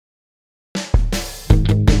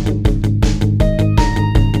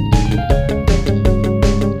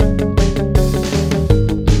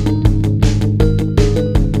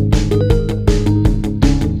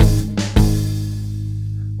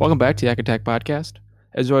back to the Yak Attack Podcast.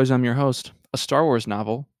 As always, I'm your host, a Star Wars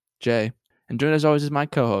novel, Jay. And joined as always is my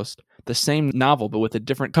co-host, the same novel but with a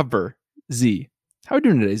different cover, Z. How are you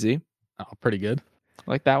doing today, Z? Oh, pretty good.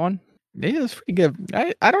 Like that one? Yeah, it's pretty good.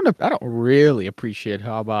 I don't really appreciate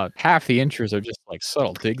how about half the intros are just like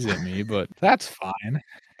subtle digs at me, but that's fine.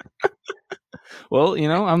 Well, you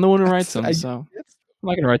know, I'm the one who writes them, so I'm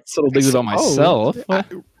not going to write subtle I digs about myself.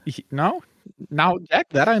 No, now Jack,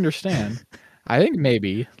 that I understand. I think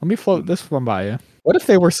maybe let me float this one by you. What if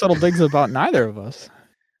they were subtle digs about neither of us,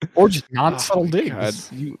 or just non-subtle digs?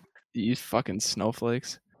 God, you fucking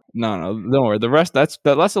snowflakes. No, don't worry. The rest that's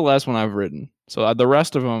the last one I've written. So the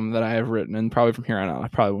rest of them that I have written, and probably from here on out, I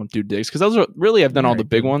probably won't do digs because those are really I've done all the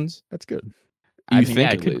big ones. That's good. You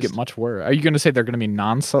think it could get much worse. Are you going to say they're going to be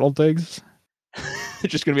non-subtle digs?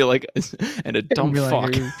 It's just going to be like, and a dumb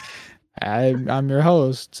fuck. I'm your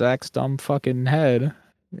host, Zach's dumb fucking head.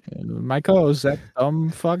 And my co-host, Zach's dumb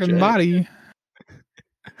fucking body.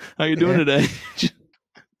 How you doing today?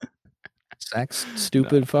 Zach's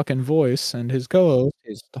stupid fucking voice and his co-host,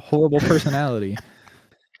 his horrible personality.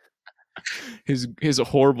 His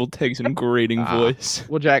horrible takes and grating voice.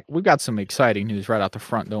 Well, Jack, we've got some exciting news right out the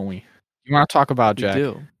front, don't we? You want to talk about,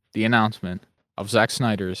 Jack, the announcement of Zack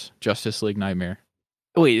Snyder's Justice League Nightmare?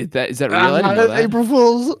 Wait, is that real? I didn't know that. April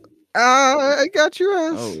Fools. I got your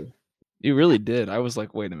ass. Oh, you really did. I was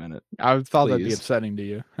like, wait a minute. I thought that'd be upsetting to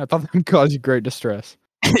you. I thought that would cause you great distress.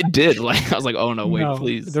 It did. Like I was like, oh no, wait,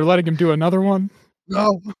 please. They're letting him do another one?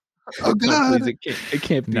 No. Oh god. No, please, it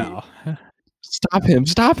can't be. No. Stop him.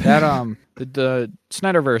 That the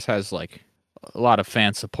Snyderverse has like a lot of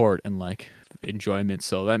fan support and like enjoyment,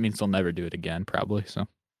 so that means they'll never do it again, probably. So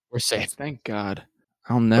we're safe. Thank God.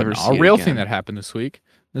 I'll never see a real again. Thing that happened this week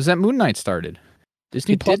is that Moon Knight started.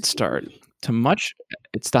 Disney Plus did start.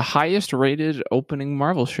 It's the highest rated opening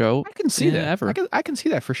Marvel show. I can see that ever. I can see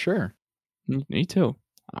that for sure. Me too.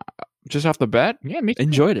 Just off the bat, yeah, me too.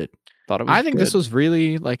 Enjoyed it. Thought it was. I think this was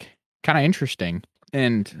really like kind of interesting.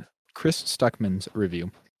 And Chris Stuckman's review,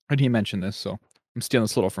 and he mentioned this, so I'm stealing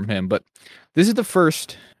this little from him. But this is the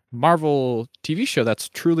first Marvel TV show that's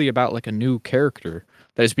truly about like a new character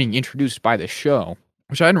that is being introduced by the show,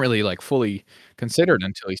 which I hadn't really like fully considered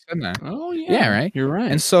until he said that. Oh yeah, yeah, right. You're right.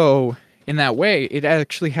 And so in that way, it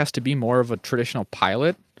actually has to be more of a traditional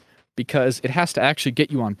pilot because it has to actually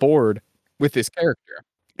get you on board with this character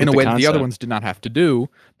in a way that the other ones did not have to do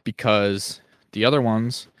because the other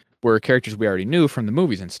ones were characters we already knew from the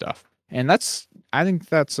movies and stuff. And I think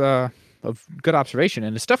that's a good observation.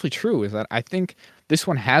 And it's definitely true is that I think this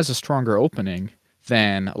one has a stronger opening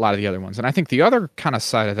than a lot of the other ones. And I think the other kind of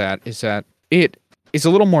side of that is that it is a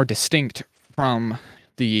little more distinct from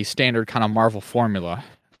the standard kind of Marvel formula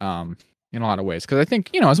in a lot of ways. Because I think,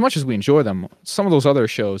 as much as we enjoy them, some of those other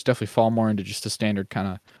shows definitely fall more into just the standard kind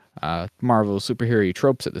of Marvel superhero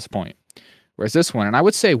tropes at this point. Whereas this one, and I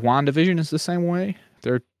would say WandaVision is the same way.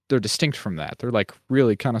 They're distinct from that. They're like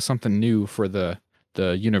really kind of something new for the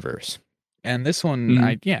universe. And this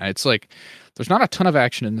one, it's like there's not a ton of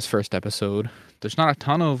action in this first episode. There's not a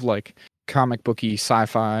ton of like comic booky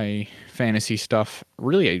sci-fi fantasy stuff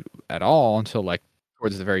really at all until like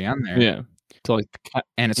towards the very end there. Yeah.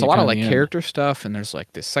 And it's a lot of like character stuff, and there's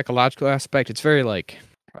like this psychological aspect. It's very like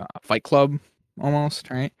Fight Club almost,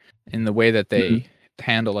 right? In the way that they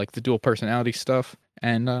handle like the dual personality stuff.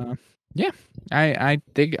 And I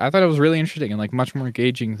thought it was really interesting and like much more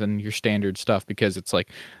engaging than your standard stuff because it's like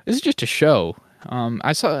this is just a show.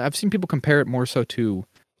 I've seen people compare it more so to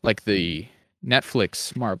like the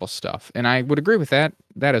Netflix Marvel stuff, and I would agree with that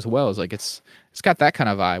as well. Is like it's got that kind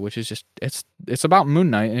of vibe, which is just it's about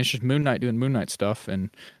Moon Knight, and it's just Moon Knight doing Moon Knight stuff,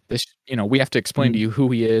 and this we have to explain to you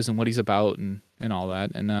who he is and what he's about and all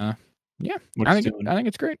that, and I think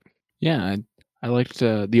it's great. Yeah, I liked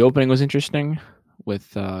the opening was interesting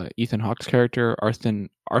with Ethan Hawke's character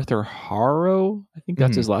Arthur Harrow. I think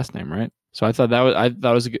that's his last name, right? So I thought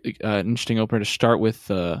that was an interesting opener to start with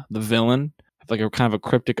the villain. Like a kind of a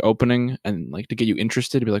cryptic opening and like to get you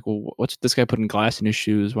interested to be like, well, what's this guy putting glass in his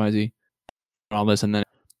shoes? Why is he all this? And then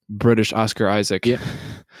British Oscar Isaac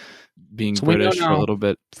being British for a little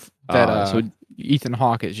bit. So Ethan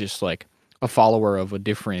Hawke is just like a follower of a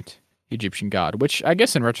different Egyptian god, which I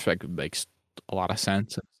guess in retrospect makes a lot of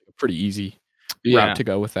sense. It's a pretty easy route to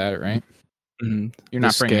go with that, right? Mm-hmm. You're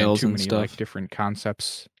not bringing in too many like different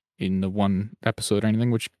concepts in the one episode or anything,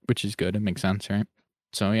 which is good. It makes sense, right?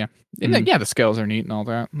 So yeah, and then, the scales are neat and all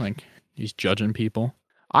that. Like he's judging people.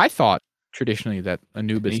 I thought traditionally that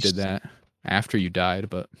Anubis did that after you died,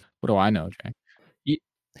 but what do I know, Jay?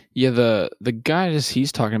 Yeah, the guy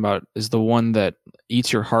he's talking about is the one that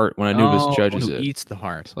eats your heart when Anubis judges it. Eats the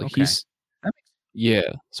heart. Like okay.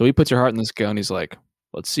 Yeah. So he puts your heart in this gun. He's like,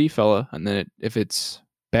 "Let's see, fella." And then if it's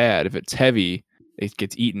bad, if it's heavy, it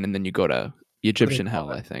gets eaten, and then you go to the Egyptian hell,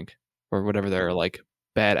 I think, or whatever their like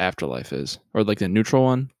bad afterlife is, or like the neutral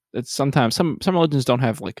one. It's sometimes some religions don't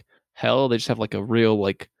have like hell; they just have like a real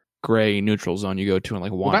like gray neutral zone you go to and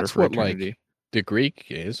like wander for eternity. Like the Greek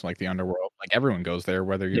is like the underworld. Like everyone goes there,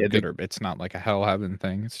 whether you're good or it's not like a hell heaven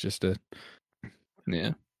thing. It's just a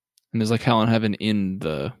And there's like hell and heaven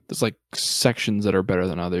there's like sections that are better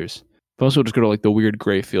than others. But also just go to like the weird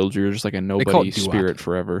gray fields where you're just like a nobody spirit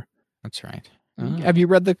forever. That's right. Have you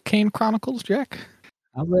read the Kane Chronicles, Jack?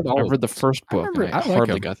 I've read the first book. I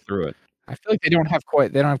hardly got through it. I feel like they don't have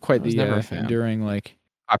quite the enduring like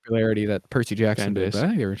popularity that Percy Jackson did. But I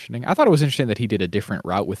think they're interesting. I thought it was interesting that he did a different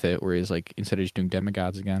route with it, where he's like instead of just doing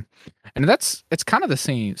demigods again, and it's kind of the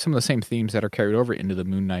same. Some of the same themes that are carried over into the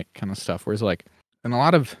Moon Knight kind of stuff. Whereas like in a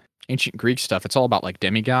lot of ancient Greek stuff, it's all about like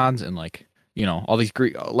demigods and like all these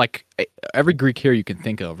Greek like every Greek hero you can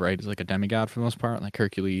think of, right? Is like a demigod for the most part, like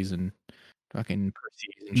Hercules and fucking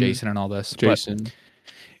Perseus and Jason and all this. Jason. But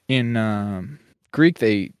in Greek,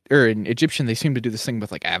 in Egyptian, they seem to do this thing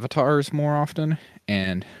with like avatars more often,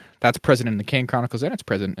 and that's present in the Kane Chronicles, and it's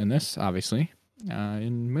present in this, obviously,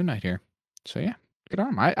 in Moon Knight here. So yeah, good on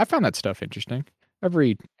 'em. I found that stuff interesting.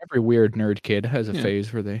 Every weird nerd kid has a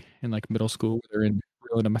phase where they in like middle school they're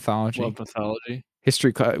real into mythology. Love mythology.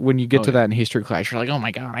 History class. When you get to that in history class, you're like, oh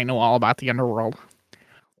my god, I know all about the underworld.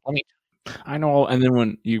 I know, and then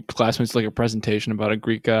when you classmates like a presentation about a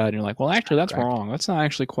Greek god, and you're like, well, actually, that's wrong. That's not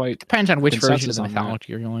actually quite. Depends on which version of the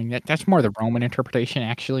mythology you're going. That's more the Roman interpretation,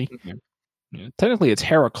 actually. Mm-hmm. Yeah. Technically, it's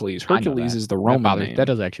Heracles. Hercules is the Roman name. That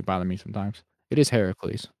does actually bother me sometimes. It is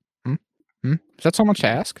Heracles. Is that so much to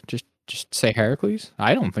ask? Just say Heracles?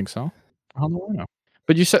 I don't think so. I don't know.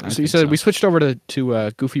 But you said we switched over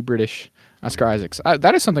to goofy British Oscar Isaacs.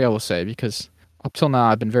 That is something I will say, because up till now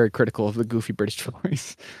I've been very critical of the goofy British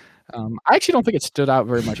choice. I actually don't think it stood out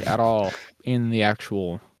very much at all in the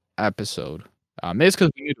actual episode. Maybe it's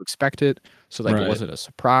because we knew to expect it, so like it wasn't a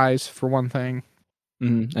surprise for one thing.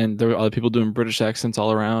 And there were other people doing British accents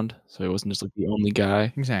all around, so he wasn't just like the only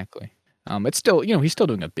guy. Exactly. It's still, he's still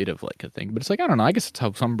doing a bit of like a thing, but it's like, I don't know. I guess it's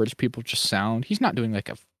how some British people just sound. He's not doing like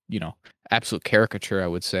a, absolute caricature, I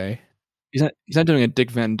would say. He's not doing a Dick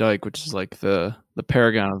Van Dyke, which is like the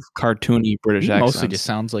paragon of cartoony British accents. Mostly just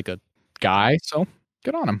sounds like a guy, so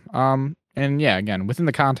good on him. And yeah, again, within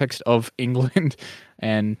the context of England,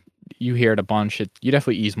 and you hear it a bunch, you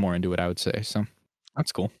definitely ease more into it, I would say. So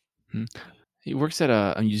that's cool. He works at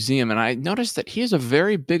a museum, and I noticed that he has a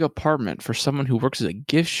very big apartment for someone who works as a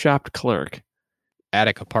gift shop clerk.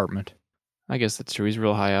 Attic apartment. I guess that's true. He's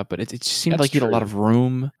real high up, but it seemed like he had a lot of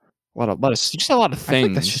room, a lot of just a lot of things. I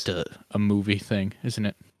think that's just a movie thing, isn't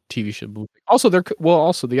it? TV show movie. Also,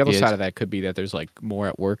 the other side of that could be that there's like more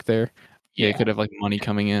at work there. Yeah, he could have like money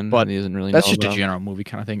coming in, but he doesn't really. That's just a general movie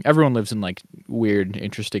kind of thing. Everyone lives in like weird,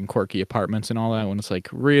 interesting, quirky apartments and all that. When it's like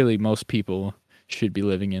really, most people should be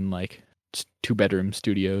living in like 2-bedroom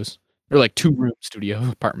studios or like 2-room studio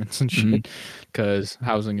apartments and shit, because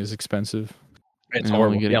housing is expensive. It's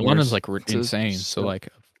horrible. Yeah, London's like insane. So like,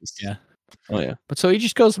 yeah. Oh yeah. But so he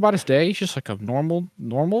just goes about his day. He's just like a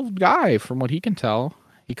normal guy, from what he can tell.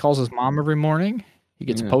 He calls his mom every morning. He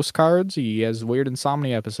gets postcards. He has weird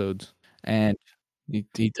insomnia episodes. And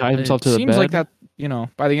he ties himself to the bed. Seems like that,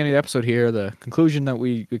 by the end of the episode here, the conclusion that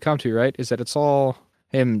we come to, right, is that it's all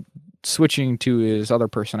him switching to his other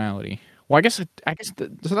personality. Well, I guess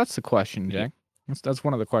so that's the question, Jack. That's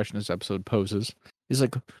one of the questions this episode poses. Is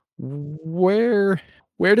like, where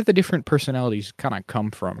did the different personalities kind of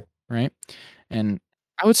come from, right? And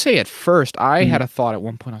I would say at first I had a thought at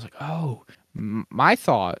one point. I was like, oh, my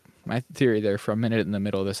theory there for a minute in the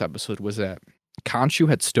middle of this episode was that Khonshu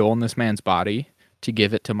had stolen this man's body to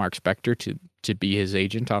give it to Mark Spector to be his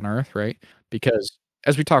agent on Earth, right? Because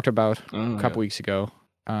as we talked about a couple weeks ago,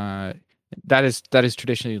 that is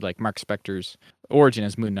traditionally like Mark Spector's origin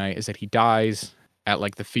as Moon Knight, is that he dies at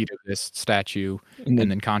like the feet of this statue, and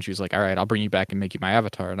then Khonshu's like, all right, I'll bring you back and make you my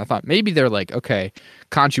avatar. And I thought maybe they're like, okay,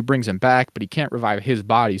 Khonshu brings him back, but he can't revive his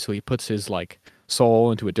body, so he puts his like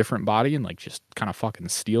soul into a different body and like just kind of fucking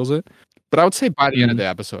steals it. But I would say by the end of the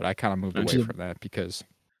episode, I kind of moved away from that, because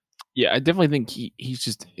I definitely think he's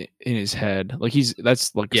just in his head. Like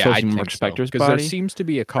that's like supposed to be Mark Spector's body. Because there seems to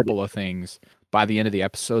be a couple of things by the end of the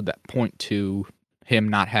episode that point to him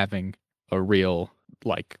not having a real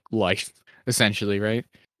like life, essentially, right?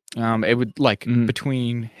 It would like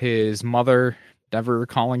between his mother never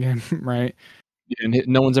calling him, right? Yeah, and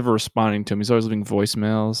no one's ever responding to him. He's always leaving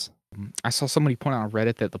voicemails. I saw somebody point out on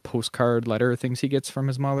Reddit that the postcard letter things he gets from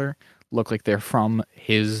his mother look like they're from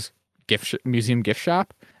his museum gift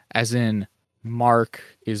shop, as in Mark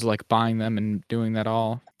is like buying them and doing that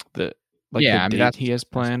all. The date he has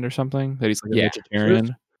planned or something, that he's like a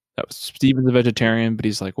vegetarian. That was Steven's a vegetarian, but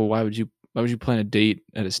he's like, well, why would you plan a date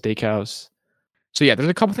at a steakhouse? So yeah, there's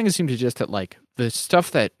a couple things that seem to suggest that like the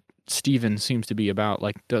stuff that Steven seems to be about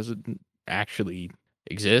like doesn't actually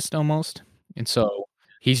exist almost. And so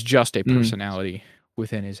he's just a personality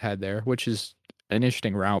within his head there, which is an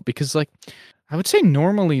interesting route because like I would say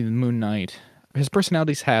normally the Moon Knight, his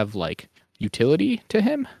personalities have like utility to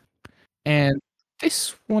him. And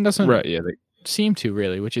this one doesn't they seem to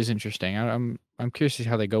really, which is interesting. I'm curious to see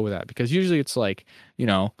how they go with that because usually it's like, you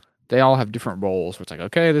know, they all have different roles where it's like,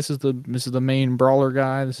 okay, this is the main brawler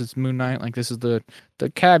guy, this is Moon Knight, like this is the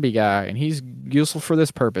cabbie guy, and he's useful for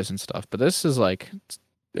this purpose and stuff. But this is like,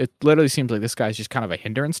 it literally seems like this guy's just kind of a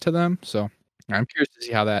hindrance to them. So I'm curious to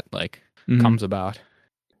see how that like comes about.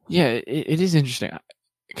 Yeah, it is interesting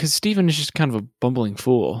because Steven is just kind of a bumbling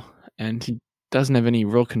fool, and he doesn't have any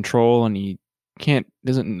real control, and he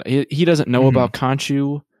doesn't know about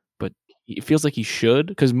Khonshu, but it feels like he should,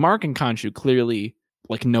 because Mark and Khonshu clearly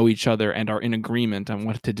like know each other and are in agreement on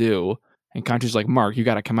what to do. And Khonshu's like, Mark, you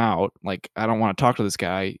got to come out. Like, I don't want to talk to this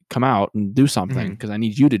guy. Come out and do something because I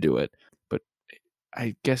need you to do it. But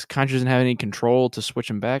I guess Khonshu doesn't have any control to switch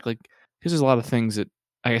him back. Like, because there's a lot of things that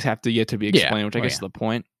I guess have to yet to be explained, which I guess is the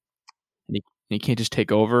point. And he can't just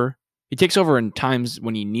take over. He takes over in times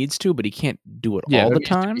when he needs to, but he can't do it all the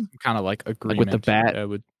time. Kind of like agreement, like with the bat, it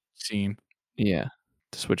would seem. Yeah,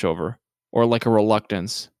 to switch over, or like a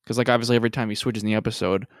reluctance, because like obviously every time he switches in the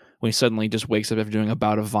episode, when he suddenly just wakes up after doing a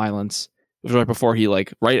bout of violence, it was right before he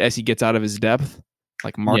like right as he gets out of his depth,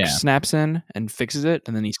 like Mark snaps in and fixes it,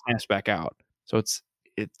 and then he snaps back out. So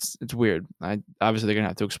it's weird. Obviously they're gonna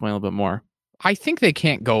have to explain a little bit more. I think they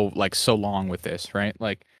can't go like so long with this, right?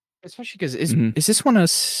 Like. Especially because is this one a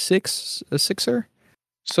sixer?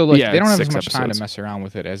 So like they don't have as much time to mess around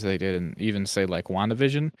with it as they did in even say like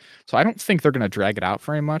WandaVision. So I don't think they're gonna drag it out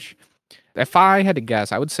very much. If I had to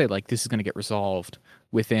guess, I would say like this is gonna get resolved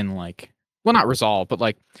within like, well, not resolved, but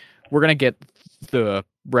like we're gonna get the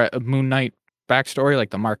Moon Knight backstory,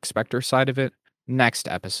 like the Mark Spector side of it, next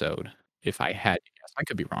episode. If I had to guess, I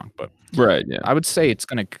could be wrong, but I would say it's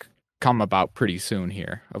gonna come about pretty soon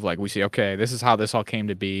here of like we see, okay, this is how this all came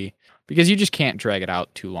to be, because you just can't drag it out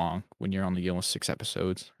too long when you're only dealing with 6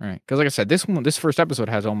 episodes, right? Because like I said, this first episode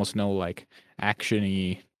has almost no like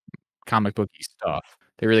action-y comic booky stuff.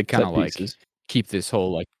 They really kind of like keep this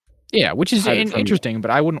whole like which is interesting, but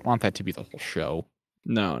I wouldn't want that to be the whole show.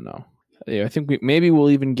 No. Yeah, I think maybe we'll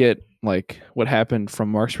even get like what happened from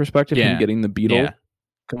Mark's perspective, him getting the beetle,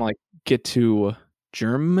 can like get to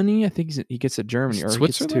Germany. I think he gets to Germany, or he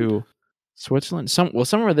gets to Switzerland.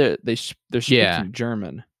 Somewhere they're speaking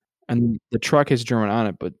German, and the truck has German on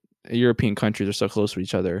it, but European countries are so close to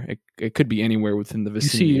each other. It could be anywhere within the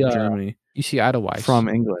vicinity of Germany. You see Edelweiss from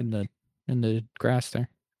England in the grass there.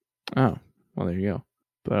 Oh, well, there you go.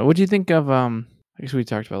 But what do you think of I guess we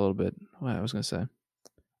talked about a little bit. What I was gonna say.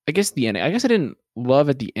 I guess the end. I guess I didn't love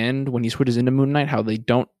at the end when he switches into Moon Knight how they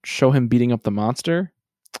don't show him beating up the monster.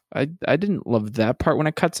 I didn't love that part when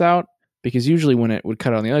it cuts out, because usually when it would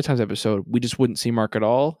cut out on the other times episode, we just wouldn't see Mark at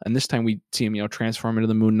all, and this time we see him, transform into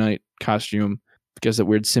the Moon Knight costume because that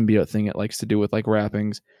weird symbiote thing it likes to do with like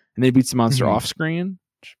wrappings, and then he beats the monster off screen.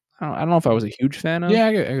 I don't know if I was a huge fan of. Yeah,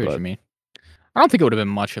 I get what you mean. I don't think it would have been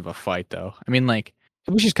much of a fight though. I mean, like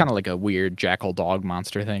it was just kind of like a weird jackal dog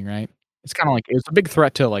monster thing, right? It's kind of like it was a big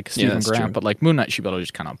threat to like Stephen Grant, but like Moon Knight should be able to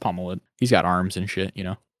just kind of pummel it. He's got arms and shit,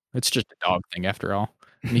 It's just a dog thing after all.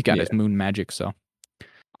 And he got his moon magic, so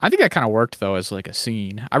I think that kind of worked though as like a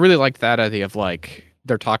scene. I really liked that idea of like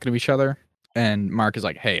they're talking to each other, and Mark is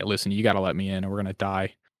like, "Hey, listen, you got to let me in, or we're gonna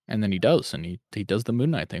die." And then he does, and he does the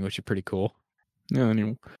Moon Knight thing, which is pretty cool. Yeah, and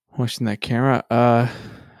he watching that camera. I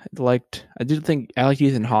did think I liked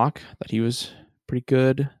Ethan Hawke. That he was pretty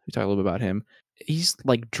good. We talked a little bit about him. He's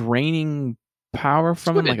like draining power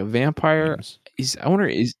from him like a vampire. I wonder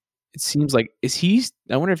is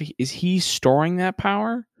he storing that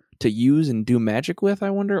power to use and do magic with? I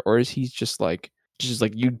wonder, or is he just like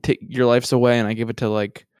you take your life's away and I give it to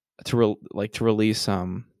to release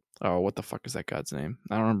oh, what the fuck is that god's name?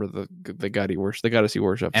 I don't remember the god he worships, the goddess he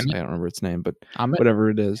worships. I don't remember its name, but whatever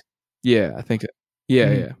it is. Yeah, I think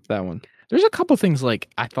yeah, that one. There's a couple things like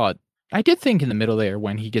I did think in the middle there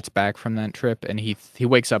when he gets back from that trip and he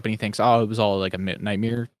wakes up and he thinks, oh, it was all like a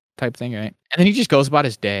nightmare type thing, right? And then he just goes about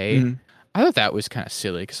his day. I thought that was kind of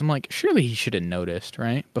silly because I'm like, surely he should have noticed,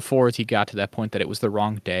 right? Before he got to that point that it was the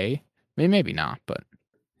wrong day. Maybe not, but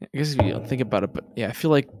I guess if you don't think about it, but yeah, I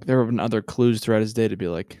feel like there have been other clues throughout his day to be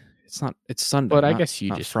like, It's Sunday, but I guess you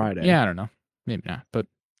not just Friday. Yeah, I don't know, maybe not. But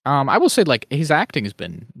I will say like his acting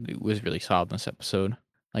was really solid in this episode.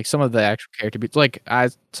 Like some of the actual character beats, like I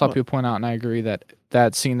saw people point out, and I agree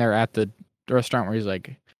that scene there at the restaurant where he's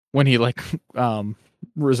like when he like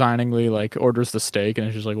resigningly like orders the steak and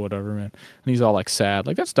it's just like whatever, man, and he's all like sad,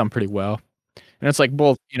 like that's done pretty well. And it's like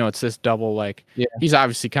both, it's this double, like, he's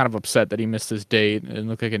obviously kind of upset that he missed his date and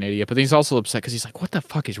looked like an idiot, but he's also upset because he's like, what the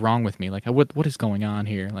fuck is wrong with me? Like, what is going on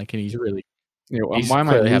here? Like, and he's really, he's why am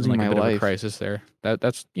I clearly having losing like a my bit of a life? crisis there.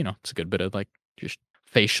 That's it's a good bit of like just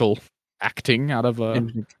facial acting out of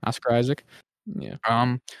Oscar Isaac. Yeah.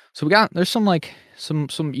 So there's some like some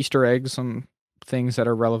Easter eggs, some things that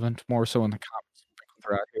are relevant more so in the comics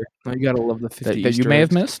throughout here. Oh, you gotta love the 50 that you may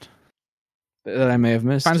have missed. That I may have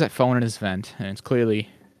missed. Finds that phone in his vent, and it's clearly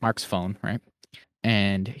Mark's phone, right?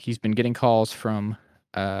 And he's been getting calls from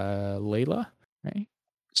Layla, right?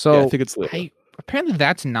 So yeah, I think it's Layla. Apparently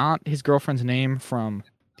that's not his girlfriend's name from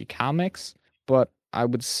the comics, but I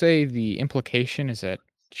would say the implication is that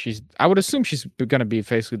I would assume she's going to be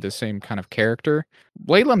basically the same kind of character.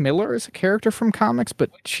 Layla Miller is a character from comics,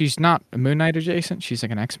 but she's not Moon Knight adjacent. She's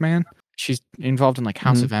like an X-Man. She's involved in like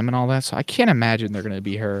House of M and all that, so I can't imagine they're going to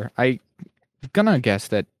be her. I'm gonna guess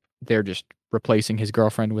that they're just replacing his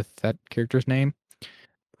girlfriend with that character's name,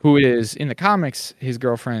 who is in the comics. His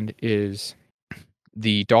girlfriend is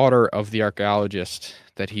the daughter of the archaeologist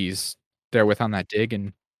that he's there with on that dig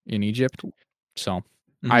in Egypt. So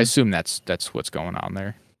I assume that's what's going on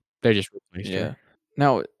there. They just replaced her.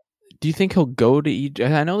 Now, do you think he'll go to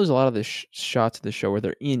Egypt? I know there's a lot of the shots of the show where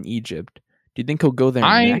they're in Egypt. Do you think he'll go there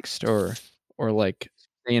next, or like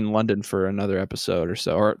stay in London for another episode or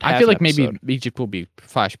so? Or I feel like maybe Egypt will be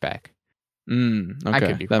flashback. Okay, I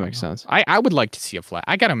could be that makes sense. I would like to see a flash.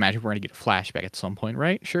 I gotta imagine we're gonna get a flashback at some point,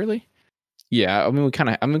 right? Surely. Yeah, I mean,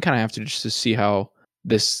 I'm gonna have to just to see how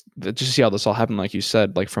this all happened. Like you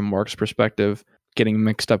said, like from Mark's perspective, getting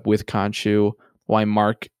mixed up with Khonshu, why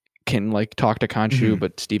Mark can like talk to Khonshu,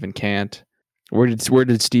 but Steven can't. Where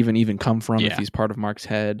did Steven even come from if he's part of Mark's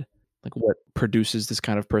head? Like, what produces this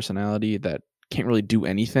kind of personality that can't really do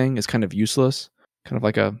anything, is kind of useless? Kind of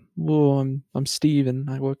like I'm Steve and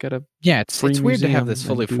I work at a it's weird to have this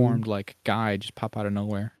fully formed like guy just pop out of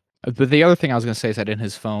nowhere. But the other thing I was gonna say is that in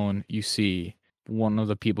his phone you see one of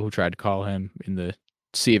the people who tried to call him in the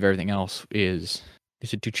sea of everything else is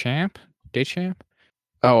it Duchamp? Deschamps?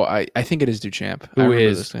 Oh, I think it is Duchamp. Who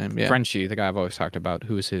is Frenchie, the guy I've always talked about,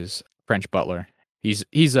 who is his French butler. He's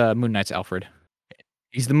Moon Knight's Alfred.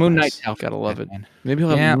 He's the Moon Knight's Alfred. Gotta love it. Maybe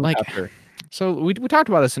he'll have after. So we talked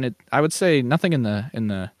about this, and I would say nothing in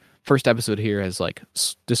the first episode here has like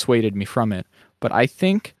dissuaded me from it. But I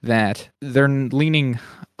think that they're leaning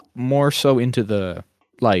more so into the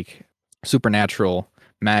like supernatural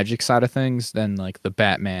magic side of things than like the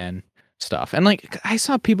Batman stuff. And like I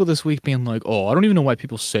saw people this week being like, "Oh, I don't even know why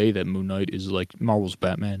people say that Moon Knight is like Marvel's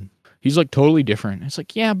Batman. He's like totally different." It's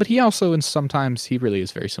like, yeah, but he also, and sometimes he really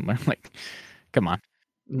is very similar. Like, come on.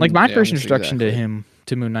 Like my first introduction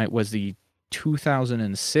to Moon Knight was the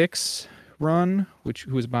 2006 run,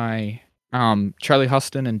 who was by Charlie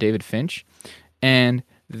Huston and David Finch, and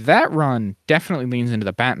that run definitely leans into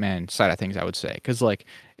the Batman side of things, I would say, because like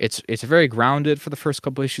it's very grounded for the first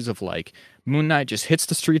couple issues of like Moon Knight just hits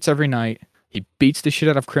the streets every night, he beats the shit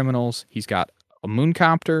out of criminals, he's got a moon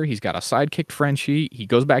copter, he's got a sidekick Frenchie, he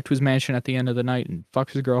goes back to his mansion at the end of the night and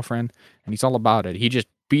fucks his girlfriend, and he's all about it. He just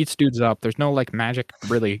beats dudes up. There's no like magic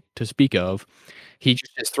really to speak of. He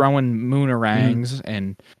just is throwing moonerangs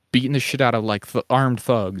and beating the shit out of like armed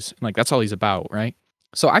thugs. Like that's all he's about, right?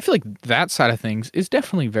 So I feel like that side of things is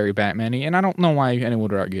definitely very Batman-y, and I don't know why anyone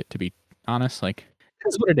would argue it, to be honest. Like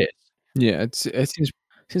that's what it is. Yeah, it seems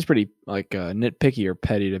pretty like nitpicky or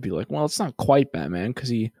petty to be like, well, it's not quite Batman because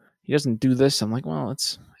he doesn't do this. I'm like, well,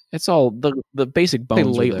 it's all the basic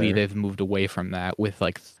bones. Lately, they've moved away from that with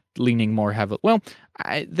like leaning more heavily. Well,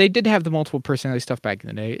 they did have the multiple personality stuff back in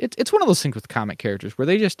the day. It's one of those things with comic characters where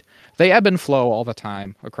they ebb and flow all the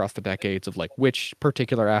time across the decades of like which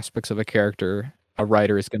particular aspects of a character a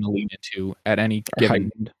writer is going to lean into at any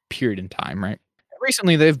given period in time, right?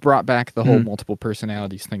 Recently, they've brought back the whole multiple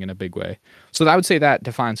personalities thing in a big way. So I would say that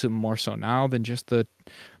defines him more so now than just the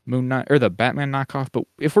Moon Knight or the Batman knockoff. But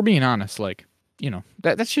if we're being honest, like,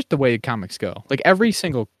 that's just the way comics go. Like every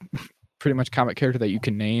single pretty much comic character that you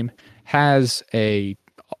can name has a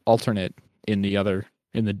alternate in the other,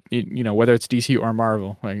 whether it's DC or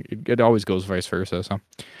Marvel. Like it always goes vice versa. So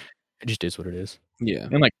it just is what it is. Yeah.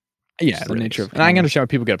 And like, yeah, the nature of. And I can understand why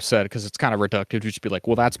people get upset because it's kind of reductive to just be like,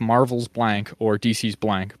 well, that's Marvel's blank or DC's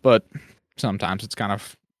blank. But sometimes it's kind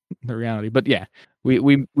of the reality. But yeah,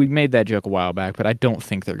 We made that joke a while back, but I don't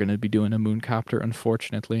think they're going to be doing a Mooncopter,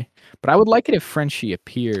 unfortunately. But I would like it if Frenchie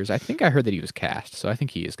appears. I think I heard that he was cast, so I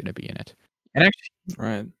think he is going to be in it. And actually,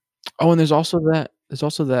 right. Oh, and there's also that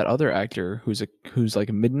other actor who's like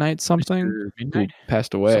a Midnight something Mr. Midnight, who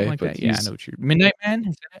passed away, something like but that. Yeah, I know what you're. Midnight Man,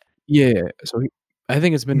 is that it? yeah. So I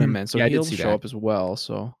think it's Midnight Man. So Yeah, I did he'll see show that. up as well.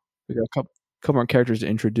 So we got a couple more characters to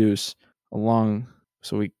introduce along.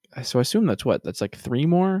 So I assume that's like 3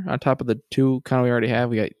 more on top of the 2 kind of we already have.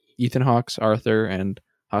 We got Ethan Hawke's Arthur and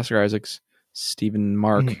Oscar Isaac's Stephen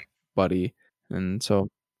Mark buddy, and so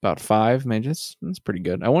about 5. Man, that's pretty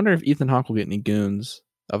good. I wonder if Ethan Hawke will get any goons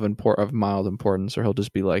of mild importance, or he'll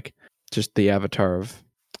just be like just the avatar of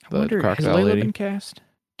the crocodile has Layla lady. been cast?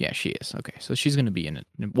 Yeah, she is. Okay, so she's going to be in it.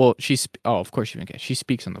 Well, of course she's been cast. She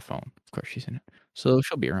speaks on the phone. Of course she's in it. So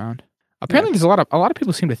she'll be around. Apparently, there's a lot of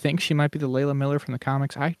people seem to think she might be the Layla Miller from the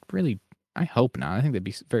comics. I hope not. I think that'd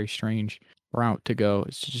be a very strange route to go.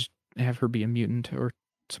 Is to just have her be a mutant or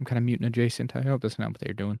some kind of mutant adjacent. I hope that's not what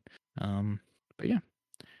they're doing. But yeah.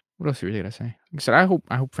 What else are you gonna say? Like I said,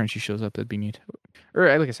 I hope Frenchie shows up. That'd be neat.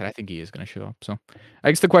 Or like I said, I think he is gonna show up. So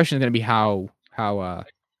I guess the question is gonna be how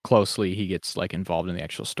closely he gets like involved in the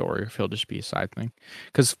actual story, or if he'll just be a side thing.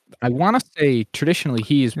 Because I want to say traditionally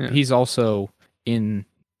he's also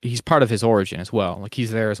he's part of his origin as well. Like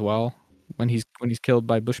he's there as well when he's killed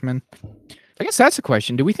by Bushman. I guess that's the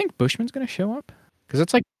question. Do we think Bushman's gonna show up? Because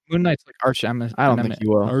it's like Moon Knight's like arch enemy. I don't think he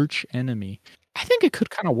will. Arch enemy. I think it could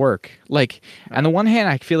kind of work. Like, on the one hand,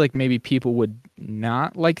 I feel like maybe people would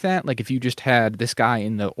not like that. Like, if you just had this guy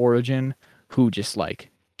in the origin who just like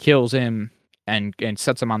kills him and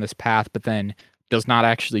sets him on this path, but then does not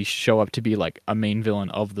actually show up to be like a main villain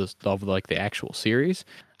of like the actual series.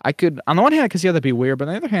 I could, on the one hand, I could see how that'd be weird, but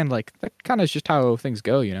on the other hand, like that kind of is just how things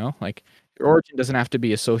go, you know. Like, your origin doesn't have to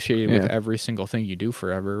be associated with every single thing you do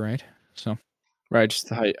forever, right? So. Right, just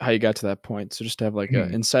how you got to that point. So just to have like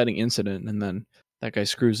an inciting incident, and then that guy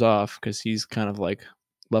screws off because he's kind of like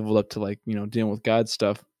leveled up to like dealing with God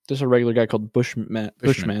stuff. Just a regular guy called Bushmaster,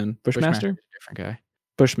 different guy.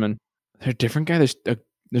 Bushman. They're a different guy.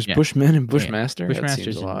 There's Bushman and Bushmaster.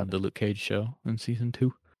 Bushmaster's in the Luke Cage show in season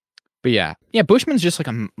 2. But yeah, Bushman's just like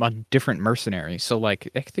a different mercenary. So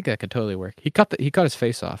like, I think that could totally work. He cut his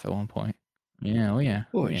face off at one point. Yeah,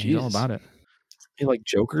 he's all about it. He like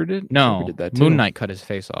Joker did? No, Joker did that too. Moon Knight cut his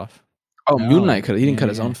face off. Oh, no. Moon Knight he didn't cut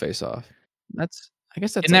his own face off. I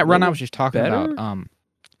guess that's in that run I was just talking about.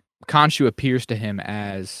 Khonshu appears to him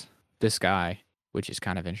as this guy, which is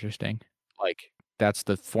kind of interesting. Like that's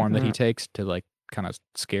the form that he takes to like kind of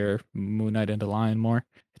scare Moon Knight into lying more.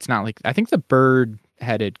 It's not like, I think the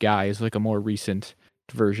bird-headed guy is like a more recent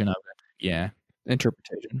version of it. Yeah,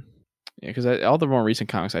 interpretation. Yeah, because all the more recent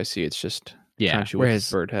comics I see, it's just Khonshu with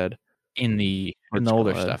his bird head. In the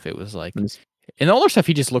older stuff, it was like in the older stuff,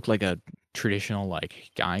 he just looked like a traditional like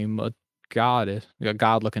I'm a god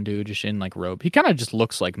looking dude just in like robe. He kind of just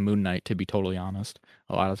looks like Moon Knight, to be totally honest.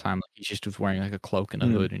 A lot of the time, like, he's just wearing like a cloak and a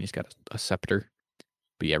hood, and he's got a scepter.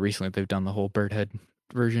 But yeah, recently they've done the whole bird head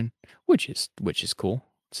version, which is cool.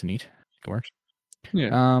 It's neat. It works.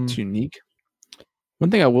 Yeah, it's unique.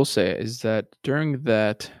 One thing I will say is that during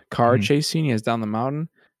that car chase scene he has down the mountain,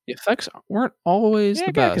 the effects weren't always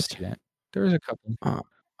the best. I could see that. There was a couple.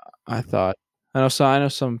 I thought. I know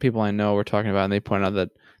some people I know were talking about, and they point out that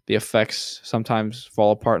the effects sometimes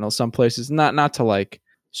fall apart in some places. Not to like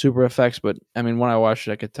super effects, but I mean, when I watched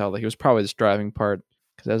it, I could tell that he was probably this driving part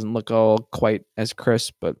because it doesn't look all quite as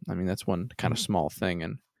crisp. But I mean, that's one kind of small thing,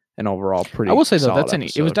 and overall pretty. I will say though,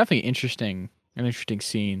 it was definitely interesting. An interesting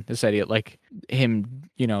scene. This idea, like him,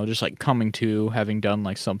 just like coming to having done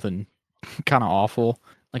like something kind of awful,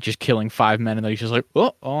 like just killing 5 men, and then he's just like,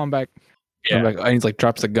 oh, I'm back. Yeah, and he's like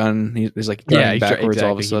drops the gun. He's like driving backwards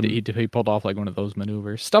all of a sudden. He pulled off like one of those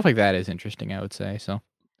maneuvers. Stuff like that is interesting, I would say. So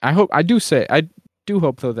I do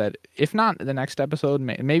hope though that if not the next episode,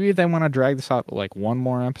 maybe if they want to drag this out like one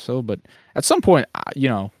more episode, but at some point,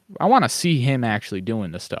 I want to see him actually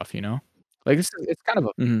doing this stuff. Like it's kind of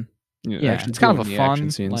a. Yeah, it's kind of a fun,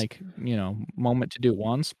 like, moment to do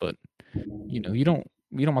once, but you don't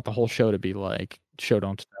want the whole show to be like show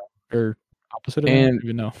don't tell, or opposite of that. I don't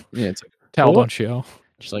even know. Yeah, it's like tell don't show.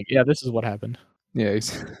 Just like, yeah, this is what happened. Yeah,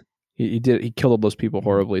 he killed all those people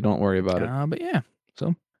horribly. Don't worry about it. But yeah,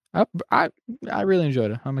 so I really enjoyed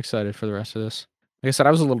it. I'm excited for the rest of this. Like I said,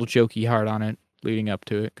 I was a little jokey hard on it leading up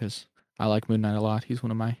to it because I like Moon Knight a lot. He's one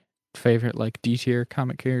of my favorite like D tier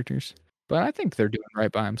comic characters. But I think they're doing right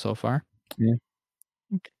by him so far.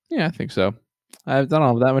 Yeah, I think so. I don't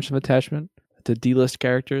have that much of attachment to D-list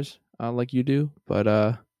characters like you do, but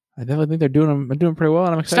I definitely think they're doing pretty well,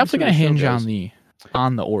 and I'm excited. It's definitely going to hinge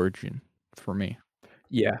on the origin for me.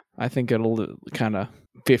 Yeah, I think it'll kind of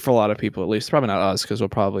be for a lot of people at least. Probably not us because we'll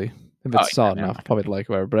probably if it's solid enough, probably like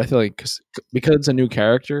whatever. But I feel like because it's a new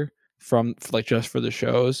character from like just for the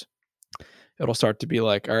shows, it'll start to be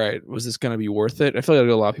like, all right, was this going to be worth it? I feel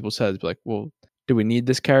like a lot of people's heads be like, well, do we need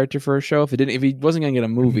this character for a show? If he wasn't going to get a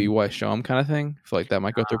movie, why show him? Kind of thing. I feel like that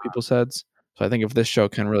might go through people's heads. So I think if this show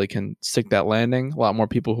can stick that landing, a lot more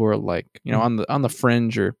people who are like, on the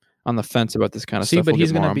fringe or on the fence about this kind of stuff. But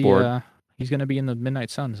he's going to be he's going to be in the Midnight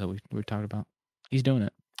Suns that we were talking about. He's doing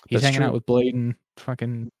it. He's hanging out with Blade and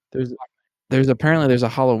fucking. There's apparently a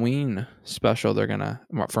Halloween special they're gonna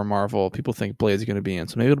for Marvel. People think Blade's gonna be in,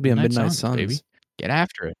 so maybe it'll be a Midnight Suns. Baby. Get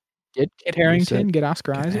after it. Get Kit Harington. Get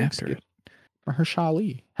Oscar Isaac. Get Mahershala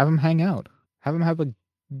Ali. Have him hang out. Have him have a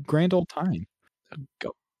grand old time. A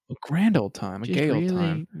grand old time. A gay old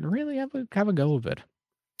time. Really have a go of it.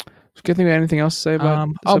 Can you think of anything else to say about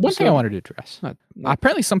one thing I wanted to address.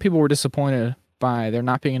 Apparently, some people were disappointed by there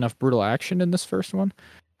not being enough brutal action in this first one.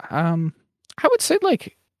 I would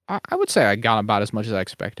say I got about as much as I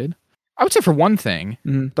expected. I would say for one thing,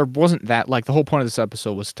 there wasn't that like the whole point of this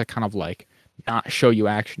episode was to kind of like not show you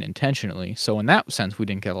action intentionally. So in that sense, we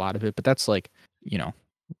didn't get a lot of it. But that's like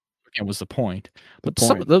it was the point. But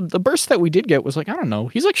the burst that we did get was like I don't know.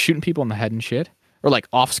 He's like shooting people in the head and shit, or like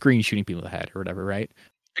off screen shooting people in the head or whatever. Right?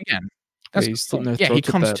 Again, that's he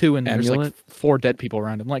comes to and there's like 4 dead people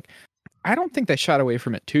around him. Like I don't think they shot away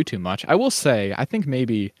from it too much. I will say I think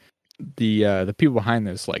maybe the people behind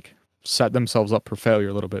this like set themselves up for failure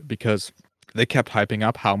a little bit because they kept hyping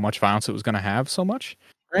up how much violence it was going to have so much,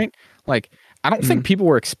 right? Like I don't think people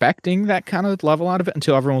were expecting that kind of level out of it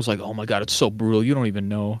until everyone was like, "Oh my god, it's so brutal! You don't even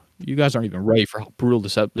know. You guys aren't even ready for how brutal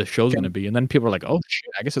this show's going to be." And then people are like, "Oh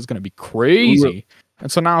shit, I guess it's going to be crazy."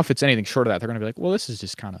 And so now, if it's anything short of that, they're going to be like, "Well, this is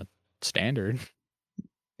just kind of standard."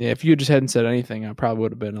 Yeah, if you just hadn't said anything, I probably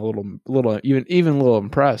would have been a little even a little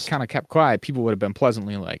impressed. Kind of kept quiet. People would have been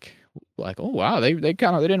pleasantly like, "Oh wow, they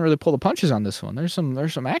didn't really pull the punches on this one. There's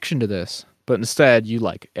some action to this." But instead, you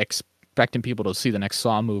like expecting people to see the next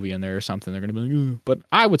Saw movie in there or something. They're gonna be like, "Ooh." But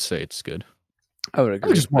I would say it's good. I would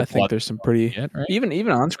agree. I think there's some pretty even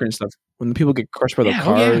on screen stuff when the people get crushed by the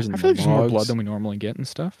cars. And I feel like there's more blood than we normally get and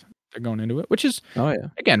stuff. They're going into it, which is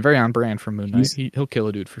again very on brand for Moon Knight. He'll kill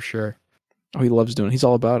a dude for sure. Oh, he loves doing it. He's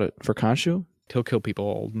all about it. For Khonshu, he'll kill people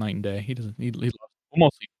all night and day. He doesn't. He loves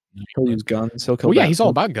mostly. He'll use guns. He'll kill. Well, yeah, he's all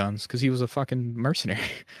about guns because he was a fucking mercenary.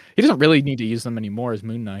 He doesn't really need to use them anymore as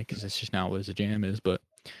Moon Knight because it's just not what his jam is. But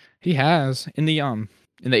he has in the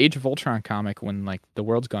Age of Ultron comic when like the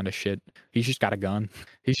world's gone to shit. He's just got a gun.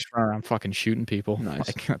 He's just running around fucking shooting people. Nice.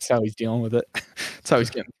 Like that's how he's dealing with it. That's how he's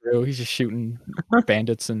getting through. He's just shooting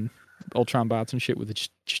bandits and Ultron bots and shit with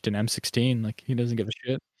just an M16. Like he doesn't give a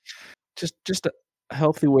shit. Just a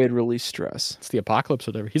healthy way to release stress. It's the apocalypse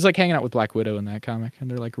or whatever. He's like hanging out with Black Widow in that comic,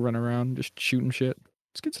 and they're like running around just shooting shit.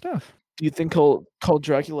 It's good stuff. Do you think he'll call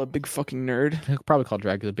Dracula a big fucking nerd? He'll probably call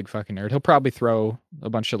Dracula a big fucking nerd. He'll probably throw a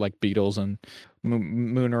bunch of like Beatles and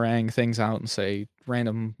Moonerang things out and say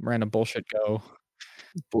random bullshit go.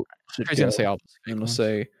 He's gonna say all this. And he'll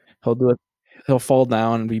say he'll do it. He'll fall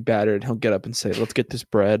down and be battered. He'll get up and say, "Let's get this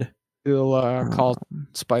bread." He'll call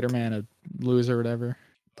Spider-Man a loser or whatever.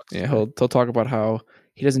 Yeah, he'll talk about how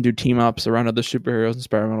he doesn't do team ups around other superheroes, and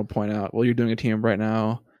Spider-Man will point out, "Well, you're doing a team up right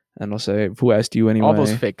now," and he'll say, "Who asked you anyway?" All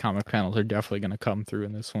those fake comic panels are definitely going to come through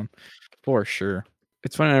in this one, for sure.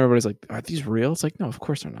 It's funny. Everybody's like, "Are these real?" It's like, no, of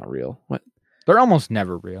course they're not real. What? They're almost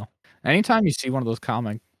never real. Anytime you see one of those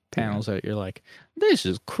comic panels that you're like, "This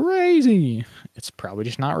is crazy," it's probably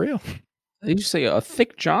just not real. They used to say a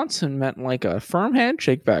thick Johnson meant like a firm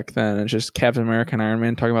handshake back then. It's just Captain America and Iron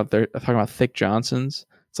Man talking about thick Johnsons.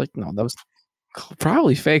 It's like, no, that was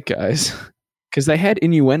probably fake, guys, because they had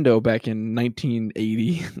innuendo back in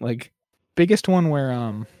 1980. Like, biggest one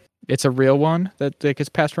where it's a real one that gets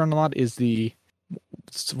passed around a lot is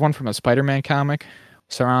it's one from a Spider-Man comic.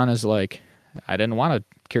 Sauron is like, I didn't want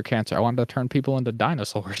to cure cancer. I wanted to turn people into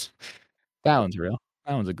dinosaurs. That one's real.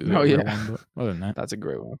 That one's a good one. But other than that, that's a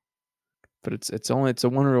great one. But it's a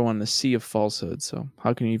one real one in the sea of falsehood. So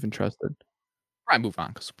how can you even trust it? I move on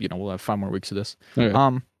because we'll have 5 more weeks of this.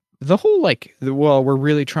 Okay. The whole we're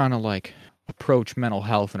really trying to like approach mental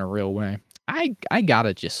health in a real way. I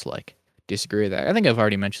gotta just like disagree with that. I think I've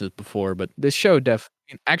already mentioned this before, but this show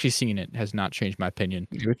actually seeing it has not changed my opinion.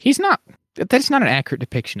 That's not an accurate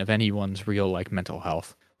depiction of anyone's real like mental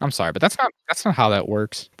health. I'm sorry, but that's not how that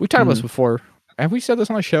works. We've talked about this before. Have we said this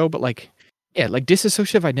on the show? But like, yeah, like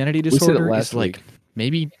dissociative identity disorder is like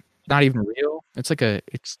maybe not even real. It's like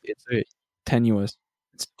it's a tenuous.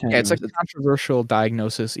 Yeah, it's like a controversial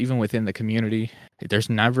diagnosis even within the community. There's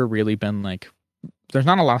never really been like there's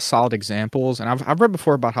not a lot of solid examples, and I've read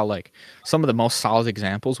before about how like some of the most solid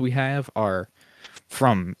examples we have are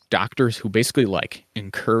from doctors who basically like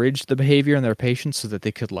encouraged the behavior in their patients so that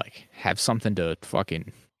they could like have something to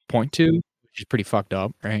fucking point to, which is pretty fucked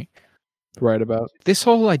up, right? Right about this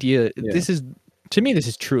whole idea. Yeah. This is, to me, this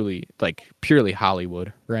is truly like purely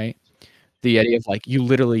Hollywood, right? The idea of like you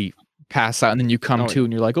literally pass out and then you come to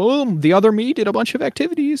and you're like, oh, the other me did a bunch of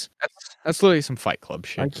activities. That's literally some Fight Club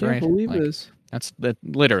shit. I can't right? believe like, this. That's that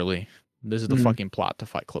literally. This is the fucking plot to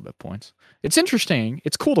Fight Club at points. It's interesting.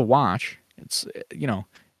 It's cool to watch. It's, you know,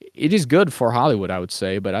 it is good for Hollywood, I would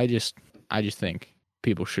say, but I just think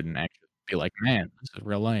people shouldn't actually be like, man, this is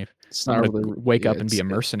real life. It's I'm not gonna really, wake up and be a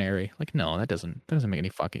mercenary. Like, no, that doesn't make any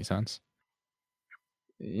fucking sense.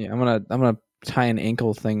 Yeah, I'm gonna tie an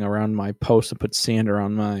ankle thing around my post and put sand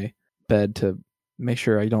around my bed to make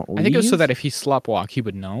sure I don't leave. I think it was so that if he sleptwalk, he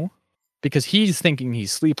would know, because he's thinking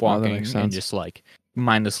he's sleepwalking and just like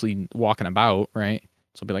mindlessly walking about, right?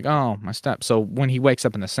 So he'll be like, oh, my step. So when he wakes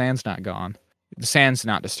up and the sand's not gone, the sand's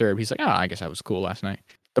not disturbed, he's like, oh, I guess I was cool last night.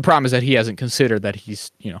 The problem is that he hasn't considered that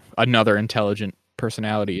he's, you know, another intelligent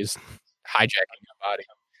personality is hijacking your body.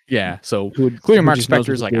 Yeah, so clearly Mark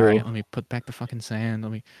Spector's like, all right, let me put back the fucking sand.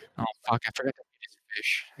 Let me, oh, fuck, I forgot to get this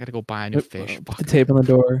fish. I gotta go buy a new fish. Put the tape on the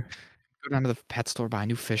door. Go down to the pet store, buy a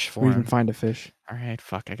new fish for or him. even find a fish. All right,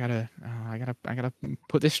 fuck, I gotta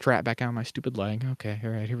put this strap back on my stupid leg. Okay, all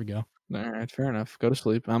right, here we go. All right, fair enough. Go to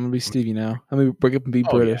sleep. I'm gonna be Stevie now. I'm gonna wake up and be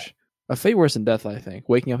British. Yeah. A fate worse than death, I think.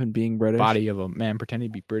 Waking up and being British. Body of a man pretending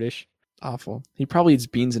to be British. Awful. He probably eats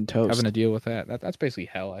beans and toast. Having to deal with that. That's basically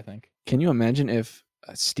hell, I think. Can you imagine if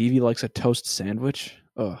Stevie likes a toast sandwich?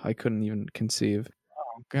 Oh, I couldn't even conceive.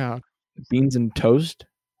 Oh, God. Beans and toast?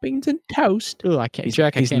 Beans and toast? Oh, I can't.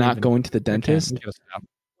 He's not going to the dentist?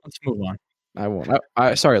 Let's move on. I won't.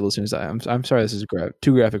 Sorry, listeners. I'm sorry this is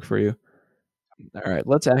too graphic for you. All right,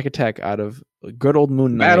 let's attack out of good old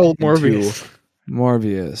Moon Knight. Bad old Morbius.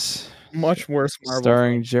 Morbius. Much worse Marvel.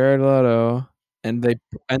 Starring Jared Leto. And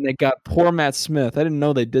they got poor Matt Smith. I didn't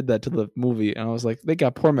know they did that to the movie. And I was like, they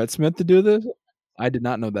got poor Matt Smith to do this? I did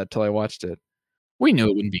not know that till I watched it. We knew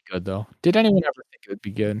it wouldn't be good, though. Did anyone ever think it would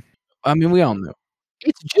be good? I mean, we all knew.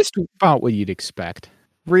 It's just about what you'd expect.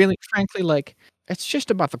 Really, frankly, like, it's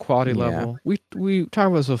just about the quality level. We talked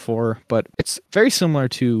about this before, but it's very similar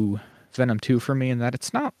to Venom 2 for me in that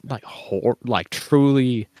it's not like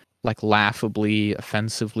truly like laughably,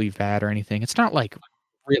 offensively bad or anything. It's not like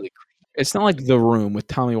really. It's not like The Room with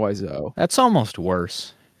Tommy Wiseau. That's almost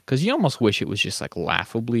worse, because you almost wish it was just like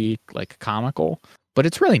laughably like comical, but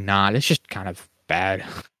it's really not. It's just kind of bad.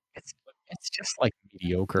 It's just like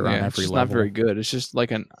mediocre on every level. Not very good. It's just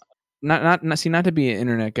like not to be an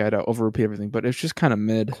internet guy to over repeat everything, but it's just kind of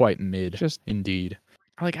mid. Quite mid. Just indeed.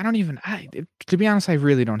 Like to be honest, I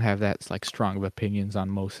really don't have that like strong of opinions on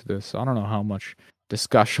most of this. So I don't know how much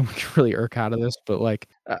discussion we can really irk out of this, but like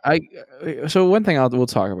so one thing we'll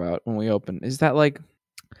talk about when we open is that like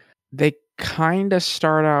they kind of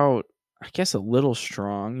start out, I guess, a little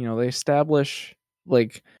strong. You know, they establish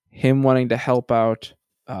like him wanting to help out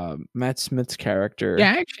Matt Smith's character.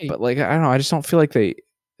 Yeah, actually, but like I don't know, I just don't feel like they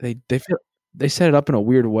set it up in a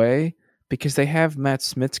weird way, because they have Matt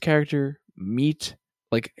Smith's character meet,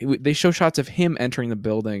 like they show shots of him entering the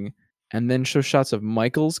building and then show shots of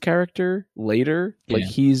Michael's character later, like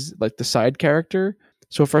he's like the side character.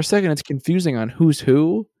 So for a second, it's confusing on who's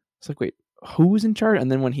who. It's like, wait, who's in charge?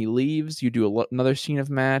 And then when he leaves, you do another scene of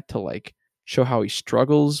Matt to like show how he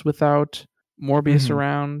struggles without Morbius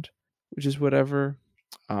around, which is whatever.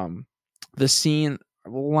 The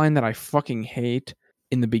line that I fucking hate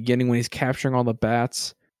in the beginning when he's capturing all the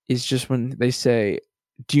bats is just when they say,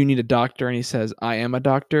 "Do you need a doctor?" And he says, "I am a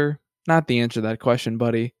doctor." Not the answer to that question,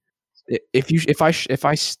 buddy. If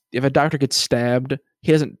a doctor gets stabbed,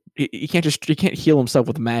 he can't heal himself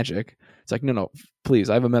with magic. It's like, no, please,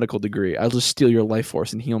 I have a medical degree. I'll just steal your life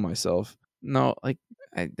force and heal myself. No, like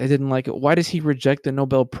I didn't like it. Why does he reject the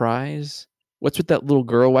Nobel Prize? What's with that little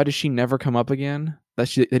girl? Why does she never come up again? That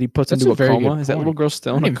he puts into a coma? Is that little girl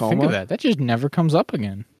still in a coma? Think of that just never comes up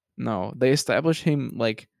again. No, they establish him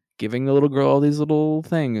like giving the little girl all these little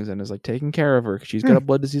things and is like taking care of her because she's got a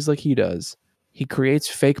blood disease like he does. He creates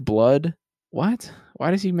fake blood. What? Why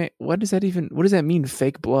does he make? What does that mean?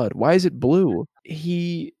 Fake blood? Why is it blue?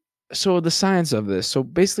 So the science of this. So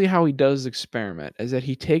basically, how he does experiment is that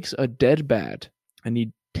he takes a dead bat and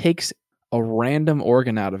he takes a random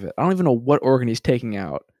organ out of it. I don't even know what organ he's taking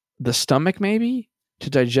out. The stomach, maybe, to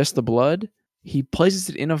digest the blood. He places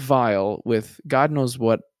it in a vial with God knows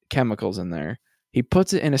what chemicals in there. He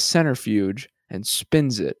puts it in a centrifuge and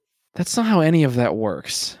spins it. That's not how any of that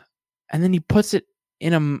works. And then he puts it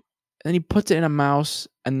in and then he puts it in a mouse,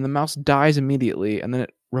 and the mouse dies immediately, and then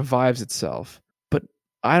it revives itself. But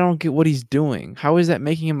I don't get what he's doing. How is that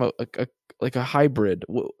making him a hybrid?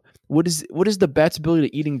 What is the bat's ability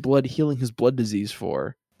to eating blood healing his blood disease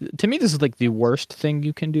for? To me, this is like the worst thing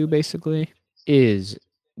you can do. Basically, is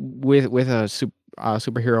with a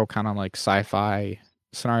superhero kind of like sci-fi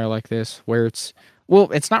scenario like this, where it's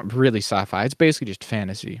not really sci-fi. It's basically just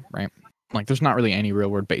fantasy, right? Like there's not really any real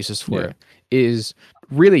world basis for it. Is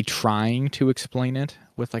really trying to explain it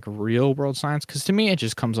with like real world science, because to me it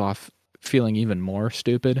just comes off feeling even more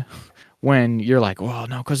stupid when you're like, well,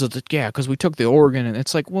 no, because we took the organ, and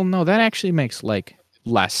it's like, well, no, that actually makes like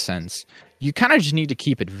less sense. You kind of just need to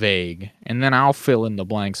keep it vague, and then I'll fill in the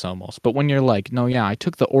blanks almost. But when you're like, no, yeah, I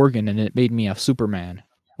took the organ and it made me a Superman.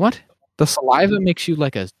 What? The saliva makes you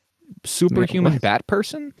like a superhuman bat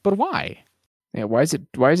person? But why? Yeah, why is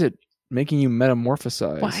it making you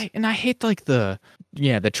metamorphosize? Why? And I hate like the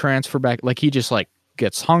transfer back. Like he just like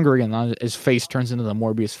gets hungry and his face turns into the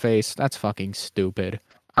Morbius face. That's fucking stupid.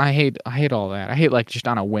 I hate all that. I hate like just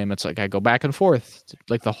on a whim. It's like I go back and forth,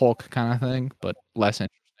 like the Hulk kind of thing, but less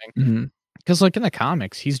interesting. Because like in the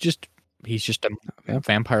comics, he's just a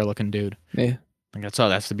vampire looking dude. Yeah. Like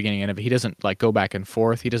that's the beginning of it. He doesn't like go back and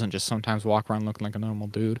forth. He doesn't just sometimes walk around looking like a normal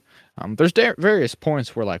dude. There's various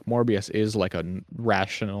points where like Morbius is like a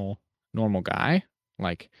rational, normal guy,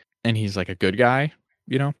 like, and he's like a good guy,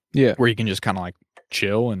 you know? Yeah. Where he can just kind of like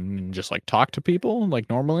chill and just like talk to people like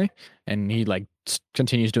normally, and he like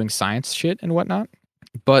continues doing science shit and whatnot.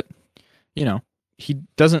 But you know, he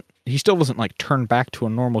still doesn't like turn back to a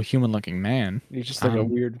normal human looking man. He's just like a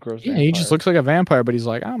weird gross vampire. He just looks like a vampire, but he's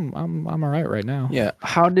like, I'm all right now. Yeah.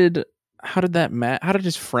 How did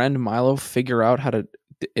his friend Milo figure out how to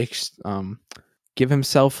give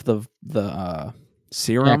himself the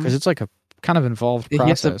serum? Yeah, because it's like a kind of involved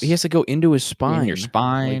process. He has to go into his spine. In your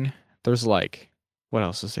spine. Like, there's like, what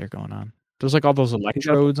else is there going on? There's like all those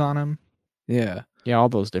electrodes on him. Yeah. Yeah, all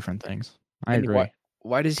those different things. I agree.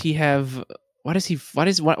 Why does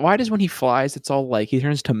when he flies, it's all like he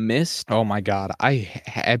turns to mist? Oh my god, I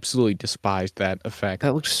absolutely despised that effect.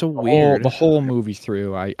 That looks so weird. The whole movie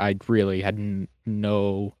through, I really had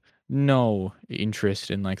no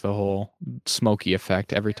interest in like the whole smoky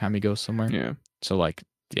effect every time he goes somewhere. Yeah. So like,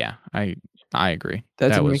 yeah, I agree.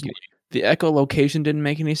 The echolocation didn't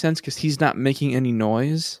make any sense because he's not making any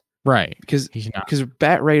noise. Right. Because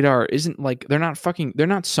bat radar isn't like they're not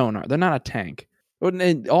sonar. They're not a tank.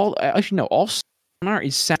 All sonar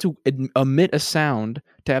is set to emit a sound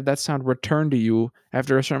to have that sound return to you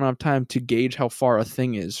after a certain amount of time to gauge how far a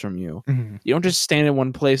thing is from you. Mm-hmm. You don't just stand in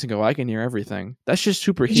one place and go, I can hear everything. That's just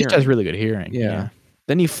super hearing. He just has really good hearing. Yeah.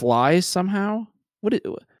 Then he flies somehow.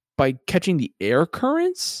 By catching the air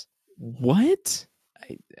currents? What?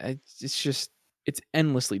 It's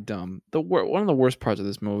endlessly dumb. One of the worst parts of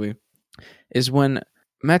this movie is when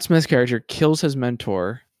Matt Smith's character kills his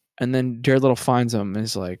mentor, and then Jared Leto finds him and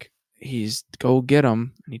is like, he's go get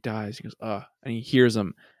him, and he dies. He goes, and he hears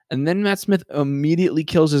him, and then Matt Smith immediately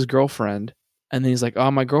kills his girlfriend, and then he's like,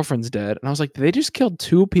 my girlfriend's dead. And I was like, did they just kill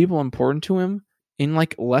two people important to him in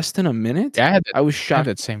like less than a minute? Yeah, I was shocked. I had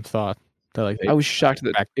that same thought. I was shocked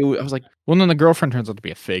that I was like, well, then the girlfriend turns out to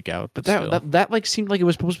be a fake out, but that like seemed like it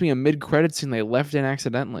was supposed to be a mid-credit scene they left in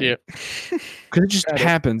accidentally. Yeah, because it just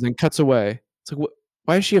happens and cuts away. It's like,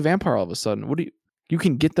 why is she a vampire all of a sudden? You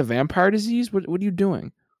can get the vampire disease? What are you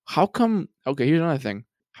doing? How come? Okay, here's another thing.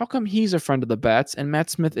 How come he's a friend of the bats and Matt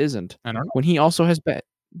Smith isn't? I don't know. When he also has bat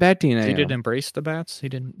DNA. He didn't embrace the bats. He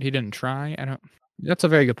didn't try. That's a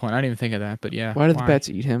very good point. I didn't even think of that, but yeah. Why did the bats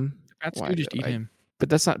eat him? Bats do just eat him. But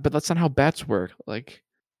that's not how bats work. Like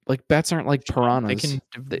bats aren't like piranhas.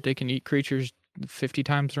 They can eat creatures 50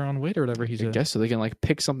 times their own weight or whatever. I guess so. They can like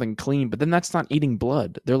pick something clean, but then that's not eating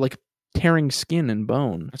blood. They're like tearing skin and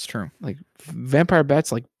bone. That's true. Like vampire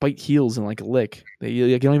bats like bite heels and like lick.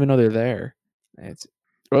 You don't even know they're there.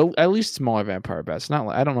 At least smaller vampire bats. Not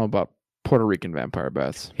like, I don't know about Puerto Rican vampire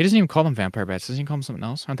bats. He doesn't even call them vampire bats. Doesn't he call them something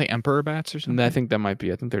else? Aren't they emperor bats or something? I think that might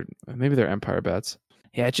be. I think they're empire bats.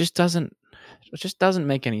 Yeah, it just doesn't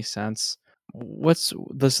make any sense. What's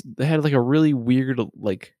this? They had like a really weird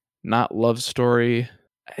like not love story.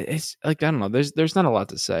 It's like, I don't know. There's not a lot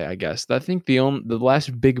to say, I guess. I think the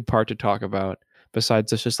last big part to talk about,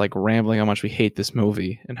 besides us just like rambling how much we hate this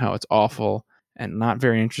movie and how it's awful and not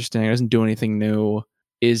very interesting, it doesn't do anything new,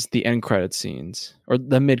 is the end credit scenes or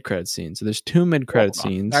the mid credit scenes. So there's two mid credit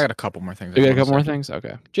scenes. I got a couple more things. You got a couple more things?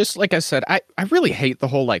 Okay. Just like I said, I really hate the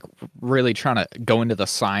whole like really trying to go into the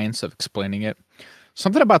science of explaining it.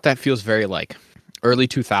 Something about that feels very like early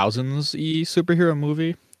 2000s-y superhero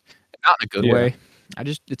movie. Not in a good way.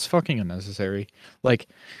 It's fucking unnecessary. Like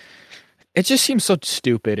It just seems so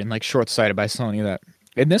stupid and like short-sighted by Sony that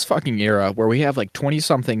in this fucking era where we have like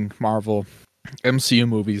 20-something Marvel MCU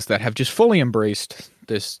movies that have just fully embraced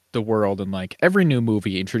the world, and like every new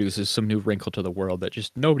movie introduces some new wrinkle to the world that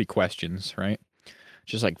just nobody questions, right?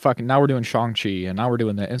 Just like fucking now we're doing Shang-Chi and now we're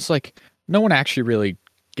doing that. It's like no one actually really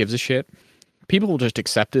gives a shit. People will just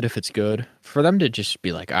accept it if it's good. For them to just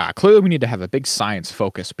be like, clearly we need to have a big science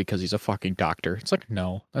focus because he's a fucking doctor. It's like,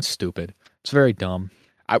 no, that's stupid. It's very dumb.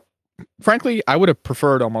 Frankly, I would have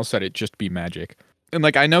preferred almost that it just be magic. And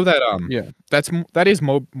like I know that that is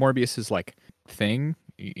Morbius's like thing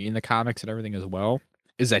in the comics and everything as well,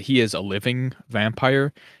 is that he is a living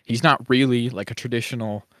vampire. He's not really like a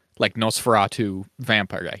traditional like Nosferatu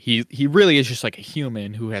vampire guy. He really is just like a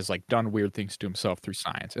human who has like done weird things to himself through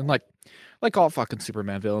science. And like all fucking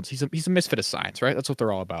Superman villains, he's a misfit of science, right? That's what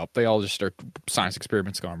they're all about. They all just start science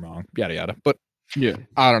experiments gone wrong, yada yada. But yeah,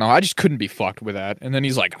 I don't know. I just couldn't be fucked with that. And then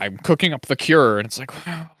he's like, I'm cooking up the cure. And it's like,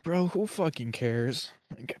 wow, bro, who fucking cares?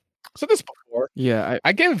 Like, so this before. Yeah,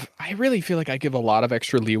 I really feel like I give a lot of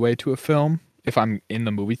extra leeway to a film if I'm in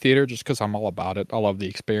the movie theater just because I'm all about it. I love the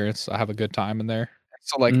experience. I have a good time in there.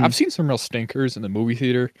 So like I've seen some real stinkers in the movie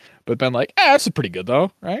theater, but been like, this is pretty good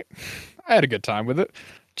though, right? I had a good time with it.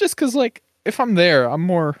 Just because like if I'm there, I'm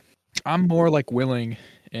more like willing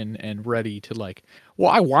and ready to like, well,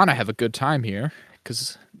 I want to have a good time here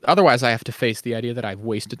because otherwise I have to face the idea that I've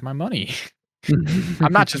wasted my money.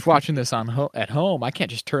 I'm not just watching this at home. I can't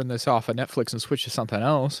just turn this off of Netflix and switch to something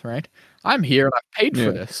else, right? I'm here and I've paid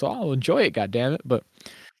for this, so I'll enjoy it, goddammit. But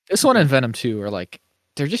this one and Venom 2 are like,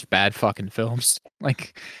 they're just bad fucking films.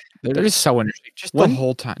 Like they're just so interesting. Just the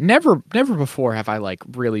whole time. Never before have I like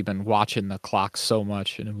really been watching the clock so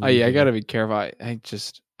much in a movie. Oh yeah, I gotta be careful.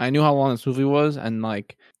 I knew how long this movie was, and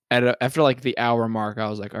like after like the hour mark, I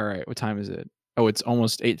was like, all right, what time is it? Oh, it's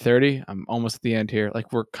almost 8:30. I'm almost at the end here.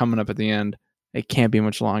 Like we're coming up at the end. It can't be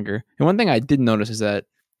much longer. And one thing I did notice is that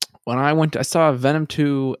when I saw Venom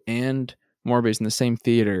 2 and Morbius in the same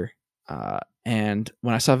theater. And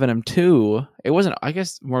when I saw Venom 2, it wasn't, I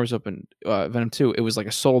guess Morbius opened, Venom 2, it was like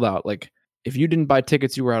a sold out. Like if you didn't buy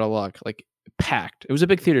tickets, you were out of luck. Like packed. It was a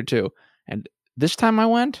big theater too. And this time I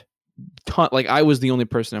went, like I was the only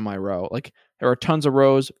person in my row. Like there were tons of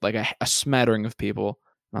rows, like a smattering of people.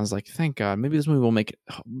 And I was like, thank God, maybe this movie will make it.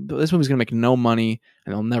 This movie's gonna make no money,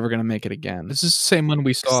 and they're never gonna make it again. This is the same one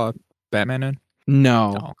we saw Batman in?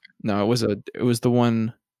 No, no, it was the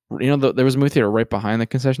one. You know, there was a movie theater right behind the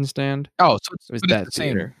concession stand. Oh, so it was that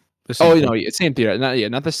theater. Oh no, it's same theater.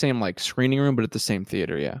 Not the same like screening room, but at the same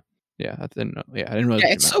theater. Yeah, I didn't know. Yeah, I didn't really.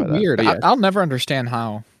 Yeah, it's so weird. I'll never understand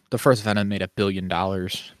how the first Venom made $1 billion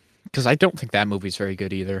because I don't think that movie's very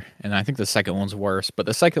good either, and I think the second one's worse. But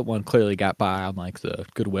the second one clearly got by on like the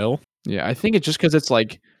goodwill. Yeah, I think it's just because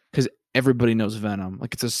because everybody knows Venom.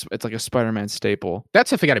 Like it's like a Spider-Man staple. That's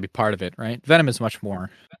definitely got to be part of it, right? Venom is much more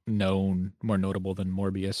known, more notable than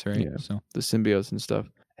Morbius, right? Yeah. So the symbiotes and stuff.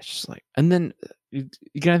 It's just like, and then you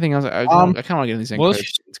get anything else? I kind of want to get into these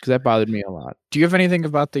because that bothered me a lot. Do you have anything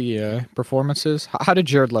about the performances? How did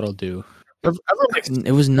Jared Leto do? It was nothing.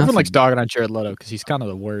 Everyone likes dogging on Jared Leto because he's kind of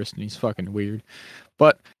the worst and he's fucking weird,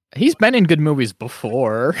 but he's been in good movies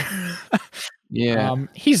before. Yeah.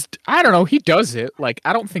 I don't know, he does it. Like,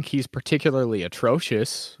 I don't think he's particularly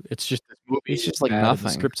atrocious. It's just this movie. It's just like nothing. The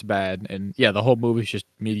script's bad. And yeah, the whole movie's just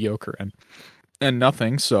mediocre and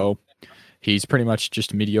nothing. So he's pretty much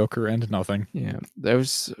just mediocre and nothing. Yeah. That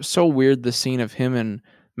was so weird. The scene of him and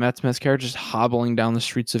Matt Smith's character just hobbling down the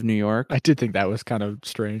streets of New York. I did think that was kind of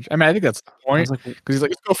strange. I mean, I think that's the point. Because he's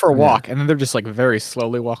like, let's go for a walk. And then they're just like very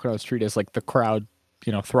slowly walking down the street as like the crowd,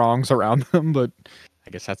 throngs around them. But I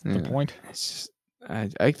guess that's the point.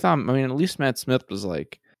 I thought, at least Matt Smith was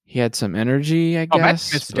like, he had some energy, I guess. Matt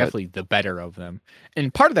Smith's definitely the better of them.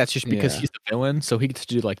 And part of that's just because he's the villain. So he gets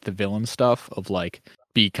to do like the villain stuff of like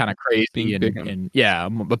be kind of crazy and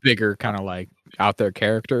a bigger kind of like out there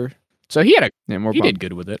character. So he did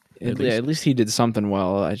good with it. At least he did something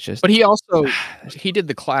well. But he also, he did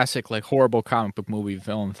the classic like horrible comic book movie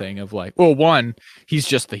villain thing of like, well, one, he's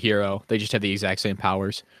just the hero. They just have the exact same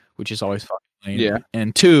powers, which is always fucking lame. Yeah.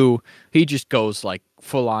 And two, he just goes like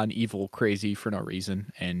full on evil crazy for no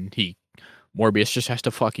reason. And Morbius just has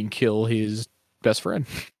to fucking kill his best friend.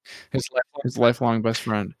 His lifelong best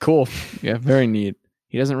friend. Cool. Yeah, very neat.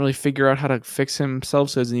 He doesn't really figure out how to fix himself,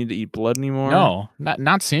 so he doesn't need to eat blood anymore. No,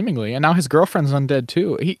 not seemingly. And now his girlfriend's undead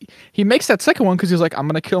too. He makes that second one because he's like, I'm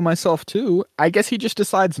gonna kill myself too. I guess he just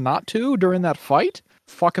decides not to during that fight.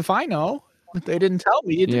 Fuck if I know. They didn't tell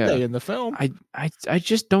me, did they, in the film? I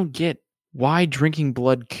just don't get why drinking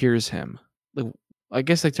blood cures him. I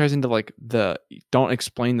guess it ties into like don't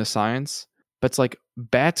explain the science, but it's like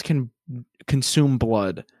bats can consume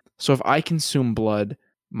blood. So if I consume blood,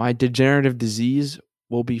 my degenerative disease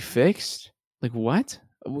will be fixed. Like what?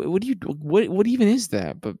 What even is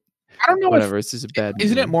that? But I don't know. Whatever. It's just a bad.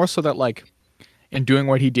 Isn't it more so that like, in doing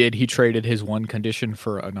what he did, he traded his one condition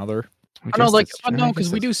for another? I know, like, no,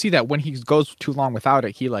 because we do see that when he goes too long without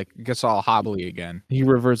it, he like gets all hobbly again. He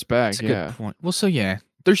reverts back. That's a good point. Well, so yeah,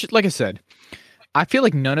 there's like I said, I feel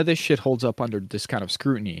like none of this shit holds up under this kind of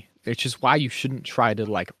scrutiny. It's just why you shouldn't try to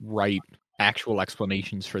like write actual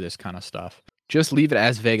explanations for this kind of stuff. Just leave it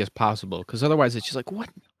as vague as possible, because otherwise it's just like,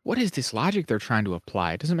 what is this logic they're trying to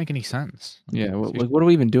apply? It doesn't make any sense. Yeah, like what are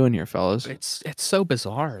we even doing here, fellas? It's so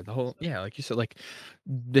bizarre. The whole like you said, like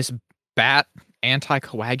this bat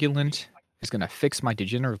anticoagulant is gonna fix my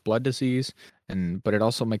degenerative blood disease, but it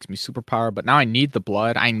also makes me superpower. But now I need the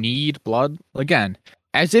blood. I need blood again,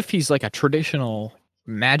 as if he's like a traditional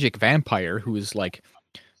magic vampire who is like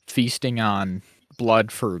feasting on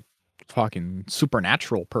blood for fucking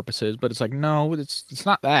supernatural purposes. But it's like, no, it's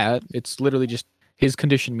not that. It's literally just his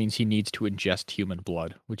condition means he needs to ingest human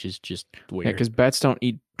blood, which is just weird. Yeah, because bats don't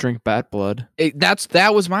drink bat blood.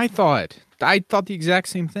 That was my thought. I thought the exact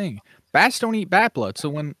same thing. Bats don't eat bat blood. So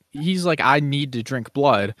when he's like, I need to drink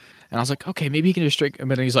blood, and I was like, okay, maybe he can just drink.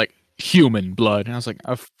 And then he's like, human blood, and I was like,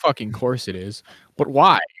 of fucking course it is. But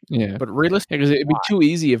why? Yeah. But realistically, because it'd be too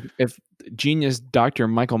easy if genius Dr.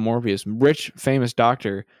 Michael Morbius, rich famous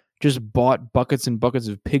doctor, just bought buckets and buckets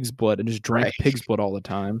of pig's blood and just drank pig's blood all the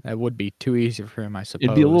time. That would be too easy for him, I suppose.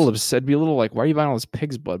 It'd be a little upset. It'd be a little like, why are you buying all this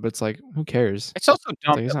pig's blood? But it's like, who cares? It's also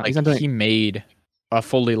dumb that he made a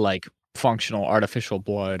fully like functional artificial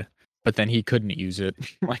blood, but then he couldn't use it.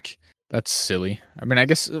 Like, that's silly. I mean, I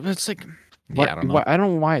guess it's like, I don't know. I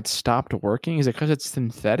don't know why it stopped working. Is it because it's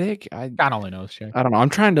synthetic? God only knows, Jay. I don't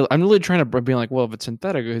know. I'm really trying to be like, well, if it's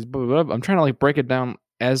synthetic, I'm trying to like break it down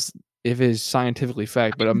as if it is scientifically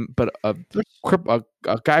fact. But a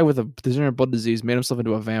guy with a degenerative blood disease made himself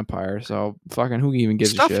into a vampire. So fucking who even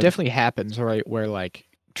gives a shit? Stuff definitely happens, right? Where like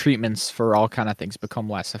treatments for all kind of things become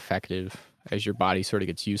less effective as your body sort of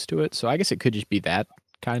gets used to it. So I guess it could just be that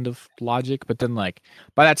kind of logic. But then like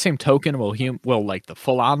by that same token, will like the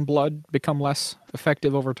full on blood become less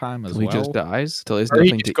effective over time as well? He just dies till there's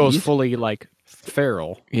nothing to goes eat? Fully like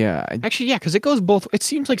feral. Yeah. Actually, yeah, because it goes both. It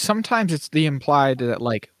seems like sometimes it's the implied that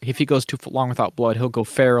like if he goes too long without blood, he'll go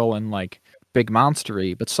feral and like big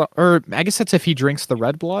monstery. But or I guess that's if he drinks the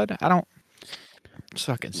red blood. It's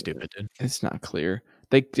fucking stupid, dude. It's not clear.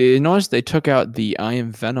 They noticed they took out the I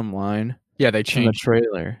Am Venom line. Yeah, they changed the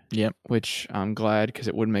trailer. Yep. Which I'm glad because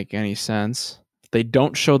it wouldn't make any sense. They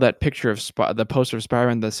don't show that picture of the poster of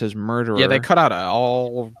Spider-Man that says murderer. Yeah, they cut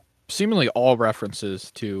out seemingly all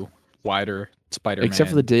references to wider Spider-Man. Except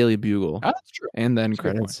for the Daily Bugle. Oh, that's true. And then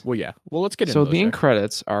credits. Well, yeah. Well, let's get into So the end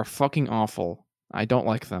credits are fucking awful. I don't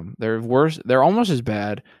like them. They're worse. They're almost as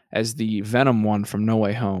bad as the Venom one from No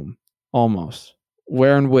Way Home. Almost.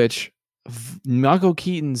 In which Michael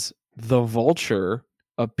Keaton's The Vulture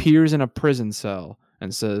appears in a prison cell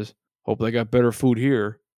and says, hope they got better food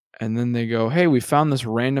here. And then they go, hey, we found this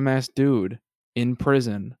random ass dude in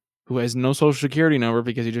prison who has no social security number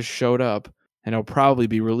because he just showed up and he'll probably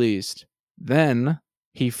be released. Then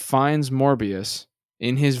he finds Morbius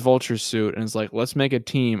in his Vulture suit and is like, let's make a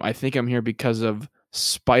team. I think I'm here because of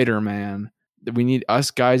Spider-Man.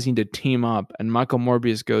 Us guys need to team up. And Michael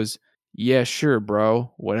Morbius goes, yeah, sure,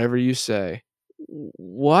 bro. Whatever you say.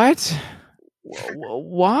 What?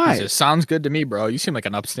 Why? It sounds good to me, bro. You seem like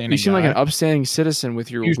an upstanding. You seem like an upstanding citizen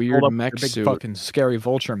with your weird mech big suit. Fucking scary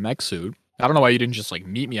Vulture mech suit. I don't know why you didn't just like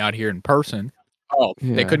meet me out here in person. Oh,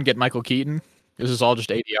 yeah. They couldn't get Michael Keaton. This is all just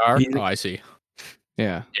ADR. Oh, I see.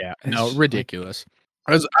 Yeah. Yeah. No, ridiculous.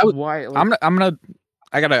 Why? Like,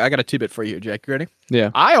 I got a tidbit for you, Jack. You ready?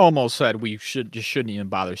 Yeah. I almost said we shouldn't even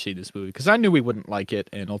bother see this movie because I knew we wouldn't like it,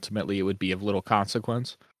 and ultimately it would be of little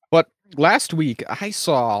consequence. But last week I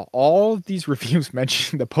saw all of these reviews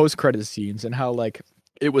mentioning the post-credit scenes and how like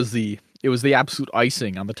it was the absolute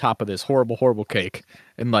icing on the top of this horrible cake,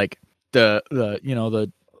 and like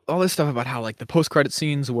the all this stuff about how like the post-credit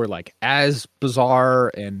scenes were like as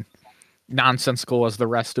bizarre and nonsensical as the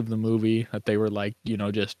rest of the movie, that they were like,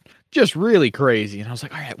 just really crazy. And I was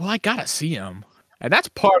like, all right, well, I gotta see them. And that's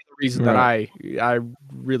part of the reason that I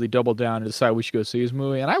really doubled down and decided we should go see this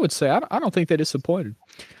movie. And I would say I don't think they disappointed.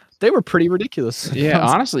 They were pretty ridiculous. Yeah,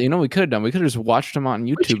 honestly, we could have done. We could have just watched them on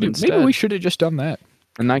YouTube instead. Maybe we should have just done that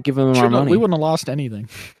and not given them our money. We wouldn't have lost anything.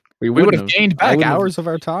 We would have gained back hours of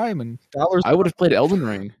our time and dollars. I would have played Elden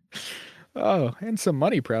Ring. Oh, and some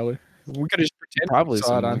money probably. We could have just pretended we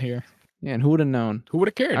saw it on here. Yeah, and who would have known? Who would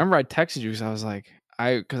have cared? I remember I texted you because I was like,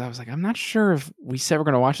 I'm not sure if we said we're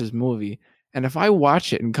gonna watch this movie, And if I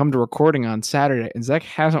watch it and come to recording on Saturday and Zach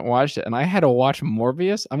hasn't watched it and I had to watch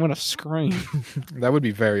Morbius, I'm gonna scream. That would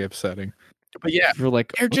be very upsetting. But yeah, you're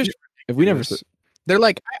like, they're just if we never. They're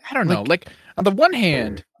like, I don't know. Like on the one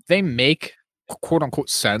hand, they make quote unquote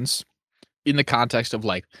sense in the context of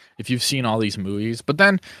like if you've seen all these movies, but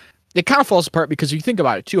then it kind of falls apart because you think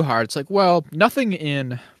about it too hard. It's like, well, nothing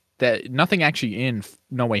actually in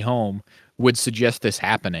No Way Home would suggest this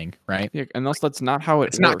happening, right? Yeah, and also that's not how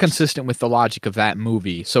it's not consistent with the logic of that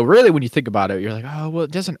movie. So really, when you think about it, you're like, oh, well,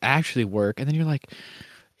 it doesn't actually work, and then you're like,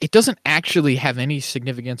 it doesn't actually have any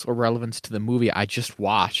significance or relevance to the movie I just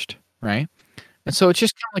watched, right? And so it's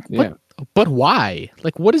just kind of like, what? But why?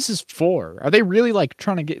 Like, what is this for? Are they really like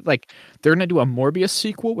trying to get like they're gonna do a Morbius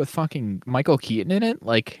sequel with fucking Michael Keaton in it?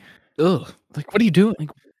 Like, ugh. Like, what are you doing? Like,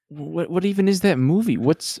 what even is that movie?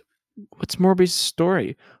 What's Morbius'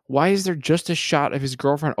 story? Why is there just a shot of his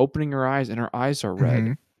girlfriend opening her eyes and her eyes are red?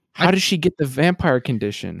 Mm-hmm. How does she get the vampire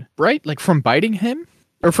condition? Right? Like from biting him?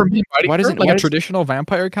 Or from him biting her, like a traditional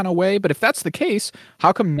vampire kind of way? But if that's the case,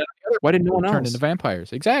 how come why did no one else turn into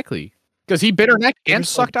vampires? Exactly. Because he bit her neck and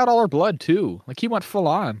sucked out all her blood too. Like he went full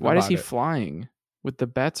on. Why is he flying with the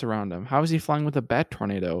bats around him? How is he flying with a bat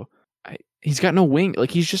tornado? He's got no wing.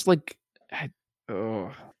 Like he's just like,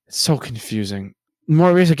 it's so confusing.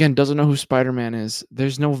 Morbius again doesn't know who Spider-Man is.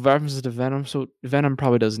 There's no references to Venom, so Venom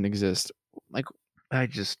probably doesn't exist. Like I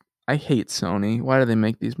hate Sony. Why do they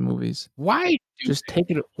make these movies? Why?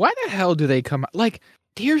 Take it. Why the hell do they come? Like,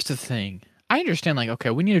 here's the thing. I understand. Like, okay,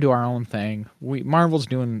 we need to do our own thing. Marvel's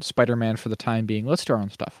doing Spider-Man for the time being. Let's do our own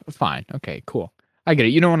stuff. Fine. Okay. Cool. I get it.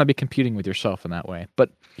 You don't want to be competing with yourself in that way.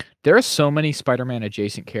 But there are so many Spider-Man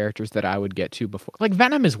adjacent characters that I would get to before. Like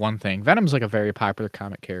Venom is one thing. Venom's like a very popular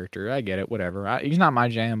comic character. I get it. Whatever. He's not my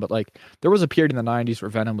jam. But like, there was a period in the '90s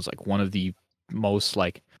where Venom was like one of the most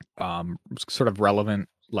like sort of relevant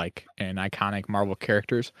like and iconic Marvel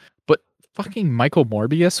characters. But fucking Michael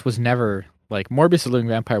Morbius was never like Morbius the Living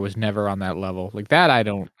Vampire was never on that level. Like that I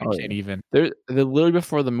can't even. There literally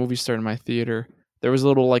before the movie started in my theater, there was a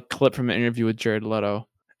little like clip from an interview with Jared Leto,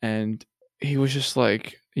 and he was just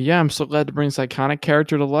like, "Yeah, I'm so glad to bring this iconic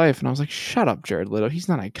character to life." And I was like, "Shut up, Jared Leto. He's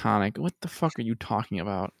not iconic. What the fuck are you talking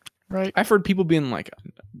about?" Right. I've heard people being like,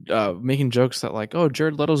 making jokes that like, "Oh,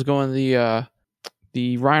 Jared Leto's going the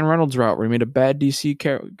Ryan Reynolds route where he made a bad DC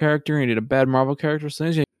character and he did a bad Marvel character. So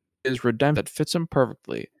his redemption that fits him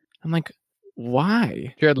perfectly." I'm like,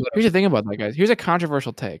 why? Here's the thing about that, guys. Here's a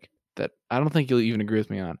controversial take that I don't think you'll even agree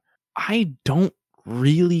with me on. I don't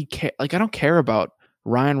really care. Like, I don't care about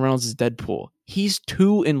Ryan Reynolds' Deadpool. He's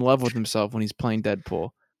too in love with himself when he's playing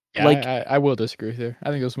Deadpool. Yeah, like, I will disagree with you.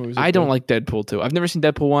 I think those movies. I don't like Deadpool 2. I've never seen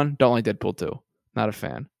Deadpool 1. Don't like Deadpool 2. Not a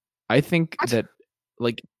fan. I think that,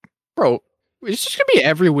 like, bro, it's just gonna be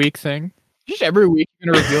every week thing. Just every week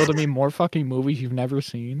you're gonna reveal to me more fucking movies you've never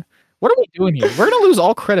seen. What are we doing here? We're gonna lose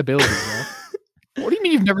all credibility, bro. What do you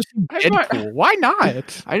mean you've never seen Deadpool? Why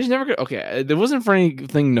not? I just never got. Okay, it wasn't for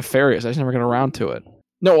anything nefarious. I just never got around to it.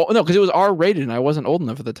 No, because it was R-rated and I wasn't old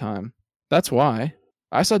enough at the time. That's why.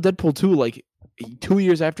 I saw Deadpool 2 like 2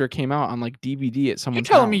 years after it came out on like DVD at someone's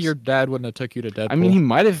house. You're telling me your dad wouldn't have took you to Deadpool? I mean, he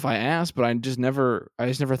might have if I asked, but I just never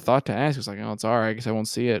thought to ask. It was like, oh, it's all right. I guess I won't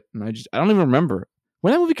see it. And I don't even remember.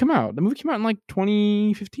 When did that movie come out? The movie came out in like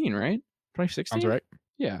 2015, right? 2016? Sounds right.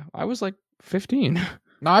 Yeah, I was like 15.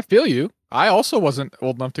 No, I feel you. I also wasn't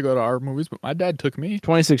old enough to go to our movies, but my dad took me.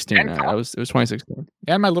 2016. It was 2016.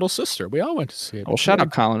 And my little sister. We all went to see it. Well, shout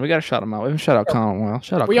out Colin. We got to shout him out. We haven't shout out Colin well.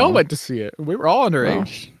 Shout out We Colin. all went to see it. We were all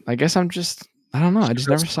underage. Well, I guess I don't know. I just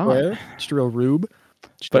never saw it. Just a real rube.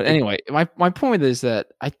 But anyway, my point is that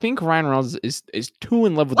I think Ryan Reynolds is too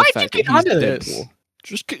in love with the fact that he's Deadpool.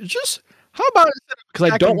 Just how about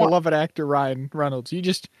because I don't want beloved actor Ryan Reynolds.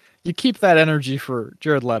 You keep that energy for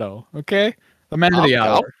Jared Leto, okay? The man of the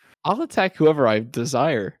hour. I'll attack whoever I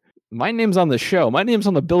desire. My name's on the show. My name's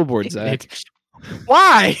on the billboard, Zach.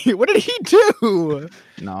 Why? What did he do?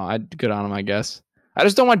 No, I'd good on him, I guess. I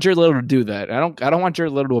just don't want Jared Leto to do that. I don't want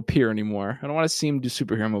Jared Leto to appear anymore. I don't want to see him do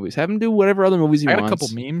superhero movies. Have him do whatever other movies he wants. I got a couple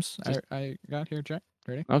memes I got here, Jack.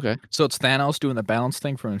 Ready? Okay. So it's Thanos doing the balance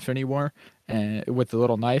thing from Infinity War, and with the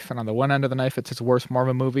little knife, and on the one end of the knife it says worst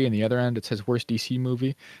Marvel movie, and the other end it says worst DC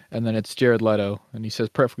movie, and then it's Jared Leto, and he says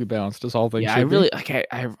perfectly balanced as all things. Yeah,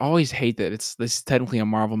 I always hate that this is technically a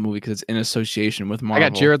Marvel movie because it's in association with Marvel. I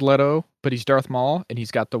got Jared Leto, but he's Darth Maul, and he's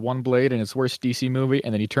got the one blade, and it's worst DC movie,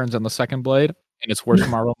 and then he turns on the second blade, and it's worst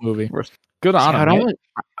Marvel movie. Good on him.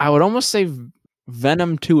 I would almost say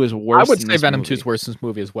Venom 2 is worse. I would say Venom 2 is worse than this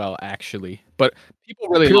movie as well, actually. But people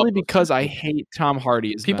really purely because I hate Tom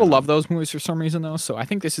Hardy. People love those movies for some reason, though. So I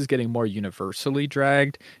think this is getting more universally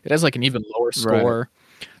dragged. It has like an even lower score.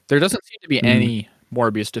 Right. There doesn't seem to be any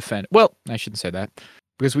Morbius defend. Well, I shouldn't say that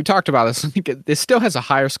because we talked about this. I think this still has a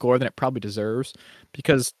higher score than it probably deserves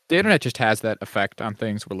because the internet just has that effect on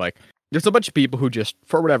things where like there's a bunch of people who just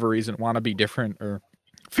for whatever reason want to be different or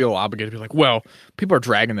feel obligated to be like, well, people are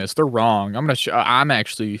dragging this. They're wrong. I'm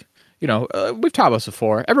actually, we've talked about this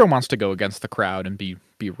before. Everyone wants to go against the crowd and be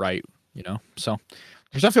right, So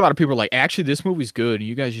there's definitely a lot of people like, actually, this movie's good. And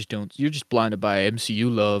you guys just don't. You're just blinded by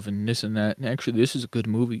MCU love and this and that. And actually, this is a good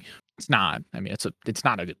movie. It's not. I mean, it's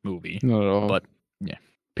not a good movie. Not at all. But yeah,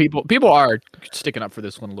 people are sticking up for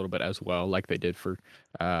this one a little bit as well, like they did for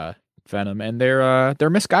Venom, and they're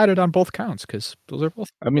misguided on both counts because those are both.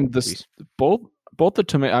 I mean, both the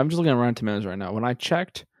tomato. I'm just looking around tomatoes right now. When I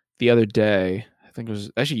checked the other day, I think it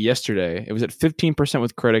was actually yesterday, it was at 15%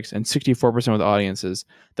 with critics and 64% with audiences.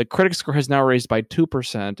 The critic score has now raised by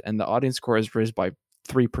 2%, and the audience score has raised by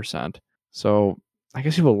 3%. So I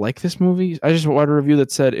guess people like this movie. I just read a review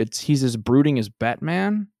that said he's as brooding as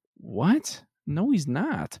Batman. What? No, he's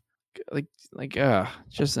not.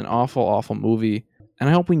 Just an awful, awful movie. And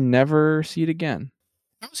I hope we never see it again.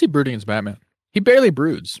 How is he brooding as Batman? He barely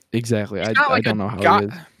broods. Exactly. I don't know how he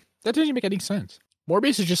is. That doesn't make any sense.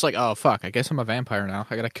 Morbius is just like, oh, fuck, I guess I'm a vampire now.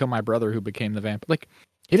 I gotta kill my brother who became the vampire. Like,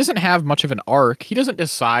 he doesn't have much of an arc. He doesn't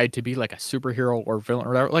decide to be like a superhero or villain or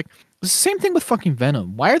whatever. Like, it's the same thing with fucking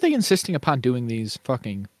Venom. Why are they insisting upon doing these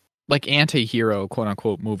fucking, like, anti-hero,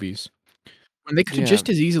 quote-unquote, movies? When they could just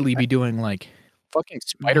as easily be doing, like, fucking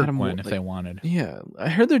Spider-Gwen if they wanted. Yeah, I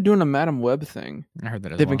heard they're doing a Madam Web thing. I heard that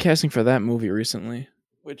as well. They've been casting for that movie recently,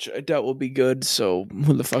 which I doubt will be good, so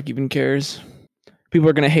who the fuck even cares? People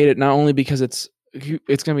are going to hate it not only because it's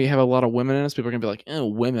going to have a lot of women in it. People are going to be like, oh,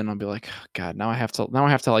 women. I'll be like, oh, God, now I have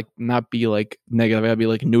to like not be like negative. I gotta be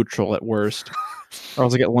like neutral at worst. Or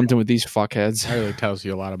else I get lumped in with these fuckheads. That really tells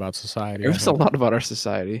you a lot about society. It was a lot about our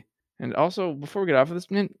society. And also, before we get off of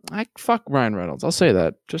this, man, I fuck Ryan Reynolds. I'll say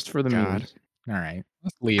that just for the mood. All right,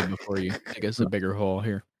 let's leave before you take us a bigger hole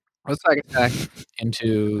here. Let's take it back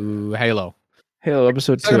into Halo. Halo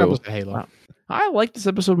episode 2. Episode Halo. Wow. I like this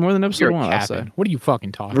episode more than episode 1. I'll say. What are you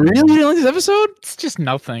fucking talking? Really? About? You don't like this episode? It's just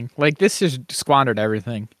nothing. Like this just squandered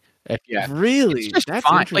everything. Yeah. Really? It's just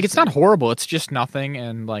fine. Like it's not horrible. It's just nothing.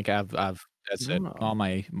 And like I've that's it. All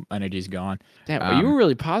my energy's gone. Damn. Well, you were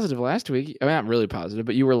really positive last week. I mean, not really positive,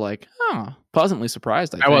 but you were like, pleasantly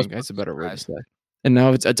surprised. I think that's a better word to say. And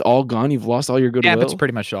now it's all gone. You've lost all your goodwill. Yeah, that's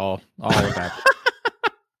pretty much all of that.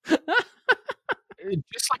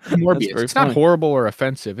 Just like Morbius, it's not horrible or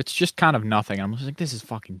offensive. It's just kind of nothing. I'm just like, this is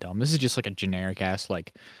fucking dumb. This is just like a generic ass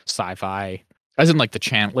like sci-fi, as in like the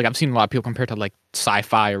channel. Like I've seen a lot of people compare to like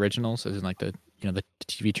sci-fi originals, as in like the the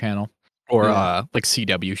TV channel or like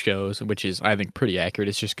CW shows, which is I think pretty accurate.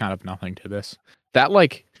 It's just kind of nothing to this. That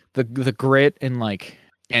like the grit and like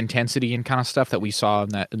intensity and kind of stuff that we saw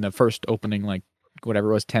in the first opening like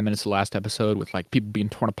whatever it was 10 minutes of the last episode with like people being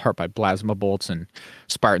torn apart by plasma bolts and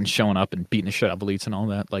Spartans showing up and beating the shit out of elites and all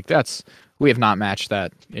that. Like we have not matched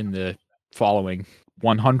that in the following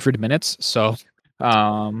 100 minutes. So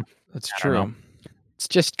that's true. It's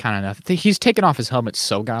just kind of nothing. He's taken off his helmet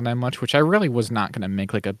so goddamn much, which I really was not going to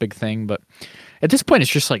make like a big thing, but at this point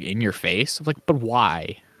it's just like in your face. Like, but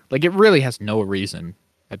why? Like it really has no reason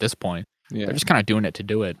at this point. Yeah. They're just kind of doing it to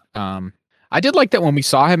do it. I did like that when we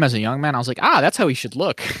saw him as a young man. I was like, that's how he should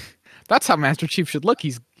look. That's how Master Chief should look.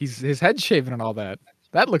 He's his head shaven and all that.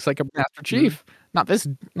 That looks like a Master Chief. Not this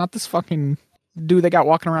fucking dude they got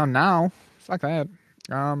walking around now. Fuck that.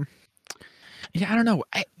 Yeah, I don't know.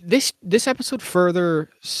 This episode further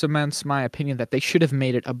cements my opinion that they should have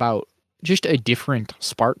made it about just a different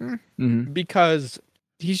Spartan because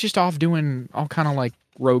he's just off doing all kind of like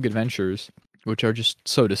rogue adventures. Which are just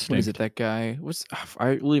so distinct. What is it? That guy? I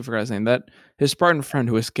really forgot his name. That his Spartan friend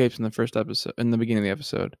who escapes in the first episode, in the beginning of the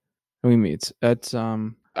episode, who he meets. That's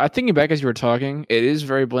I thinking back as you were talking, it is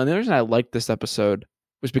very bland. The reason I liked this episode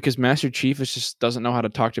was because Master Chief just doesn't know how to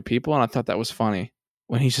talk to people, and I thought that was funny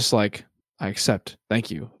when he's just like, "I accept.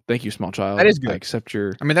 Thank you, small child. That is good. I accept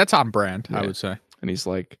your." I mean, that's on brand. Yeah. I would say. And he's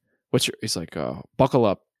like, He's like, buckle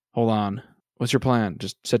up. Hold on. What's your plan?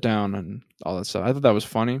 Just sit down and all that stuff. I thought that was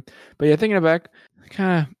funny. But yeah, thinking back,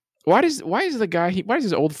 kind of, why does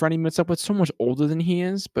his old friend he meets up with so much older than he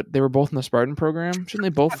is? But they were both in the Spartan program. Shouldn't they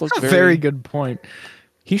both look very good point?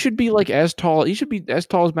 He should be like as tall. He should be as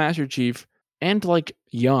tall as Master Chief and like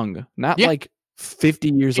young, not like 50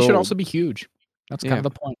 years old. He should also be huge. That's kind of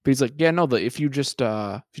the point. But he's like, yeah, no. If you just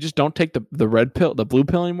don't take the red pill, the blue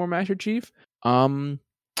pill anymore, Master Chief,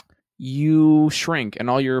 you shrink and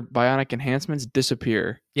all your bionic enhancements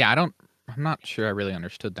disappear. Yeah, I'm not sure I really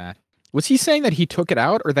understood that. Was he saying that he took it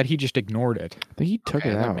out or that he just ignored it? I think he took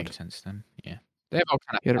it out. That makes sense then. Yeah. They have all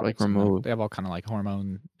kind of He had it like removed. They have all kind of like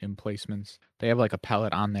hormone emplacements. They have like a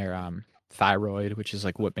pellet on their thyroid, which is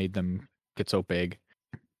like what made them get so big.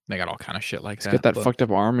 They got all kind of shit like He's that. got that fucked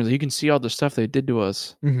up arm. You can see all the stuff they did to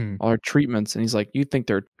us, all our treatments, and he's like, "You think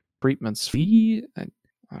they're treatments? I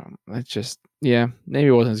don't know. It's just, yeah, maybe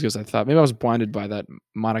it wasn't as good as I thought. Maybe I was blinded by that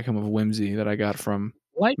modicum of whimsy that I got from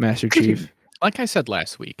Master Chief. Like I said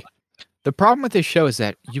last week, the problem with this show is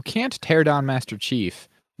that you can't tear down Master Chief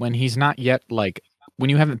when he's not yet like when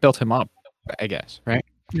you haven't built him up, I guess, right?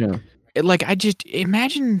 Yeah. I just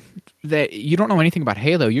imagine that you don't know anything about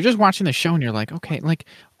Halo. You're just watching the show and you're like, okay, like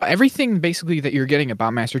everything basically that you're getting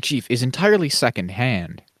about Master Chief is entirely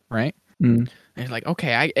secondhand, right? Mm. And you're like,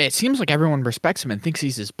 okay, it seems like everyone respects him and thinks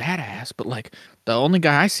he's this badass, but like the only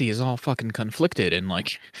guy I see is all fucking conflicted and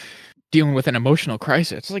like dealing with an emotional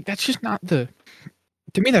crisis. It's like that's just not to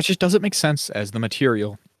me, that just doesn't make sense as the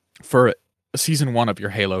material for season 1 of your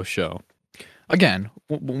Halo show. Again,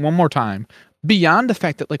 one more time, beyond the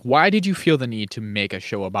fact that, like, why did you feel the need to make a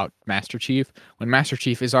show about Master Chief when Master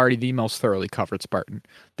Chief is already the most thoroughly covered Spartan?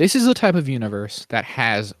 This is the type of universe that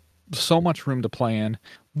has so much room to play in.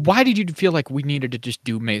 Why did you feel like we needed to just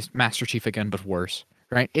do Master Chief again, but worse,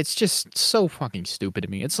 right? It's just so fucking stupid to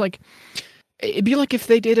me. It's like, it'd be like if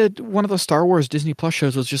they did one of the Star Wars Disney Plus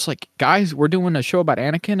shows was just like, guys, we're doing a show about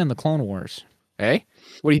Anakin and the Clone Wars. Hey,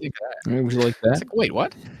 what do you think of that? Maybe like that. It's like, wait,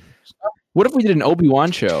 what? What if we did an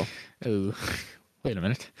Obi-Wan show? Ooh, wait a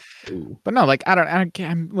minute. Ooh. But no, like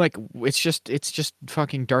I'm like it's just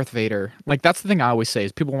fucking Darth Vader. Like that's the thing I always say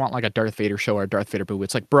is people want like a Darth Vader show or a Darth Vader movie.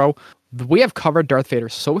 It's like, bro, we have covered Darth Vader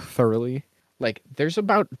so thoroughly. Like there's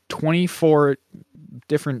about 24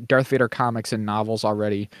 different Darth Vader comics and novels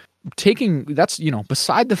already. That's,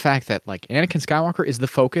 beside the fact that like Anakin Skywalker is the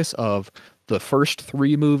focus of the first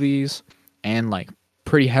 3 movies and like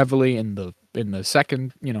pretty heavily in the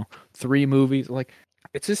second, 3 movies, like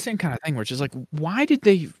it's the same kind of thing where it's just like, why did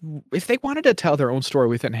they, if they wanted to tell their own story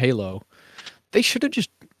within Halo, they should have just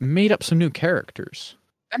made up some new characters.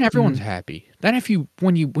 Then everyone's happy. Then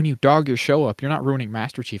when you dog your show up, you're not ruining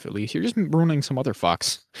Master Chief at least. You're just ruining some other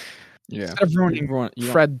fucks. Yeah. Instead of ruining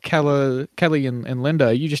Fred, Kelly, and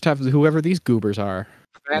Linda, you just have whoever these goobers are.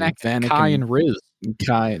 Vanek, Kai, and Riz.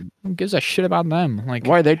 Who gives a shit about them? Like,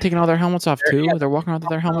 why are they taking all their helmets off too? They're walking around with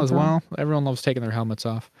their helmets as well. Everyone loves taking their helmets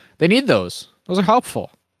off. They need those. Those are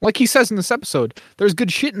helpful. Like he says in this episode, there's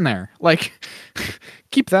good shit in there. Like,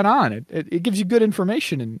 keep that on. It gives you good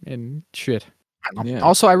information and shit. Yeah.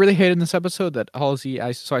 Also, I really hated in this episode that Halsey,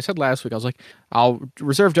 so I said last week, I was like, I'll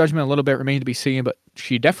reserve judgment a little bit, remain to be seen, but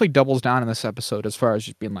she definitely doubles down in this episode as far as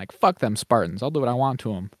just being like, fuck them Spartans. I'll do what I want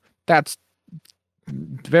to them. That's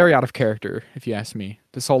very out of character, if you ask me.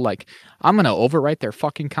 This whole, like, I'm going to overwrite their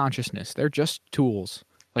fucking consciousness. They're just tools.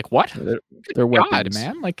 Like, what? They're God, weapons.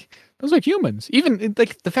 Man. Like, those are humans. Even,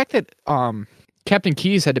 like, the fact that Captain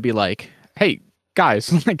Keyes had to be like, hey,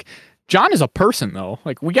 guys, like, John is a person, though.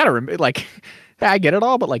 Like, we got to, like, I get it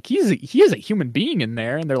all, but, like, he is a human being in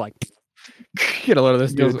there, and they're like, get a load of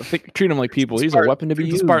this dude. Treat him like people. He's a weapon to be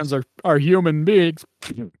used. The Spartans are human beings.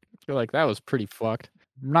 I feel like that was pretty fucked.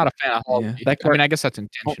 I'm not a fan of Halsey. Yeah, I mean, I guess that's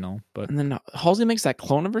intentional, but... And then Halsey makes that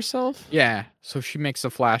clone of herself? Yeah, so she makes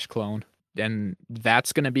a Flash clone, and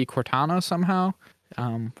that's going to be Cortana somehow,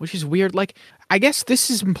 which is weird. Like, I guess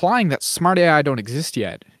this is implying that smart AI don't exist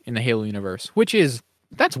yet in the Halo universe,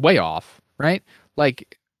 that's way off, right?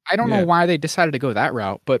 Like, I don't know why they decided to go that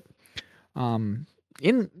route, but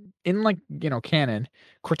in like, canon,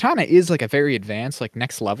 Cortana is like a very advanced, like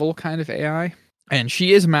next level kind of AI, and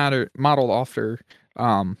she is modeled after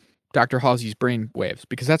Dr. Halsey's brain waves,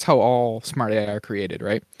 because that's how all smart AI are created,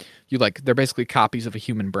 right? They're basically copies of a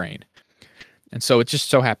human brain. And so it just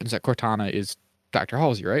so happens that Cortana is Dr.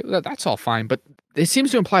 Halsey, right? That's all fine, but it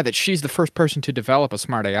seems to imply that she's the first person to develop a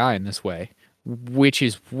smart AI in this way, which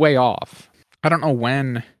is way off. I don't know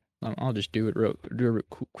when. I'll just do a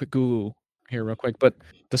quick Google here real quick, but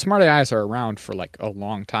the smart AIs are around for like a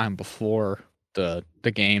long time before the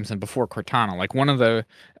games and before Cortana. Like one of the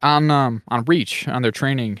on Reach, on their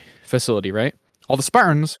training facility, right? All the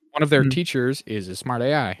Spartans, one of their teachers is a smart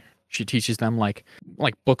AI. She teaches them like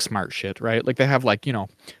book smart shit, right? Like they have like,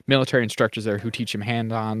 military instructors there who teach them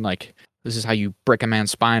hand-on, like this is how you break a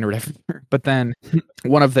man's spine or whatever. But then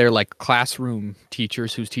one of their like classroom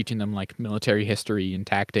teachers who's teaching them like military history and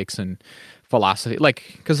tactics and philosophy, like,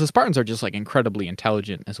 because the Spartans are just like incredibly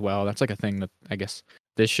intelligent as well. That's like a thing that I guess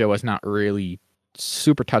this show has not really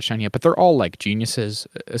super touched on yet, but they're all like geniuses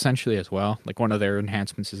essentially as well. Like one of their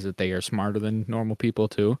enhancements is that they are smarter than normal people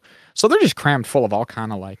too. So they're just crammed full of all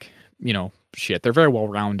kind of like, shit. They're very well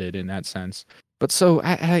rounded in that sense. But so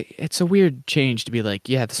it's a weird change to be like,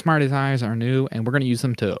 yeah, the smartest eyes are new, and we're gonna use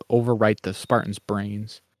them to overwrite the Spartans'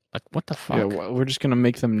 brains. Like, what the fuck? Yeah, we're just gonna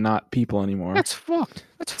make them not people anymore. That's fucked.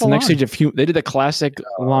 That's the next on. stage of human. They did the classic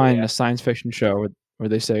line in a science fiction show where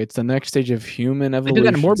they say it's the next stage of human evolution. They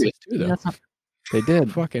did that in Morbius too, though. They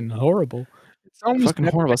did. Fucking horrible. It's fucking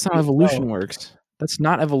horrible. That's not how evolution works. That's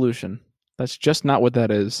not evolution. That's just not what that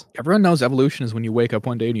is. Everyone knows evolution is when you wake up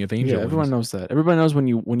one day and you have angel wings. Everyone knows that. Everybody knows when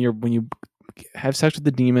you have sex with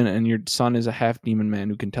the demon and your son is a half demon man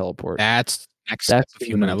who can teleport. That's next step of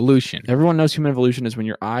human evolution. Everyone knows human evolution is when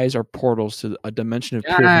your eyes are portals to a dimension of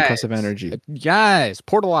pure concussive energy. Yes,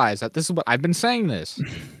 portal eyes. This is what I've been saying. This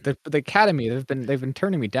the Academy. They've been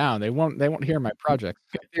turning me down. They won't hear my project.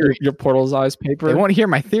 Your portal's eyes paper. They won't hear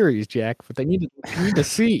my theories, Jack. But they need to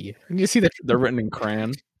see. You need to see that they're written in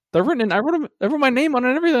crayon. They're written in. I wrote my name on it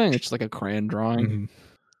and everything. It's just like a crayon drawing.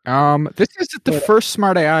 Mm-hmm. This is the first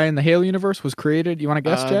smart AI in the Halo universe was created. You want to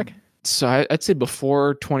guess, Jack? So I'd say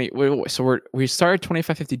before 20. So we started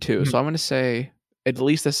 2552. Mm-hmm. So I'm going to say at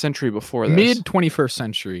least a century before this. Mid 21st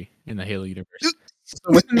century in the Halo universe. So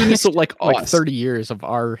within the next, like 30 years of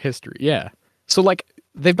our history. Yeah. So like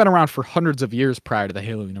they've been around for hundreds of years prior to the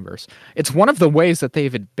Halo universe. It's one of the ways that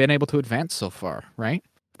they've been able to advance so far, right?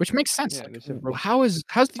 Which makes sense. Yeah, how's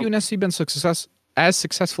the UNSC been as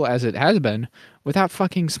successful as it has been without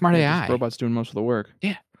fucking smart AI? Robots doing most of the work.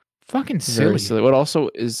 Yeah. Fucking silly. Very silly. What also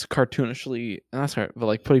is cartoonishly, not sorry, but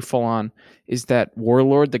like pretty full on, is that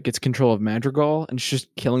warlord that gets control of Madrigal and is just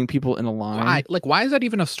killing people in a line. Why is that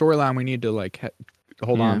even a storyline we need to like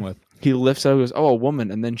hold on with? He lifts out and goes, oh, a woman,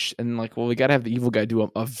 and then we gotta have the evil guy do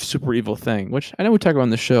a super evil thing, which I know we talk about on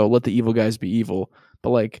the show, let the evil guys be evil, but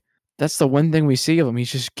like that's the one thing we see of him.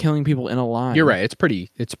 He's just killing people in a line. You're right. It's pretty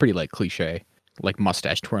like cliche, like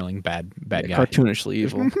mustache twirling bad guy. Cartoonishly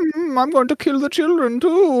evil. I'm going to kill the children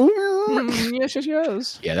too.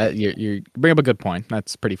 Yes. Yeah, that you bring up a good point.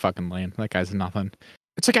 That's pretty fucking lame. That guy's nothing.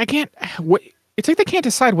 It's like it's like they can't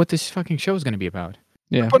decide what this fucking show is going to be about.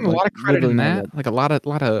 Yeah, they're putting a lot of credit in that, like a lot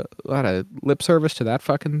of lip service to that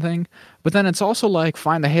fucking thing. But then it's also like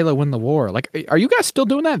find the Halo, win the war. Like, are you guys still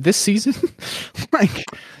doing that this season? Like,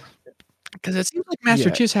 because it seems like Master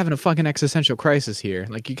Chief's having a fucking existential crisis here.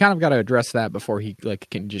 Like, you kind of got to address that before he like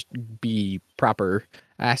can just be proper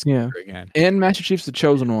ass again. And Master Chief's the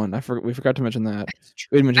chosen one. We forgot to mention that.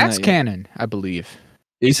 That's canon, I believe.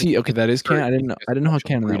 Is he? Okay, that is canon. I didn't know how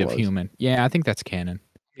canon that was. Human. Yeah, I think that's canon.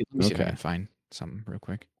 Let me see if I can find something real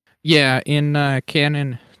quick. Yeah, in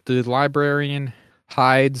canon, the librarian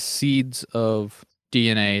hides seeds of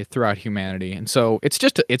DNA throughout humanity, and so it's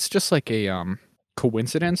just like a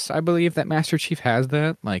coincidence, I believe, that Master Chief has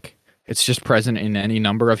that. Like, it's just present in any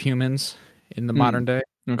number of humans in the modern day.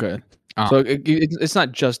 Okay, so it's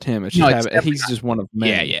not just him. It's just he's just one of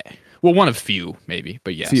many. Yeah. Well, one of few, maybe,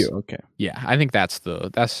 but yes. Few. Okay. Yeah, I think that's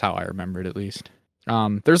how I remember it, at least.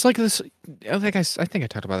 There's like this, like I think I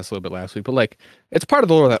talked about this a little bit last week, but like it's part of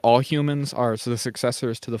the lore that all humans are the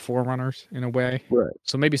successors to the Forerunners in a way. Right.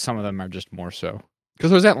 So maybe some of them are just more so.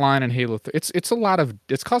 Because there's that line in Halo 3. It's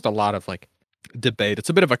caused a lot of like debate. It's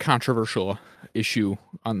a bit of a controversial issue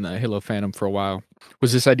on the Halo fandom for a while.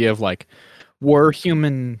 Was this idea of like, were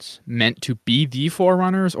humans meant to be the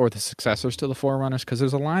Forerunners or the successors to the Forerunners? Because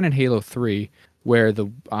there's a line in Halo 3 where the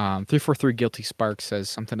 343 Guilty Spark says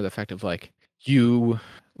something to the effect of like, you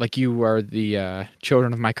are the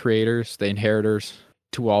children of my creators, the inheritors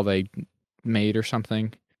to all they made or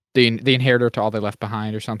something. The inheritor to all they left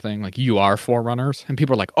behind or something. Like, you are Forerunners. And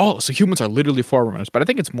people are like, oh, so humans are literally Forerunners. But I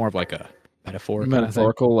think it's more of like a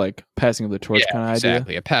metaphorical, like passing of the torch kind of idea.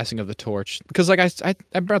 Exactly, a passing of the torch. Because like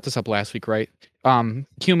I brought this up last week, right?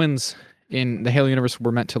 Humans in the Halo universe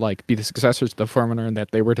were meant to like be the successors to the Forerunner, and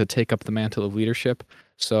that they were to take up the mantle of leadership.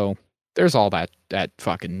 So there's all that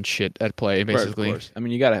fucking shit at play, basically. Right, of course. I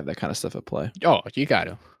mean, you gotta have that kind of stuff at play. Oh, you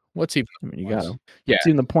gotta. What's even? I mean, you gotta. Yeah. What's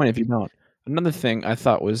even the point if you don't? Another thing I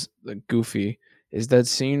thought was goofy is that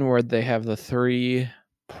scene where they have the three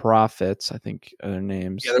prophets, I think are their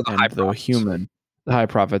names, and the human, the high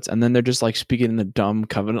prophets, and then they're just like speaking in the dumb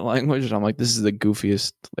covenant language, and I'm like, this is the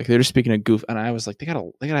goofiest. Like, they're just speaking a goof, and I was like,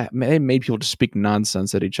 they made people just speak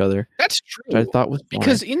nonsense at each other. That's true. Which I thought was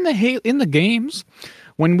because in the games,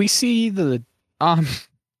 when we see the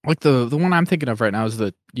like the one I'm thinking of right now is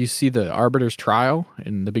you see the Arbiter's trial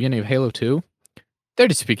in the beginning of Halo 2. They're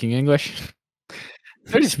just speaking English.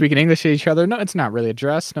 They're just speaking English to each other. No, it's not really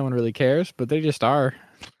addressed. No one really cares, but they just are.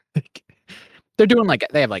 They're doing like,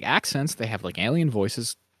 they have like accents. They have like alien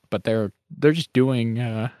voices, but they're just doing.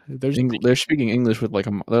 They're speaking English with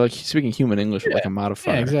they're like speaking human English with like a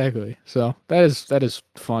modifier. Yeah, exactly. So that is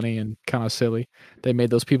funny and kind of silly. They made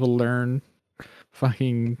those people learn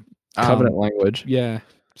fucking Covenant language. Yeah,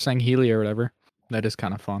 Sangheili or whatever. That is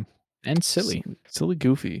kind of fun and silly,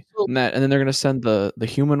 goofy. And then they're gonna send the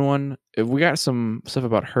human one. We got some stuff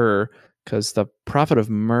about her because the Prophet of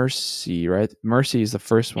Mercy, right? Mercy is the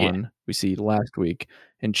first one we see last week,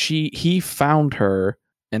 and he found her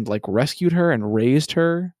and like rescued her and raised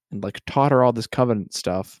her and like taught her all this covenant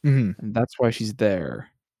stuff, and that's why she's there.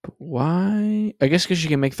 But why? I guess because she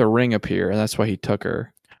can make the ring appear, and that's why he took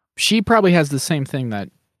her. She probably has the same thing that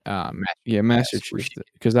Master Chief.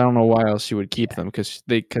 Because I don't know why else she would keep them. Because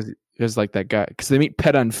like that guy. Because they meet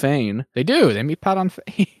Pet on Fane. They do. They meet Pet on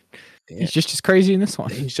Fane. He's just as crazy in this one.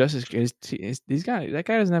 He's just as that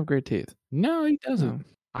guy doesn't have great teeth. No, he doesn't. No.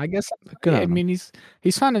 I guess. Good I mean, he's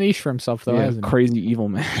found a niche for himself though. Yeah, crazy evil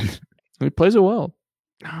man. He plays it well.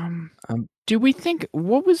 Do we think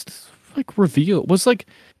what was like revealed was like?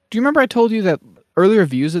 Do you remember I told you that earlier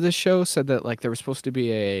views of this show said that like there was supposed to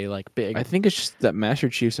be a like big. I think it's just that Master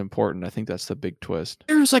Chief's important. I think that's the big twist.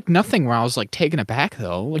 There was like nothing where I was like taken aback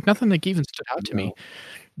though. Like nothing like even stood out to me.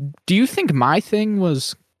 Do you think my theory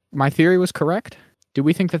was correct? Do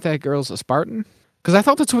we think that girl's a Spartan? Because I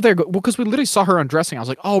thought that's what because we literally saw her undressing. I was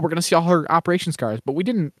like, oh, we're gonna see all her operation scars, but we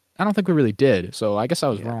didn't. I don't think we really did. So I guess I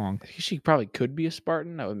was wrong. She probably could be a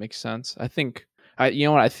Spartan. That would make sense. I think. You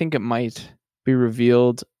know what? I think it might be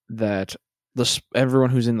revealed that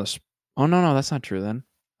everyone who's in the. Oh no, that's not true. Then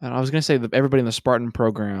I was gonna say that everybody in the Spartan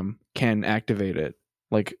program can activate it.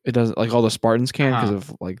 Like it doesn't. Like all the Spartans can because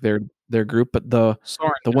of like their group, but the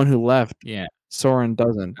one who left, Soren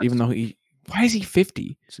doesn't. Even though why is he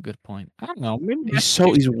 50? It's a good point. I don't know. Maybe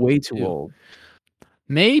he's way too old.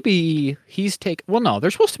 Maybe he's well, no,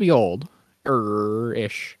 they're supposed to be old,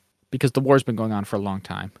 ish, because the war's been going on for a long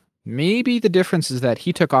time. Maybe the difference is that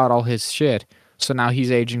he took out all his shit, so now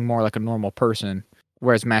he's aging more like a normal person,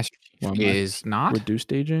 whereas Master Chief is not.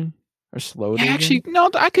 Reduced aging or slowed aging? Actually, no,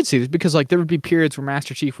 I could see this because like there would be periods where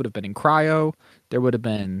Master Chief would have been in cryo. There would have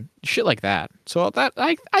been shit like that. So that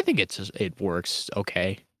I think it works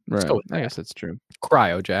okay. Right. I guess that's true.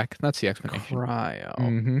 Cryo, Jack. That's the explanation. Cryo.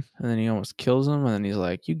 And then he almost kills him, and then he's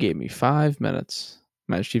like, you gave me 5 minutes.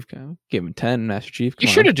 Master Chief gave him 10, Master Chief. You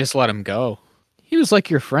should have just let him go. He was like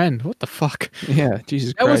your friend. What the fuck? Yeah,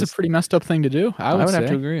 Jesus Christ. That was a pretty messed up thing to do. I would have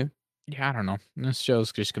to agree. Yeah, I don't know. This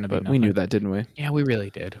show's just going to be nothing. We knew that, didn't we? Yeah, we really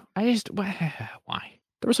did. Why?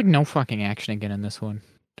 There was like no fucking action again in this one.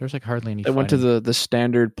 There's like hardly any. They went to the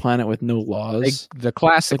standard planet with no laws. The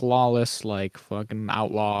classic lawless, like fucking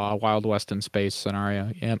outlaw, Wild West in space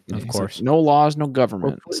scenario. Yep, of course. Like, no laws, no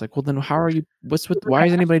government. It's like, well, then how are you? Why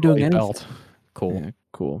is anybody doing anything? Cool. Yeah,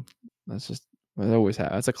 cool. That's just what it always has.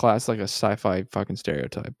 It's a class, like a sci-fi fucking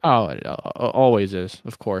stereotype. Oh, it always is,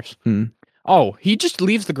 of course. Oh, he just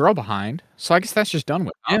leaves the girl behind. So I guess that's just done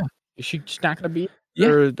with. Yeah. Is she just not gonna be? Yeah.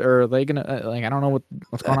 Or are they gonna like? I don't know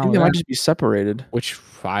what's going on. I think they might just be separated. Which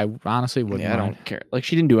I honestly wouldn't. Yeah, I don't care. Like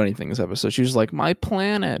she didn't do anything this episode. She was like, my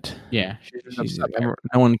planet. Yeah.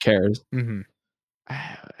 No one cares. Like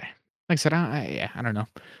I said, I don't know.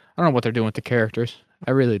 I don't know what they're doing with the characters.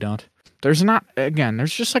 I really don't. There's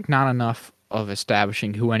just like not enough of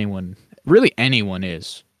establishing who anyone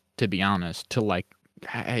is, to be honest, to like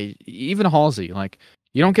even Halsey, like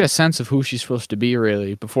you don't get a sense of who she's supposed to be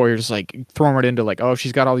really before you're just like throwing it into like, oh,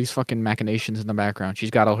 she's got all these fucking machinations in the background.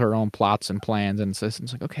 She's got all her own plots and plans and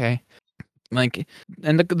it's like, okay. Like,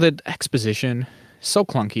 and the exposition is so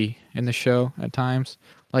clunky in the show at times.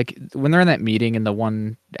 Like when they're in that meeting and the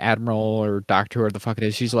one admiral or doctor, whoever the fuck it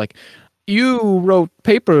is, she's like, you wrote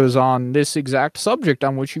papers on this exact subject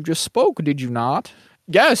on which you just spoke, did you not?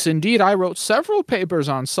 Yes, indeed, I wrote several papers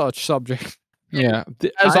on such subject. Yeah.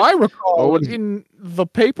 As I recall, in the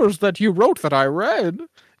papers that you wrote that I read,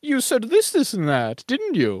 you said this, and that,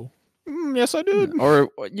 didn't you? Yes, I did. Or,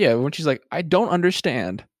 yeah, when she's like, I don't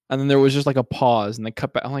understand. And then there was just like a pause and they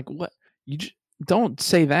cut back. I'm like, what? You just don't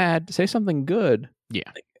say that. Say something good.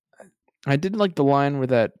 Yeah. I did like the line where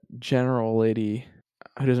that general lady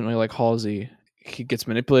who doesn't really like Halsey, he gets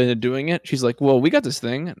manipulated into doing it. She's like, well, we got this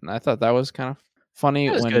thing. And I thought that was kind of funny.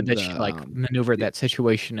 It was good that she like maneuvered that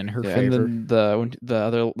situation in her favor. And then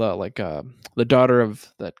the daughter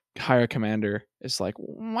of that higher commander is like,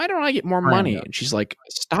 why don't I get more money? And she's like,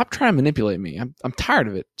 stop trying to manipulate me. I'm tired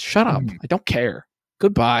of it. Shut up. I don't care.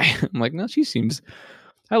 Goodbye. I'm like, no,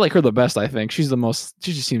 I like her the best, I think. She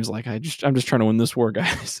just seems like I'm just trying to win this war,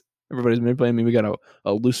 guys. Everybody's manipulating me. We got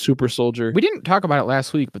a loose super soldier. We didn't talk about it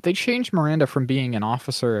last week, but they changed Miranda from being an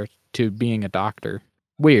officer to being a doctor.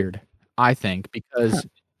 Weird, I think, because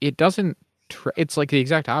it doesn't. It's like the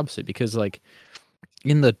exact opposite. Because like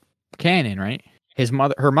in the canon, right?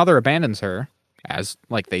 Her mother abandons her, as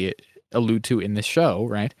like they allude to in this show,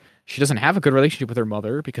 right? she doesn't have a good relationship with her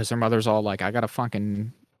mother because her mother's all like, I gotta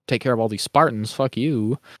fucking take care of all these Spartans. Fuck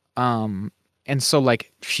you. And so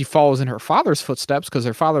like she follows in her father's footsteps because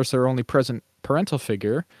her father's her only present parental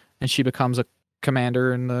figure, and she becomes a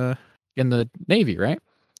commander in the Navy, right?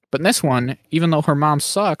 But in this one, even though her mom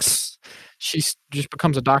sucks, she just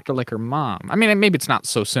becomes a doctor like her mom. I mean, maybe it's not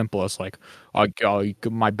so simple as like,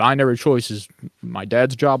 my binary choice is my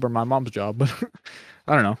dad's job or my mom's job, but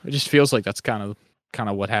I don't know. It just feels like that's kind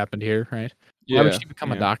of what happened here, right? Why would she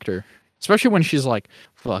become a doctor? Especially when she's like,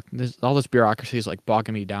 fuck, all this bureaucracy is like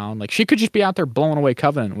bogging me down. Like, she could just be out there blowing away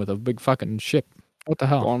Covenant with a big fucking ship. What the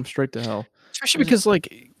hell? Blowing them straight to hell. Especially because,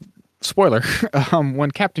 like, spoiler,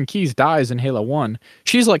 when Captain Keyes dies in Halo 1,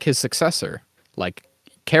 she's like his successor, like,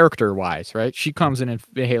 character-wise, right? She comes in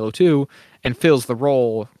Halo 2 and fills the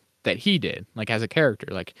role that he did, like, as a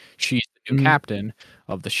character. Like, she's the new captain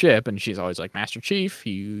of the ship, and she's always like, Master Chief,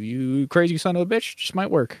 you crazy son of a bitch, just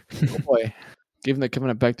might work. Oh, boy. Giving the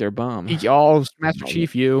Covenant back their bomb. Master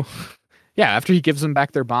Chief, you. Yeah, after he gives them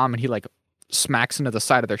back their bomb and he like smacks into the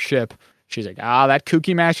side of their ship, she's like, that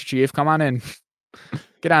kooky Master Chief, come on in.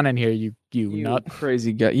 Get on in here, you nut.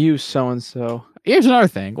 Crazy guy. You so-and-so. Here's another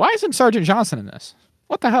thing. Why isn't Sergeant Johnson in this?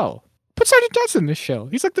 What the hell? Put Sergeant Johnson in this show.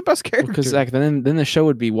 He's like the best character. Because Zach, then the show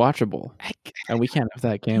would be watchable. And we can't have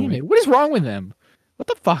that, can we? What is wrong with them? What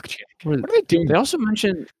the fuck, Jack? What are they doing? They also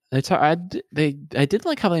mentioned I did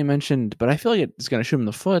like how they mentioned, but I feel like it's gonna shoot him in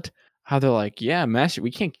the foot. How they're like, yeah, Master, we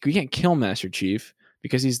can't kill Master Chief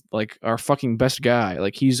because he's like our fucking best guy.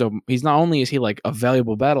 Like he's not only is he like a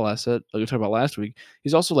valuable battle asset, like we talked about last week,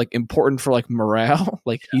 he's also like important for like morale.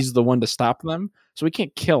 Like he's the one to stop them, so we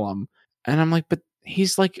can't kill him. And I'm like, but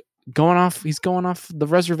he's like going off the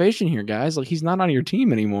reservation here, guys. Like he's not on your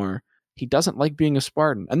team anymore. He doesn't like being a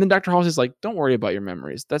Spartan. And then Dr. Halsey's is like, don't worry about your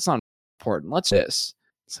memories. That's not important. Let's this.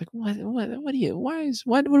 It's like, what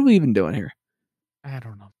are we even doing here? I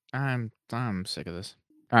don't know. I'm sick of this.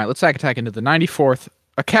 All right, let's attack into the 94th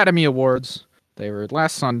Academy Awards. They were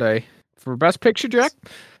last Sunday for Best Picture, Jack.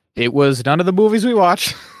 It was none of the movies we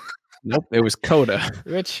watched. Nope, it was Coda,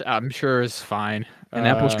 which I'm sure is fine. An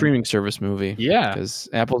Apple streaming service movie. Yeah, because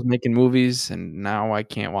Apple's making movies, and now I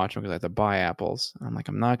can't watch them because I have to buy Apples. I'm like,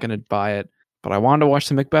 I'm not gonna buy it, but I wanted to watch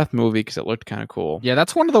the Macbeth movie because it looked kind of cool. Yeah,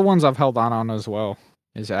 that's one of the ones I've held on as well.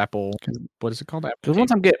 Is Apple? What is it called? Because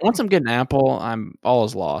once I'm getting Apple, I'm all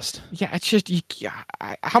is lost. Yeah, it's just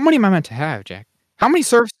how many am I meant to have, Jack? How many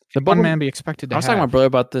services should one man be expected to have? I was talking to my brother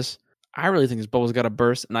about this. I really think this bubble's got to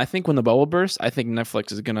burst, and I think when the bubble bursts, I think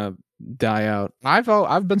Netflix is gonna die out.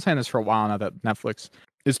 I've been saying this for a while now that Netflix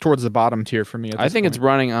is towards the bottom tier for me. I think it's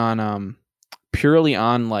running on purely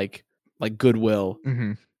on like goodwill,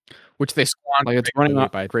 which they squander it's running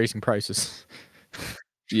by raising prices.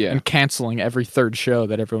 Yeah, and canceling every third show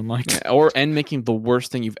that everyone likes, and making the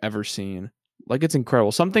worst thing you've ever seen. Like it's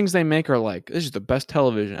incredible. Some things they make are like, this is the best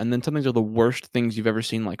television, and then some things are the worst things you've ever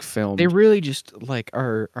seen, like film. They really just like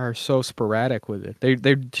are so sporadic with it.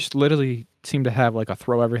 They just literally seem to have like a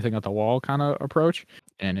throw everything at the wall kind of approach,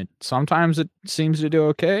 and sometimes it seems to do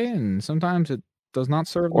okay, and sometimes it does not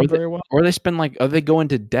serve them very well. Or they spend they go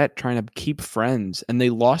into debt trying to keep Friends, and they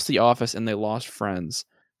lost The Office and they lost Friends.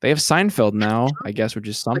 They have Seinfeld now, I guess, which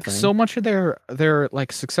is something. Like, so much of their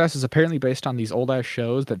like success is apparently based on these old ass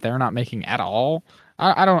shows that they're not making at all.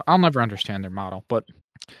 I'll never understand their model, but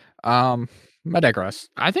I digress.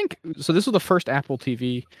 I think so. This was the first Apple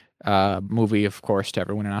TV movie, of course, to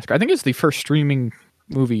ever win an Oscar. I think it's the first streaming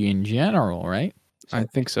movie in general, right? So, I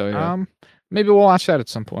think so. Yeah. Maybe we'll watch that at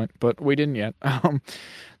some point, but we didn't yet.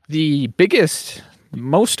 The biggest,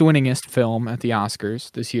 most winningest film at the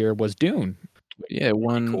Oscars this year was Dune. Yeah, it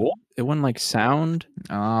won. Cool. It won like sound.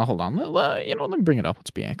 Hold on. Let me bring it up. Let's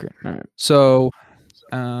be accurate. All right. So,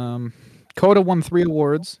 Coda won 3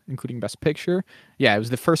 awards, including Best Picture. Yeah, it was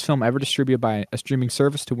the first film ever distributed by a streaming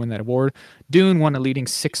service to win that award. Dune won a leading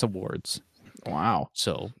 6 awards. Wow.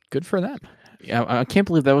 So good for them. Yeah, I can't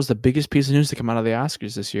believe that was the biggest piece of news to come out of the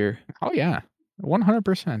Oscars this year. Oh yeah,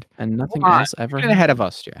 100%. And nothing else ever. Get ahead of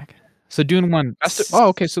us, Jack. So Dune won.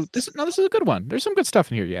 Okay. So this is a good one. There's some good stuff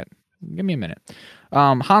in here yet. Give me a minute.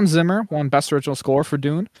 Hans Zimmer won Best Original Score for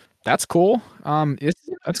Dune. That's cool. That's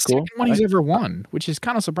the second one he's ever won, which is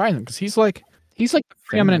kind of surprising because he's like the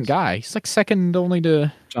preeminent guy. He's like second only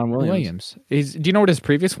to John Williams. Do you know what his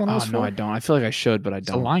previous one was? No, I don't. I feel like I should, but I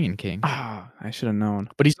don't. The Lion King. I should have known.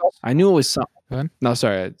 But he's also, I knew it was something. No,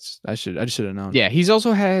 sorry. I should have known. Yeah, he's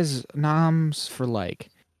also has noms for like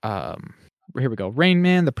here we go. Rain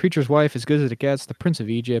Man, The Preacher's Wife, As Good as It Gets, The Prince of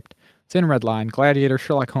Egypt, Thin Red Line, Gladiator,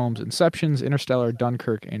 Sherlock Holmes, Inceptions, Interstellar,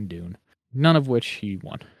 Dunkirk, and Dune. None of which he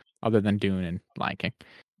won, other than Dune and Lion King,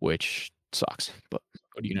 which sucks. But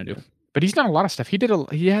What are you gonna do? But he's done a lot of stuff.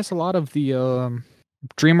 He has a lot of the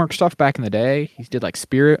DreamWorks stuff back in the day. He did like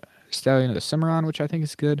Spirit, Stallion of the Cimarron, which I think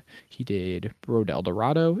is good. He did Road to El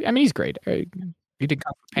Dorado. I mean, he's great. He did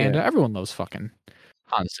Kung Fu Panda. Yeah. Everyone loves fucking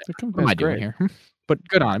Hans Zimmer. What am I doing here? But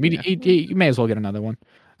good on him. He may as well get another one.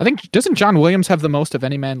 I think, doesn't John Williams have the most of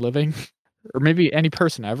any man living? Or maybe any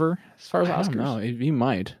person ever, as far as Oscars? I don't know. He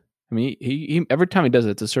might. I mean, he every time he does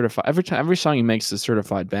it, it's a certified. Every song he makes is a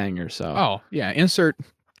certified banger. So. Oh yeah, insert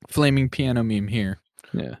flaming piano meme here.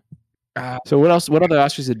 Yeah. So what else? What other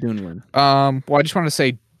Oscars did Dune win? Well, I just want to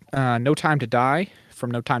say, "No Time to Die" from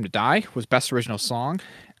 "No Time to Die" was best original song.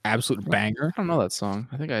 Absolute banger. I don't know that song.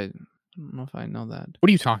 I don't know if I know that. What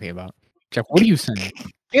are you talking about, Jeff? What are you saying?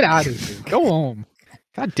 Get out of here. Go home.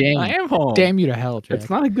 God damn! I am home. Damn you to hell, Jeff. It's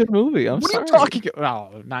not a good movie. What are you talking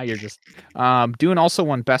about? Oh, now you're just. Dune also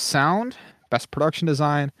won Best Sound, Best Production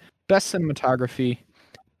Design, Best Cinematography,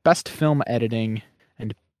 Best Film Editing,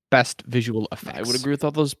 and Best Visual Effects. I would agree with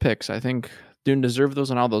all those picks. I think Dune deserved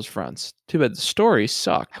those on all those fronts. Too bad the story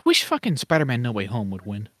sucked. I wish fucking Spider-Man No Way Home would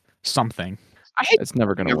win something. It's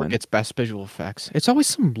never gonna win. It's Best Visual Effects. It's always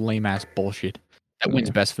some lame ass bullshit that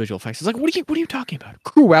wins Best Visual Effects. It's like, what are you talking about?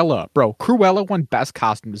 Cruella, bro. Cruella won Best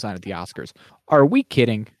Costume Design at the Oscars. Are we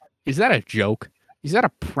kidding? Is that a joke? Is that a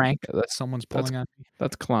prank that someone's pulling on me?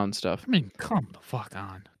 That's clown stuff. I mean, come the fuck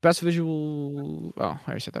on. Best Visual... Oh, I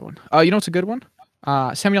already said that one. You know what's a good one?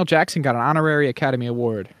 Samuel Jackson got an honorary Academy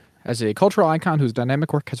Award as a cultural icon whose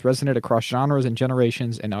dynamic work has resonated across genres and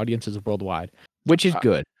generations and audiences worldwide, which is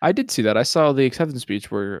good. I did see that. I saw the acceptance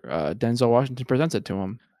speech where Denzel Washington presents it to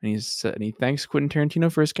him. And he thanks Quentin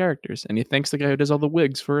Tarantino for his characters, and he thanks the guy who does all the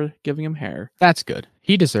wigs for giving him hair. That's good.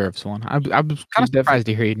 He deserves one. I was kind of surprised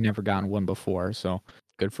to hear he'd never gotten one before. So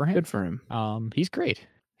good for him. Good for him. He's great.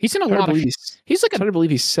 He's in a lot of. He's like hard to believe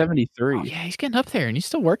he's 73. Oh, yeah, he's getting up there, and he's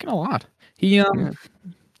still working a lot. He's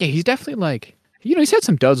definitely like he's had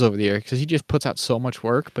some duds over the year because he just puts out so much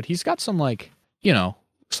work, but he's got some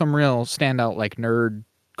some real standout like nerd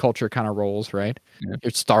culture kind of roles, right? Yeah. Your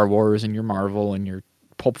Star Wars and your Marvel and your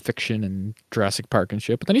Pulp Fiction and Jurassic Park and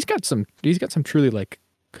shit. But then he's got some truly like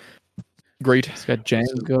great. He's got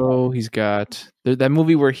Django. He's got that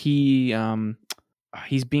movie where he's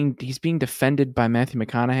being defended by Matthew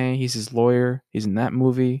McConaughey. He's his lawyer. He's in that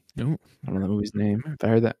movie. No, I don't know that movie's name. If I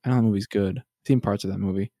heard that, I don't know the movie's good. I've seen parts of that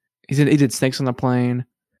movie. He did Snakes on the Plane.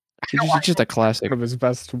 It's just a classic. One of his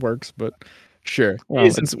best works, but sure. Well,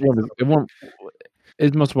 it's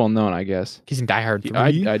most well known, I guess. He's in Die Hard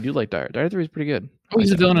 3. I do like Die Hard. Die Hard 3 is pretty good. Oh,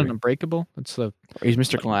 he's a villain in Unbreakable. He's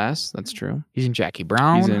Mr. Glass. That's true. He's in Jackie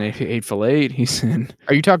Brown. He's in Eightful Eight. He's in.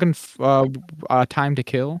 Are you talking Time to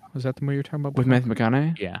Kill? Is that the movie you're talking about? With Matthew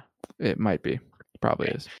McConaughey? Yeah. It might be. Probably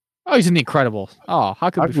is. Oh, he's in The Incredibles. Oh, how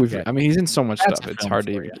could we forget? I mean, he's in so much stuff. It's hard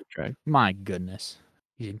to even keep track. My goodness.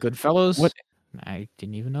 He's in Goodfellas. What? I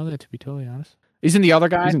didn't even know that, to be totally honest. He's in The Other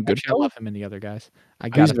Guys. He's in Goodfellas. I love him in The Other Guys.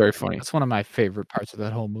 He's very funny. That's one of my favorite parts of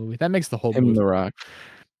that whole movie. That makes the whole movie. And The Rock.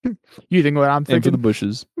 You think what I'm thinking? Into the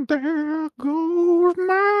bushes. There goes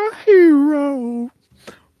my hero.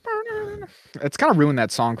 It's kind of ruined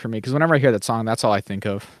that song for me because whenever I hear that song, that's all I think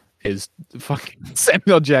of is fucking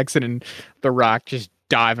Samuel Jackson and The Rock just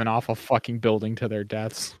diving off a fucking building to their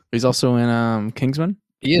deaths. He's also in Kingsman.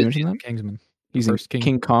 He is in Kingsman. He's in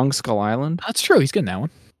King Kong Skull Island. That's true. He's good in that one.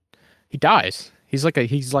 He dies. He's like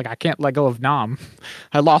I can't let go of Nam.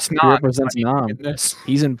 I lost Nam. He represents Nam.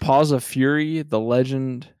 He's in Paws of Fury, The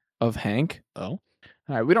Legend of Hank. Oh, all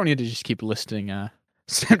right. We don't need to just keep listing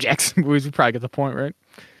Sam Jackson movies. We probably get the point, right?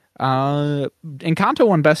 Encanto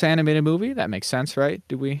won Best Animated Movie. That makes sense, right?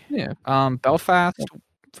 Did we? Yeah. Belfast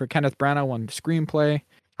for Kenneth Branagh won Screenplay.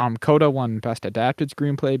 Coda won Best Adapted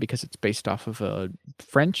Screenplay because it's based off of a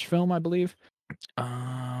French film, I believe.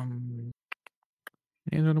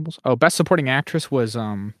 Best Supporting Actress was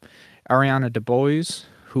Ariana DeBose,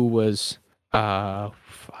 who was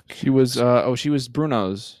She was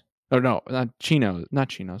Bruno's. Oh no, not Chino's.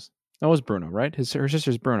 That was Bruno, right? Her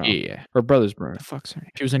sister's Bruno. Yeah. Her brother's Bruno. The fuck's her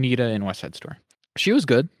name? She was Anita in West Side Story. She was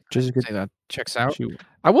good. Just a good. Say that checks out.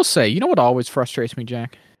 I will say, you know what always frustrates me,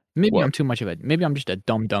 Jack? Maybe I'm too much of it. Maybe I'm just a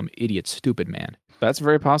dumb, idiot, stupid man. That's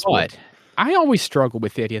very possible. But I always struggle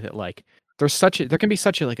with the idea that like there can be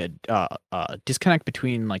such a disconnect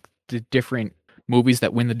between like the different movies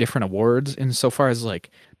that win the different awards insofar as like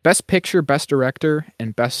Best Picture, Best Director,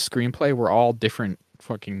 and Best Screenplay were all different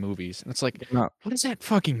fucking movies. And it's like, what does that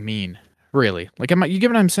fucking mean? Really? Like, you get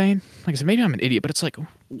what I'm saying? Like I said, maybe I'm an idiot, but it's like,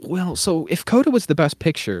 well, so if Coda was the best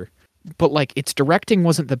picture, but like its directing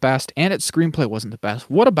wasn't the best and its screenplay wasn't the best,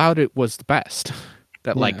 what about it was the best?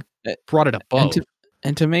 That like brought it above.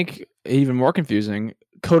 And to make it even more confusing,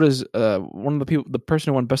 Coda's one of the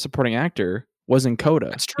person who won Best Supporting Actor was in Coda.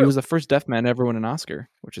 That's true. He was the first deaf man to ever win an Oscar,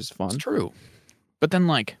 which is fun. That's true. But then,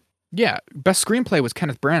 like, yeah, best screenplay was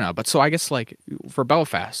Kenneth Branagh. But so I guess, like, for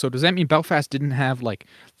Belfast. So does that mean Belfast didn't have, like,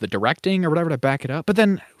 the directing or whatever to back it up? But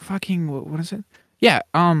then fucking, what is it? Yeah,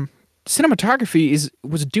 cinematography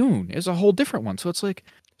was Dune. It's a whole different one. So it's like,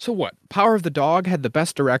 so what? Power of the Dog had the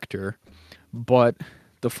best director, but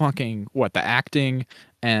the fucking, the acting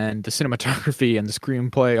and the cinematography and the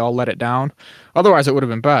screenplay all let it down. Otherwise, it would have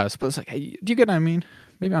been best. But it's like, hey, do you get what I mean?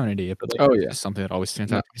 Maybe I'm an idiot, but like, it's something that always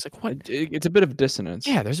stands out. It's like, what? It's a bit of dissonance.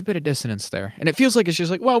 Yeah, there's a bit of dissonance there. And it feels like it's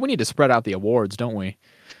just like, well, we need to spread out the awards, don't we?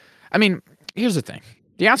 I mean, here's the thing.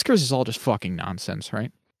 The Oscars is all just fucking nonsense,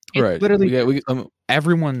 right? Right. Literally,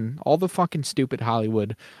 everyone, all the fucking stupid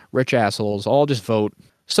Hollywood rich assholes all just vote.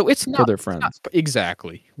 So it's not for their friends.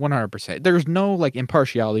 Exactly. 100%. There's no, like,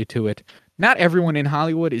 impartiality to it. Not everyone in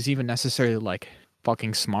Hollywood is even necessarily, like,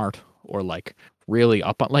 fucking smart or, like, really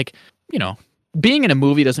up on, like, you know, being in a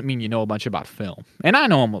movie doesn't mean you know a bunch about film. And I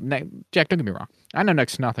know, Jack, don't get me wrong. I know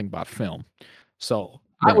next to nothing about film. So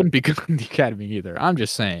I wouldn't be good in the Academy either. I'm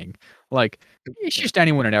just saying, like, it's just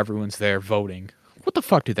anyone and everyone's there voting. What the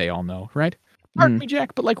fuck do they all know, right? Pardon me,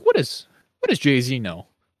 Jack, but, like, what does Jay-Z know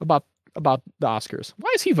about the Oscars?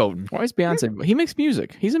 Why is he voting? Why is Beyonce? He makes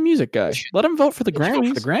music. He's a music guy. Let him vote for the Grammys.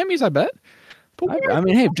 For the Grammys, I bet. I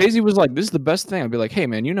mean, hey, if Jay-Z was like, this is the best thing, I'd be like, hey,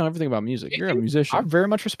 man, you know everything about music. You're a musician. I very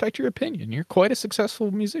much respect your opinion. You're quite a successful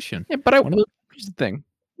musician. Yeah, but here's the thing.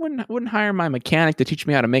 Wouldn't hire my mechanic to teach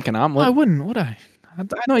me how to make an omelet. I wouldn't, would I?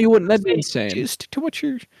 No, you wouldn't. That'd be insane. Just to what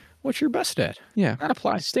you're best at. Yeah. That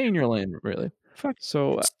applies. Stay in your lane, really. Fuck.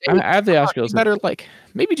 So I have the Oscars. Better, like,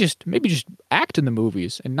 maybe just act in the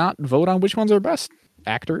movies and not vote on which ones are best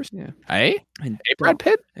actors. Yeah. Hey? And Brad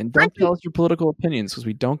Pitt? And don't tell us your political opinions because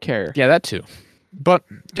we don't care. Yeah, that too. But,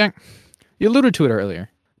 Jack, you alluded to it earlier,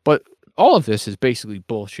 but all of this is basically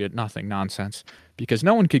bullshit, nothing, nonsense, because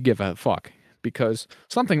no one could give a fuck, because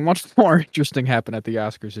something much more interesting happened at the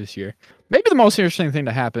Oscars this year. Maybe the most interesting thing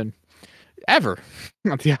to happen ever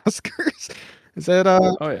at the Oscars is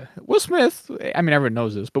that, Will Smith, I mean, everyone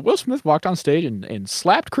knows this, but Will Smith walked on stage and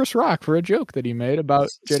slapped Chris Rock for a joke that he made about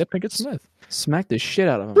Jada Pinkett Smith. Smacked the shit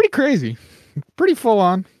out of him. Pretty crazy. Pretty full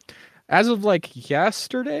on. As of, like,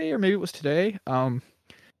 yesterday, or maybe it was today,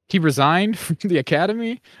 he resigned from the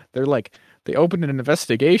Academy. They opened an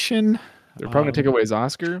investigation. They're probably going to take away his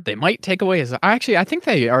Oscar. They might take away his... Actually, I think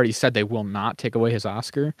they already said they will not take away his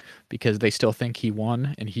Oscar because they still think he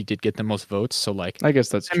won and he did get the most votes. So, like... I guess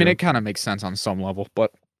that's true. I mean, it kind of makes sense on some level.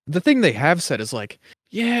 But the thing they have said is, like,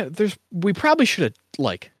 yeah, we probably should have,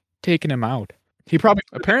 like, taken him out. He probably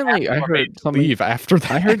apparently I heard something leave after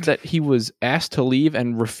that. I heard that he was asked to leave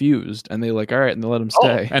and refused, and they like, all right, and they let him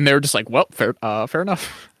stay. And they were just like, well, fair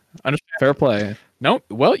enough. Fair play. No,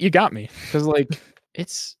 well, you got me. Because like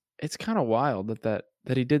it's kind of wild that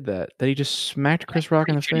he did that he just smacked Chris Rock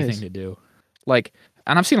in the face. Thing to do, like,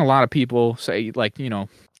 and I've seen a lot of people say, like, you know,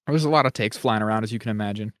 there's a lot of takes flying around, as you can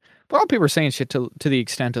imagine. But a lot of people are saying shit to the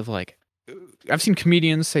extent of, like, I've seen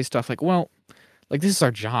comedians say stuff like, well, like, this is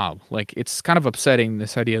our job. Like, it's kind of upsetting,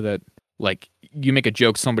 this idea that, like, you make a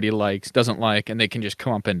joke somebody doesn't like, and they can just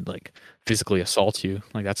come up and, like, physically assault you.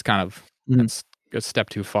 Like, that's kind of that's a step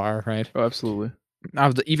too far, right? Oh, absolutely.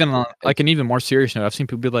 Even on, like, an even more serious note, I've seen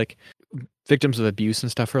people be like, victims of abuse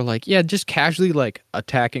and stuff are like, yeah, just casually, like,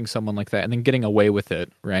 attacking someone like that and then getting away with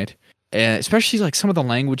it, right? And especially, like, some of the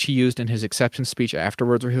language he used in his acceptance speech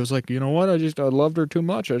afterwards, where he was like, you know what, I loved her too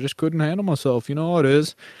much. I just couldn't handle myself. You know how it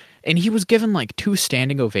is. And he was given, like, 2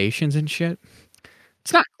 standing ovations and shit.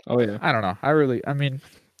 It's not. Oh, yeah. I don't know. I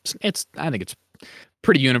think it's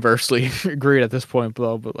pretty universally agreed at this point,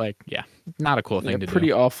 though. But, like, yeah, not a cool thing to do.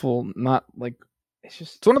 Pretty awful. Not, like,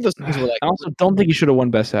 it's one of those things where, like, I also don't think he should have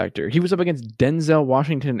won Best Actor. He was up against Denzel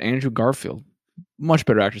Washington and Andrew Garfield. Much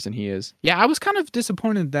better actors than he is. Yeah, I was kind of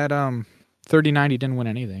disappointed that 3090 didn't win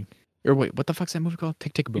anything. Or wait, what the fuck's that movie called?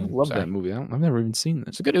 Tick, Tick, Boom. I love that movie. I've never even seen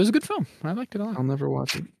this. It was a good film. I liked it a lot. I'll never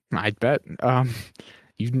watch it. I bet.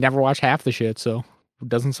 You've never watched half the shit, so it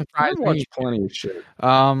doesn't surprise me. I've watched plenty of shit.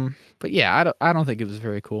 But yeah, I don't think it was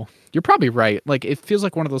very cool. You're probably right. Like, it feels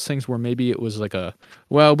like one of those things where maybe it was like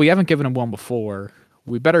we haven't given him one before.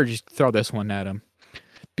 We better just throw this one at him.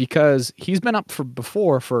 Because he's been up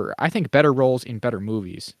for I think, better roles in better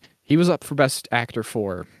movies. He was up for Best Actor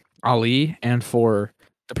for Ali and for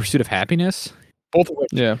The Pursuit of Happiness, both of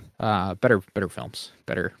which, better films,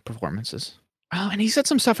 better performances. Oh, and he said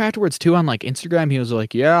some stuff afterwards too on, like, Instagram. He was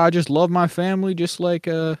like, "Yeah, I just love my family, just like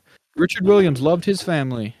Richard Williams loved his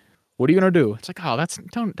family. What are you gonna do?" It's like, oh,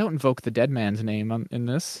 don't invoke the dead man's name in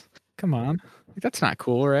this. come on. That's not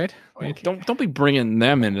cool, right? Like, don't be bringing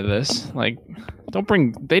them into this. Like,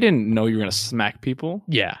 they didn't know you were gonna smack people.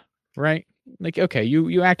 Yeah, right. Like, okay,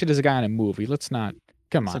 you acted as a guy in a movie. Let's not.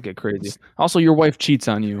 Come on. Let's not get crazy. Also, your wife cheats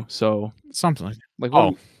on you, so something like.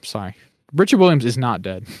 Oh, sorry. Richard Williams is not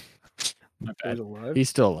dead. My bad. He's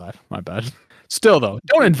still alive. My bad. Still though,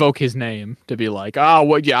 don't invoke his name to be like, oh,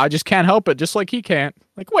 well, yeah, I just can't help it, just like he can't.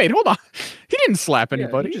 Like, wait, hold on, he didn't slap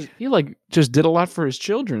anybody. He just did a lot for his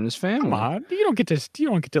children, his family. Come on, you don't get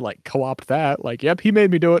to like co-opt that. Like, yep, he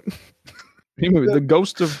made me do it. The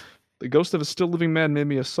ghost of a still living man made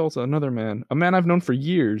me assault another man, a man I've known for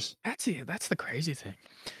years. That's the crazy thing.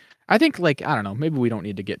 I think, like, I don't know, maybe we don't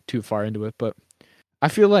need to get too far into it, but I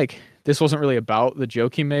feel like this wasn't really about the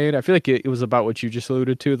joke he made. I feel like it was about what you just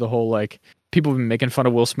alluded to, the whole, like, people have been making fun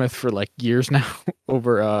of Will Smith for like years now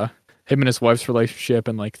over him and his wife's relationship,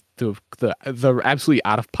 and like the absolutely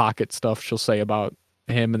out of pocket stuff she'll say about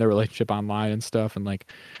him and their relationship online and stuff, and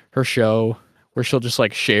like her show where she'll just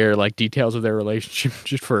like share like details of their relationship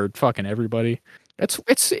just for fucking everybody.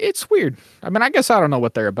 It's weird. I mean, I guess I don't know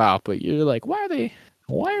what they're about, but you're like, why are they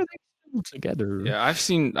still together? Yeah,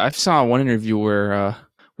 I saw one interview where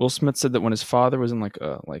Will Smith said that when his father was in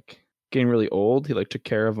like getting really old, he like took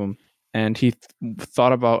care of him. And he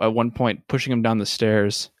thought about at one point pushing him down the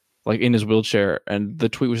stairs, like in his wheelchair. And the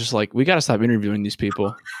tweet was just like, "We got to stop interviewing these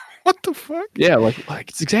people." What the fuck? Yeah, like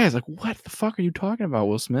it's exactly like, what the fuck are you talking about,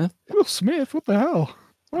 Will Smith? Will Smith, what the hell?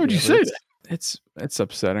 Why would you say that? It's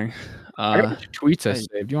upsetting. I got tweets I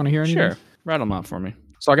saved. Do you want to hear anything? Sure, rattle them out for me.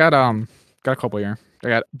 So I got a couple here. I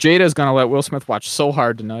got Jada's gonna let Will Smith watch So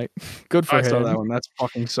Hard tonight. Good for him. I saw that one. That's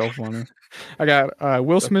fucking so funny. I got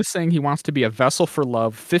Will Smith saying he wants to be a vessel for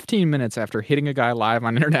love 15 minutes after hitting a guy live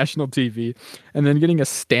on international TV and then getting a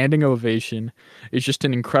standing ovation is just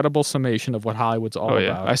an incredible summation of what Hollywood's all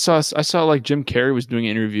about. I saw like Jim Carrey was doing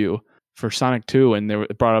an interview for Sonic 2 and they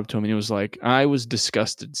brought up to him and he was like, I was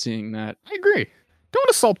disgusted seeing that. I agree. Don't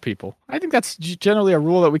assault people. I think that's generally a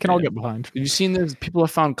rule that we can all get behind. Have you seen this? People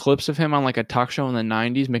have found clips of him on like a talk show in the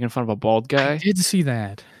 90s making fun of a bald guy. I did see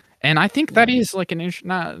that. And I think that is like an issue,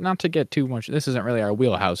 not to get too much. This isn't really our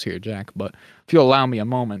wheelhouse here, Jack, but if you'll allow me a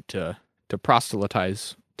moment to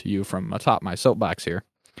proselytize to you from atop my soapbox here.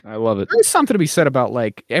 I love it. There's something to be said about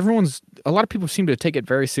like a lot of people seem to take it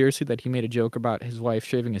very seriously that he made a joke about his wife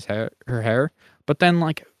shaving her hair. But then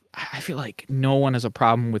like, I feel like no one has a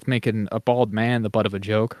problem with making a bald man the butt of a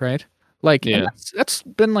joke, right? Like, yeah. That's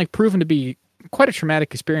been like proven to be quite a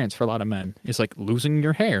traumatic experience for a lot of men. It's like losing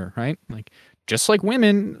your hair, right? Like, just like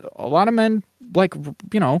women, a lot of men, like,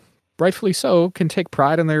 you know, rightfully so, can take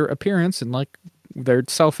pride in their appearance and like their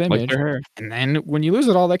self-image. Like their hair. And then when you lose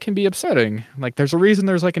it all, that can be upsetting. Like, there's a reason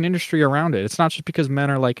there's like an industry around it. It's not just because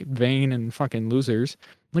men are like vain and fucking losers.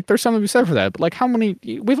 Like, there's something to be said for that. But like,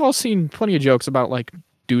 we've all seen plenty of jokes about like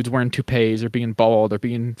dudes wearing toupees or being bald or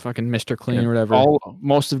being fucking Mr. Clean or whatever.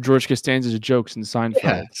 Most of George Costanza's jokes in Seinfeld.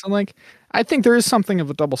 Yeah, so like, I think there is something of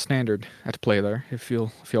a double standard at play there, if you'll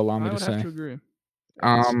allow me to say. I would have to agree.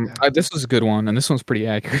 This was a good one, and this one's pretty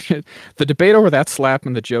accurate. The debate over that slap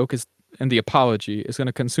and the joke and the apology is going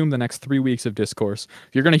to consume the next 3 weeks of discourse.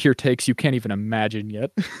 You're going to hear takes you can't even imagine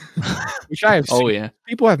yet. Which I have seen. Oh, yeah.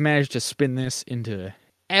 People have managed to spin this into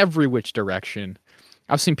every which direction.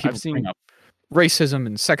 I've seen people bring up racism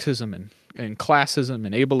and sexism and classism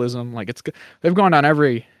and ableism. Like, they've gone down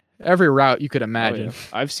every route you could imagine. Oh,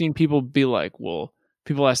 yeah. I've seen people be like, well,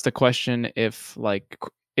 people ask the question if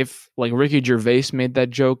Ricky Gervais made that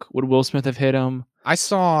joke, would Will Smith have hit him? I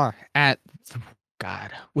saw it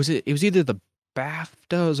was either the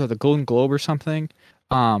BAFTAs or the Golden Globe or something.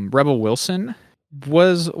 Rebel Wilson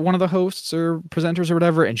was one of the hosts or presenters or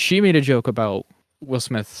whatever, and she made a joke about Will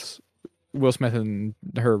Smith and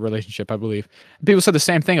her relationship, I believe. People said the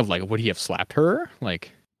same thing of like, would he have slapped her?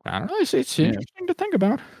 Like, I don't know. It's interesting to think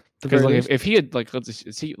about. Because like, if he had like,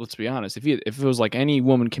 let's be honest, if it was like any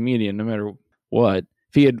woman comedian, no matter what,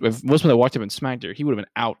 if Will Smith had walked up and smacked her, he would have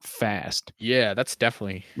been out fast. Yeah, that's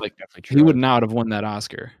definitely true. He would not have won that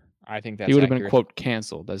Oscar. I think that's he would have been quote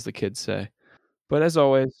canceled, as the kids say. But as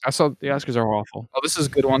always, I saw the Oscars are awful. Oh, this is a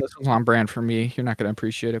good one. This one's on brand for me. You're not going to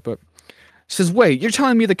appreciate it, but it says, wait, you're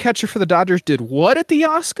telling me the catcher for the Dodgers did what at the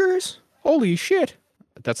Oscars? Holy shit!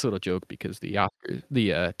 That's a little joke because the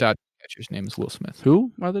Dodgers catcher's name is Will Smith.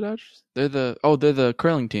 Who are the Dodgers? They're the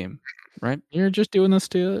curling team, right? You're just doing this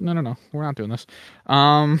to no, we're not doing this. What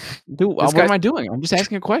am I doing? I'm just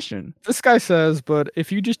asking a question. This guy says, but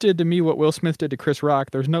if you just did to me what Will Smith did to Chris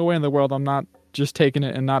Rock, there's no way in the world I'm not just taking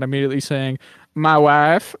it and not immediately saying my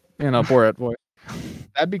wife in a Borat voice.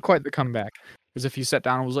 That'd be quite the comeback. As if he sat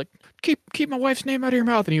down and was like, keep my wife's name out of your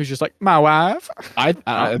mouth. And he was just like, my wife. I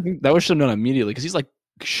think that was should have done immediately because he's like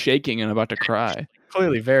shaking and about to cry.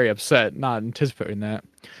 Clearly very upset, not anticipating that.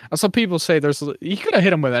 I saw people say he could have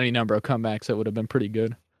hit him with any number of comebacks that would have been pretty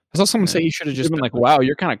good. I saw someone say he should have just been like, wow,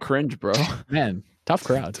 you're kind of cringe, bro. Man, tough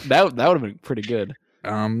crowd. That would have been pretty good.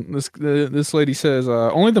 This lady says,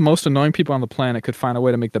 only the most annoying people on the planet could find a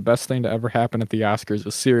way to make the best thing to ever happen at the Oscars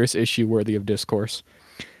a serious issue worthy of discourse.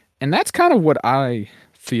 And that's kind of what I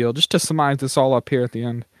feel, just to surmise this all up here at the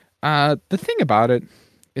end. The thing about it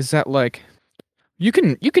is that, like, you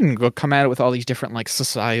can go come at it with all these different, like,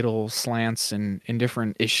 societal slants and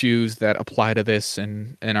different issues that apply to this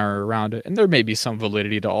and are around it. And there may be some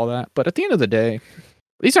validity to all that. But at the end of the day,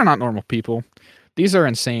 these are not normal people. These are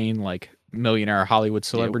insane, like, millionaire Hollywood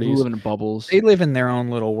celebrities. Who live in bubbles. They live in their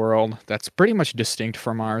own little world that's pretty much distinct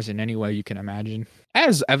from ours in any way you can imagine.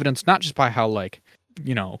 As evidenced not just by how, like,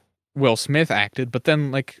 you know, Will Smith acted, but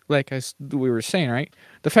then we were saying, right?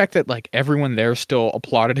 The fact that, like, everyone there still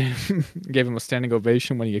applauded him, gave him a standing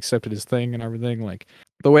ovation when he accepted his thing and everything. Like,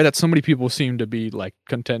 the way that so many people seem to be, like,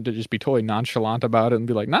 content to just be totally nonchalant about it and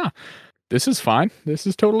be like, nah, this is fine. This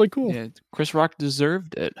is totally cool. Yeah, Chris Rock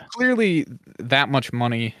deserved it. Clearly, that much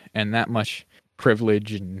money and that much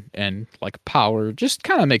privilege and like power just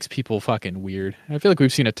kind of makes people fucking weird. I feel like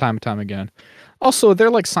we've seen it time and time again. Also, they're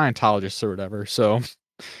like Scientologists or whatever, so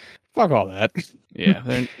fuck all that.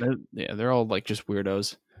 Yeah, they're all like just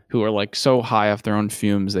weirdos who are like so high off their own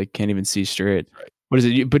fumes they can't even see straight. Right. What is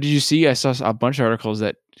it? But did you see? I saw a bunch of articles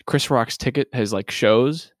that Chris Rock's ticket have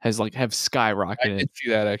skyrocketed. I did see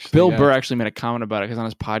that actually. Bill Burr actually made a comment about it because on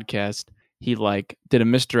his podcast he like did a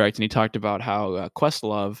misdirect and he talked about how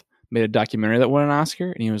Questlove made a documentary that won an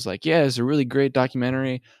Oscar, and he was like, "Yeah, it's a really great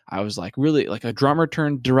documentary. I was like, really like a drummer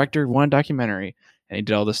turned director, won a documentary," and he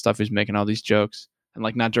did all this stuff. He's making all these jokes and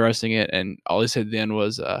like not addressing it, and all he said at the end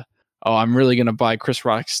was, "Oh, I'm really gonna buy Chris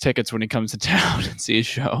Rock's tickets when he comes to town and see his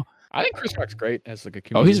show." I think Chris Rock's great as like a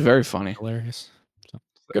comedian. Oh, he's very funny, hilarious. So,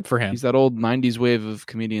 good for him. He's that old '90s wave of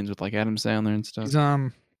comedians with like Adam Sandler and stuff. He's,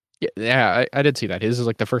 I did see that. His is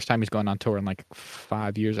like the first time he's going on tour in like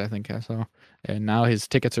 5 years, I think I saw. And now his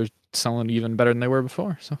tickets are selling even better than they were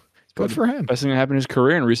before. So good for him. Best thing that happened in his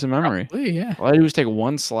career in recent memory. Probably, yeah. All I do is take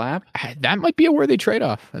one slap. That might be a worthy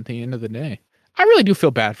trade-off at the end of the day. I really do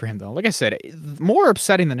feel bad for him, though. Like I said, more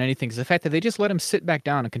upsetting than anything is the fact that they just let him sit back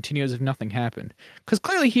down and continue as if nothing happened. Because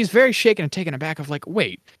clearly he's very shaken and taken aback of like,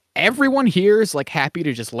 wait, everyone here is like happy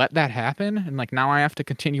to just let that happen, and like now I have to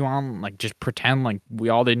continue on, like just pretend like we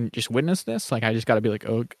all didn't just witness this. Like I just got to be like,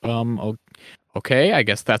 okay, I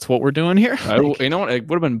guess that's what we're doing here. You know what? It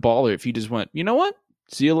would have been baller if he just went, you know what?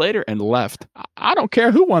 See you later, and left. I don't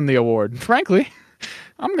care who won the award. Frankly,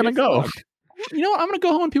 I'm gonna go. You know what? I'm gonna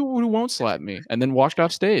go home with people who won't slap me, and then walked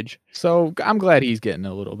off stage. So I'm glad he's getting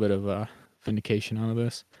a little bit of vindication out of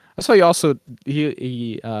this. I saw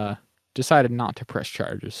he decided not to press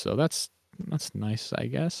charges, so that's nice, I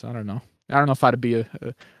guess. I don't know if I'd be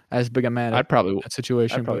as big a man. I'd probably that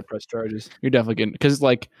situation. I'd probably press charges. You're definitely getting, because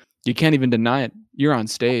like you can't even deny it. You're on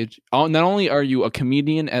stage. Not only are you a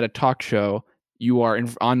comedian at a talk show, you are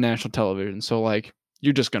on national television. So like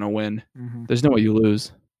you're just gonna win. Mm-hmm. There's no way you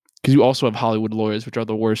lose, because you also have Hollywood lawyers, which are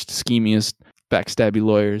the worst, schemiest, backstabby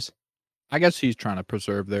lawyers. I guess he's trying to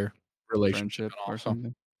preserve their relationship or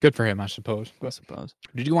something. Good for him, I suppose.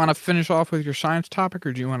 Did you want to finish off with your science topic,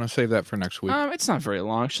 or do you want to save that for next week? It's not very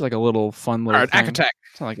long. It's just like a little fun little thing. Attack.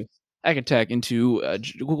 It's not like Attack into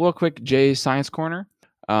real quick Jay's Science Corner.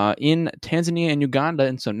 In Tanzania and Uganda,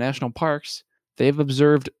 in some national parks, they've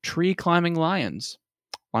observed tree climbing lions.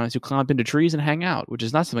 Lions who climb up into trees and hang out, which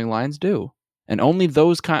is not something lions do. And only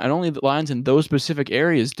the lions in those specific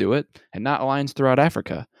areas do it, and not lions throughout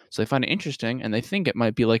Africa. So they find it interesting, and they think it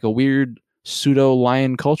might be like a weird pseudo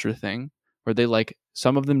lion culture thing where they like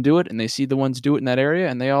some of them do it and they see the ones do it in that area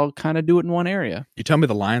and they all kind of do it in one area. You tell me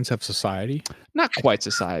the lions have society? Not quite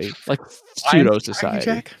society, like pseudo society.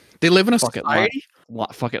 Jack? They live in a society?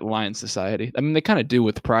 Fuck it, lion society. I mean, they kind of do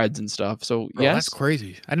with prides and stuff. So yes, that's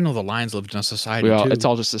crazy. I didn't know the lions lived in a society too. It's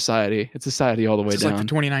all just society. It's society all the way down. It's like the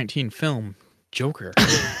 2019 film Joker.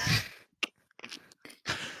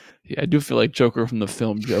 Yeah, I do feel like Joker from the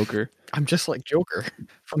film Joker. I'm just like Joker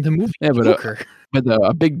from the movie Joker. But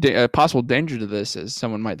a big possible danger to this, as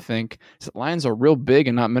someone might think, is that lions are real big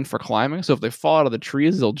and not meant for climbing. So if they fall out of the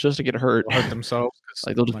trees, they'll just get hurt. They'll hurt themselves.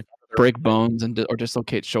 Like they'll just break bones or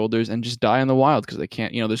dislocate shoulders and just die in the wild because they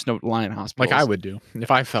can't. There's no lion hospitals. Like I would do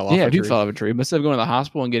if I fell off. Yeah, if you fell off a tree, but instead of going to the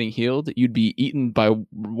hospital and getting healed, you'd be eaten by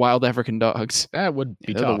wild African dogs. That would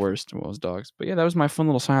be they're tough. The worst of those dogs. But yeah, that was my fun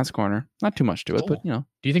little science corner. Not too much to it, but Do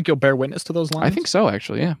you think you'll bear witness to those lions? I think so,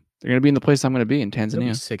 actually. Yeah. They're gonna be in the place I'm gonna be in That'd be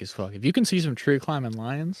Tanzania. sick as fuck. If you can see some tree climbing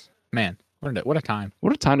lions, man, what a time.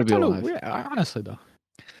 What a time to be alive. Honestly, though.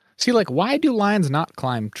 See, like, why do lions not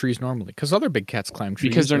climb trees normally? Because other big cats climb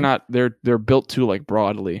trees. Because they're built too like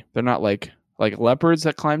broadly. They're not like leopards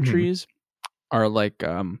that climb trees are like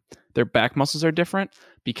their back muscles are different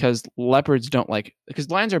because leopards don't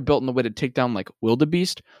because lions are built in the way to take down like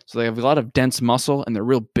wildebeest, so they have a lot of dense muscle and they're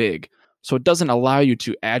real big. So it doesn't allow you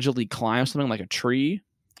to agilely climb something like a tree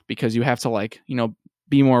because you have to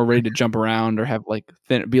be more ready to jump around or have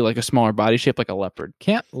be like a smaller body shape like a leopard.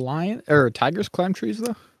 Can't lion or tigers climb trees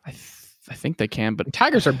though? I think they can, but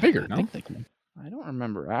tigers are bigger. I think they can. I don't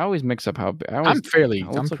remember. I always mix up how big. I'm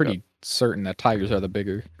pretty certain that tigers are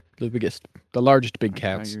the largest big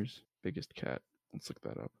cats. Tiger's biggest cat. Let's look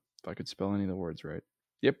that up. If I could spell any of the words right.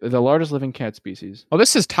 Yep, the largest living cat species. Well, this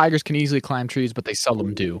says tigers can easily climb trees, but they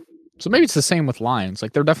seldom do. So maybe it's the same with lions.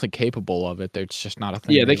 Like they're definitely capable of it. It's just not a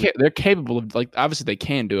thing. Yeah, they're capable of obviously they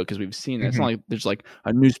can do it because we've seen it. It's not like there's like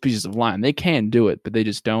a new species of lion. They can do it, but they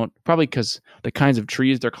just don't. Probably because the kinds of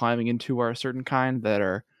trees they're climbing into are a certain kind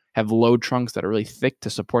that have low trunks that are really thick to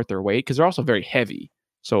support their weight because they're also very heavy.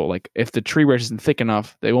 So like if the tree branch isn't thick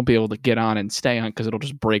enough, they won't be able to get on and stay on because it'll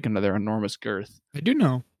just break into their enormous girth. I do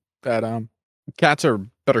know that cats are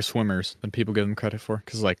better swimmers than people give them credit for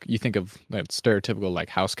because like you think of that stereotypical like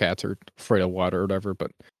house cats are afraid of water or whatever,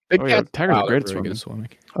 but tigers are great at swimming.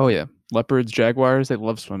 Oh yeah, leopards, jaguars, they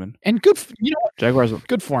love swimming. And jaguars,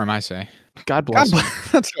 good for them, I say. God bless them.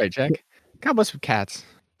 That's right, Jack. God bless cats.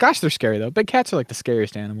 Gosh, they're scary though. Big cats are like the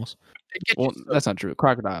scariest animals. Well, that's not true.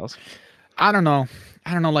 Crocodiles. I don't know.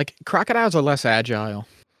 Like crocodiles are less agile.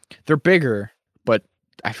 They're bigger, but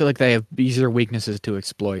I feel like they have easier weaknesses to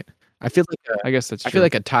exploit. I feel like I guess that's true. I feel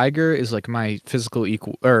like a tiger is like my physical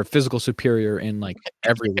equal or physical superior in like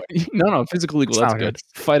every way. No, physical equal. That's good.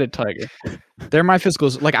 Fight a tiger. They're my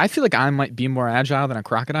physicals. Like I feel like I might be more agile than a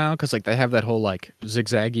crocodile because like they have that whole like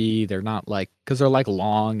zigzaggy. They're not like because they're like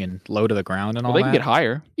long and low to the ground and all. They can get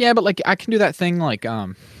higher. Yeah, but like I can do that thing like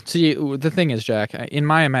See, the thing is, Jack, in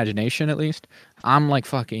my imagination at least, I'm like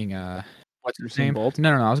fucking what's his name? No,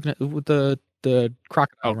 I was gonna with the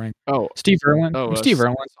crocodile ring. Oh, Steve Irwin. Steve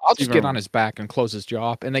Irwin. So I'll just get on his back and close his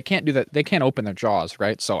jaw up, and they can't do that. They can't open their jaws,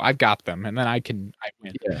 right? So I've got them, and then I win.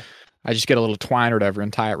 Yeah. I just get a little twine or whatever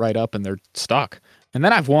and tie it right up, and they're stuck. And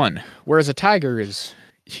then I've won. Whereas a tiger is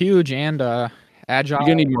huge and agile. You're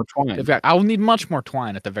gonna need more twine. I'll need much more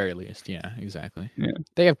twine at the very least. Yeah, exactly. Yeah.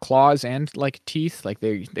 They have claws and like teeth. Like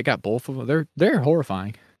they got both of them. They're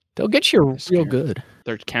horrifying. They'll get you real good.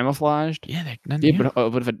 They're camouflaged. Yeah, but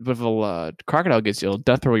if a crocodile gets you, it'll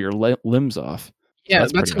death throw your limbs off. Yeah,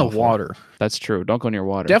 that's in the water. That's true. Don't go near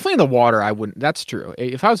water. Definitely in the water, I wouldn't. That's true.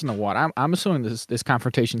 If I was in the water, I'm assuming this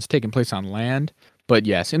confrontation is taking place on land. But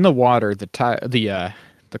yes, in the water, the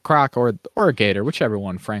croc or a gator, whichever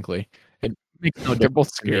one, frankly, it makes no difference. They're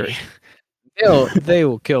both scary. They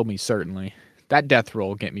will kill me certainly. That death roll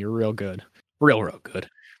will get me real good, real good.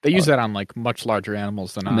 They use that on like much larger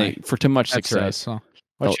animals than for too much success.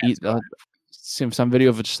 Right, so they'll some video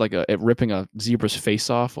of it just like it ripping a zebra's face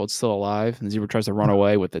off while it's still alive, and the zebra tries to run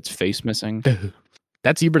away with its face missing.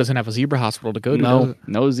 That zebra doesn't have a zebra hospital to go to.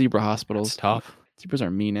 No zebra hospitals. It's tough. Zebras are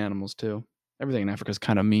mean animals too. Everything in Africa is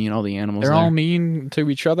kind of mean. All the animals. They're all mean to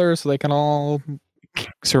each other, so they can all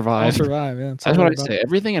survive. Yeah, that's what I say.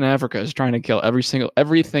 Everything in Africa is trying to kill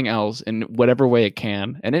everything else in whatever way it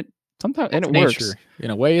can, and it works in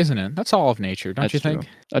a way, isn't it? That's all of nature, don't you think?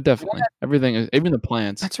 Definitely. Everything is, even the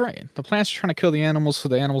plants. That's right. The plants are trying to kill the animals, so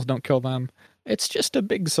the animals don't kill them. It's just a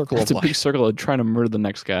big circle of life. It's a big circle of trying to murder the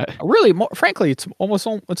next guy. Really, frankly, it's almost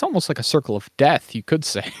like a circle of death, you could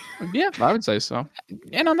say. Yeah, I would say so.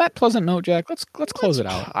 And on that pleasant note, Jack, let's close it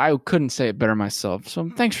out. I couldn't say it better myself. So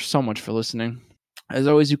thanks so much for listening. As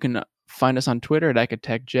always, you can find us on Twitter at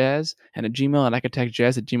 @ICATechJazz and at Gmail at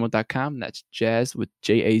ICATechJazz@gmail.com. That's jazz with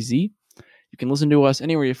Jaz. You can listen to us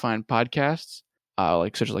anywhere you find podcasts,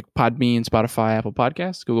 such as Podbean, Spotify, Apple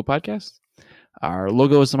Podcasts, Google Podcasts. Our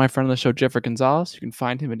logo is my friend of the show, Jeffrey Gonzalez. You can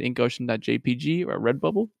find him at inkocean.jpg or at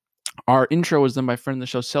Redbubble. Our intro is done by friend of the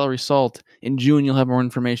show, Celery Salt. In June, you'll have more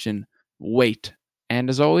information. Wait. And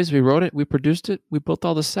as always, we wrote it, we produced it, we built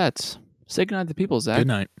all the sets. Say goodnight to people, Zach. Good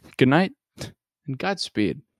night. Good night, and Godspeed.